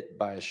bit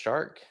by a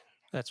shark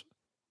That's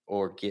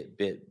or get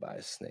bit by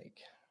a snake?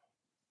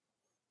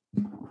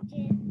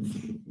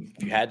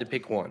 If you had to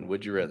pick one,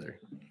 would you rather?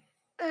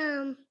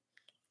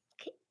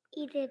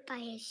 Either by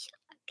a shark.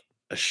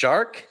 A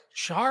shark?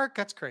 shark.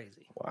 That's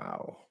crazy.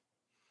 Wow.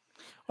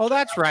 Oh,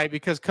 that's right.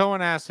 Because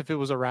Cohen asked if it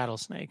was a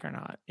rattlesnake or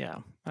not. Yeah,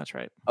 that's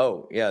right.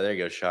 Oh, yeah, there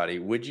you go, Shoddy.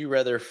 Would you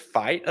rather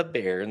fight a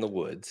bear in the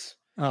woods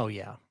Oh,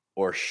 yeah.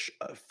 or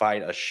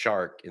fight a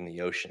shark in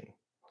the ocean?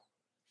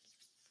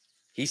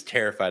 He's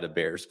terrified of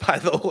bears, by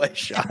the way,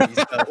 Shoddy.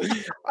 So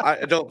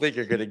I don't think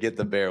you're going to get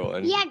the bear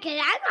one. Yeah,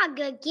 because I'm not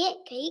going to get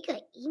because he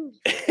could eat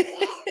me.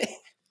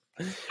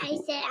 I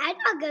said, I'm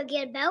not going to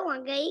get a bear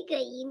one because he could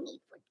eat me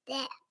for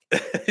death.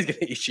 He's going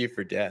to eat you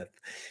for death.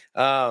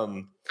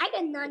 I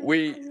got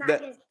nothing. I'm not that-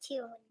 going to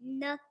chew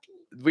nothing.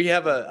 We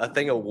have a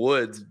thing of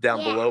woods down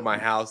Yeah. below my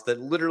house that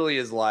literally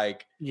is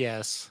like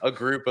Yes. a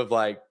group of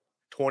like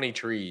 20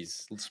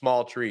 trees,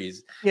 small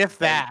trees, If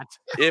that.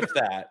 if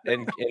that.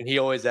 And he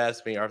always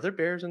asks me, "Are there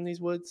bears in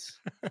these woods?"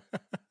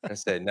 I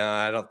said, "No,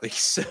 I don't think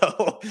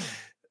so."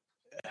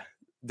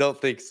 Don't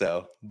think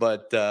so.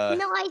 But No,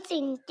 I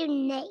think they're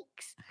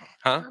snakes.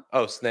 huh?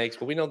 Oh, snakes.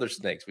 Well, we know there's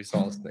snakes. We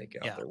saw a snake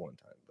out Yeah. there one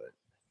time, but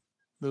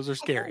Those are I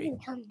thought scary. he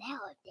come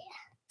out of there.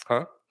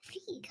 huh? I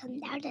think he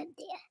come out of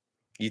there.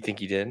 You think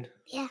he did?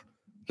 Yeah.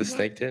 The Yeah.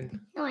 snake did?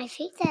 No, I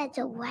think that's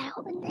a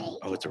rattlesnake.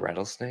 Oh, it's a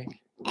rattlesnake.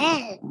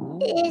 And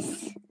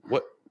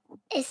What?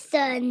 it's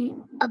a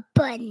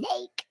butt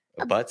snake.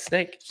 A butt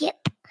snake?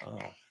 Yep. Oh.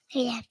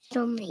 They have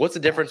so many. What's the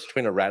difference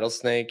between a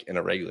rattlesnake and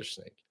a regular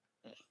snake?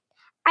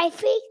 I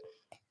think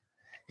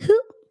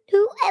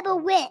whoever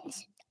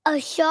wins, a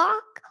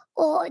shark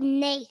or a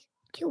snake,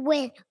 to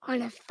win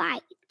on a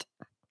fight.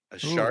 A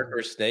shark or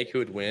a snake who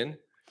would win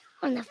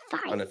On a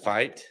fight. on a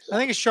fight? I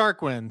think a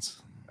shark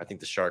wins. I think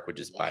the shark would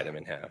just bite him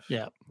in half.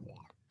 Yeah.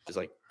 Just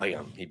like,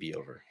 bam, he'd be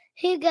over.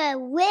 Who gonna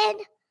win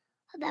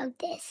about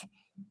this?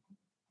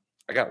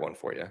 I got one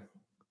for you.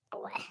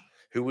 What?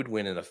 Who would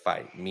win in a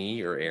fight,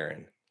 me or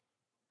Aaron?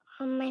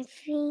 I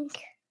think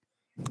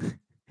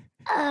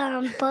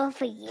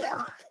both of you.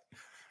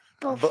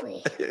 Both of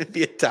you. It'd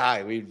be a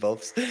tie. We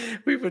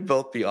would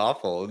both be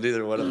awful.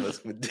 Neither one of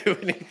us would do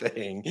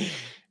anything.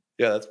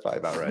 Yeah, that's probably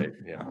about right.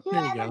 Yeah.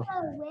 There you Whoever go.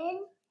 gonna win,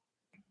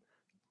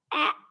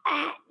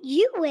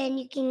 you win,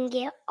 you can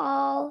get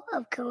all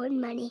of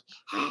Cohen money.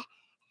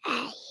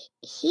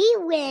 He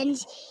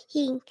wins,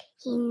 he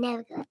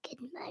never gonna get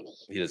money.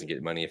 He doesn't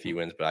get money if he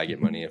wins, but I get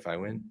money if I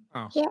win.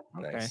 Oh, Yeah.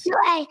 Nice.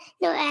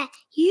 No,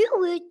 you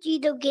lose, you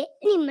don't get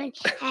any money.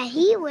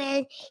 He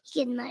wins,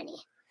 he get money.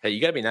 Hey, you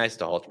gotta be nice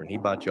to Halterman. He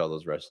bought you all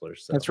those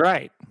wrestlers. So that's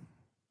right.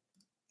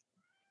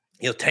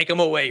 he'll take them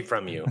away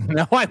from you.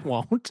 No, I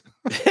won't.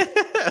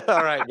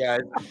 All right,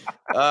 guys.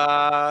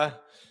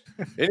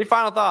 Any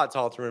final thoughts,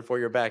 Halterman, before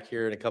you're back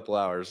here in a couple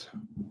hours?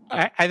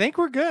 I think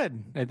we're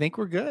good. I think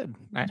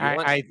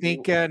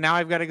now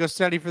I've got to go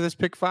study for this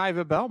pick 5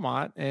 at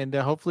Belmont, and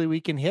hopefully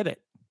we can hit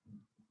it.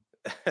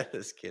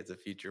 This kid's a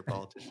future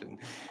politician.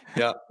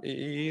 Yeah,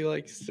 he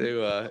likes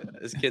to.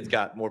 This kid's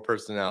got more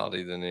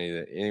personality than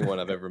anyone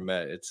I've ever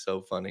met. It's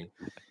so funny.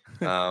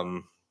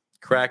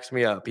 Cracks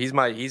me up. He's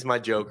my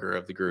joker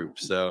of the group.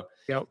 So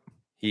Yep.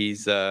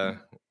 he's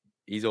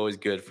always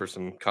good for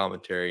some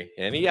commentary,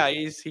 and he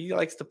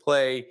likes to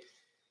play.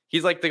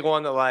 He's like the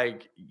one that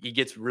like he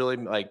gets really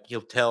like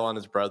he'll tell on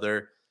his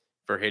brother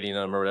for hitting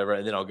him or whatever,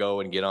 and then I'll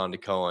go and get on to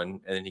Cohen,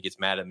 and then he gets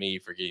mad at me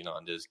for getting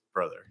on to his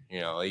brother. You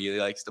know, he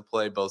likes to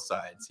play both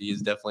sides. He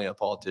is definitely a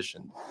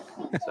politician.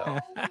 So,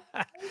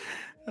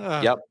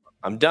 yep,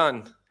 I'm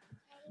done.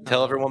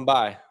 Tell everyone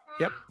bye.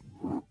 Yep.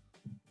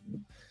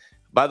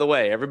 By the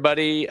way,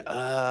 everybody,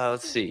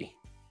 let's see.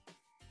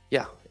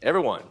 Yeah,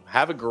 everyone,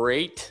 have a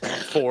great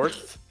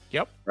 4th.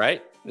 Yep.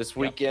 Right? This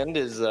weekend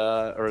is,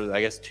 or I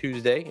guess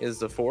Tuesday is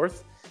the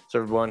 4th. So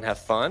everyone have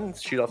fun,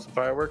 shoot off some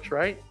fireworks,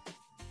 right?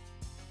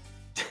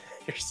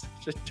 You're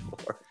such a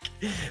dork.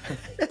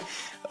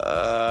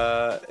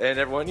 And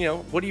everyone, you know,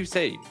 what do you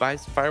say? Buy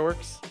some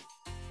fireworks?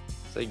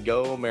 Say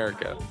go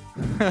America.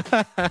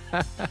 Huh?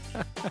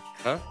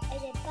 I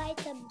said buy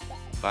some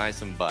butts. Buy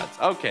some butts.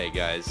 Okay,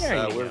 guys.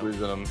 There you We're go. losing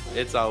them.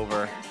 It's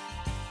over.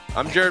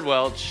 I'm Jared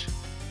Welch.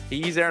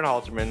 He's Aaron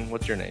Halterman.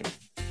 What's your name?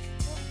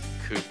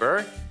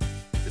 Cooper.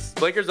 This is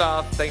Blinkers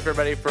Off. Thanks,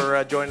 everybody,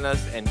 for joining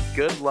us, and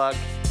good luck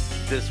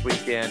this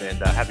weekend, and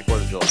happy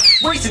 4th of July.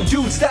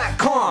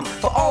 RacingDudes.com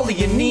for all of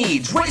your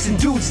needs.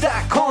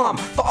 RacingDudes.com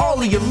for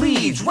all of your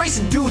leads.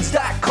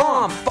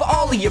 RacingDudes.com for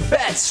all of your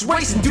bets.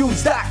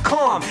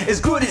 RacingDudes.com, as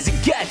good as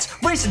it gets.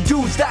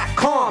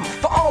 RacingDudes.com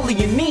for all of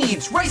your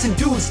needs.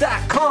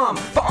 RacingDudes.com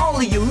for all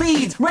of your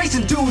leads.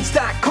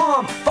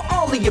 RacingDudes.com for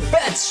all of your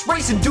bets.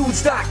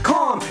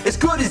 RacingDudes.com, as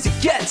good as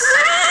it gets.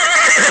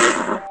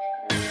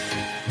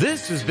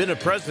 This has been a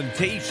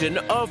presentation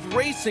of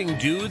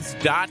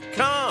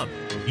RacingDudes.com,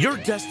 your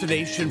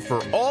destination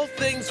for all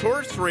things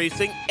horse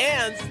racing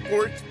and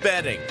sports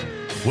betting.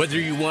 Whether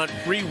you want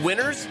free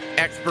winners,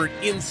 expert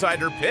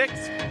insider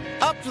picks,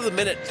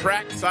 up-to-the-minute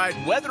trackside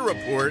weather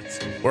reports,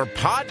 or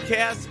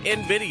podcasts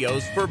and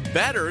videos for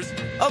bettors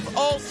of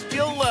all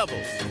skill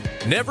levels,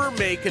 never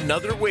make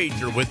another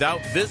wager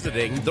without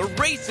visiting the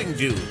Racing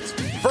Dudes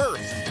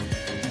first.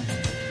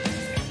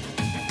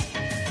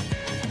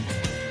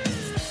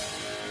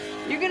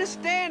 You're gonna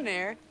stand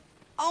there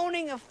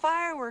owning a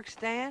fireworks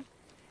stand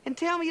and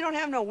tell me you don't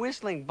have no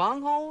whistling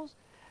bungholes,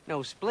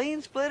 no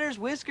spleen splitters,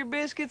 whisker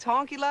biscuits,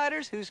 honky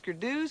lighters, Husker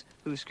do's,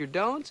 Husker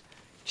don'ts,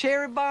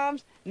 cherry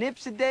bombs,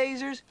 nipsy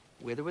daisers,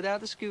 with or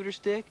without the scooter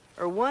stick,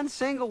 or one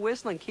single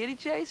whistling kitty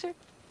chaser?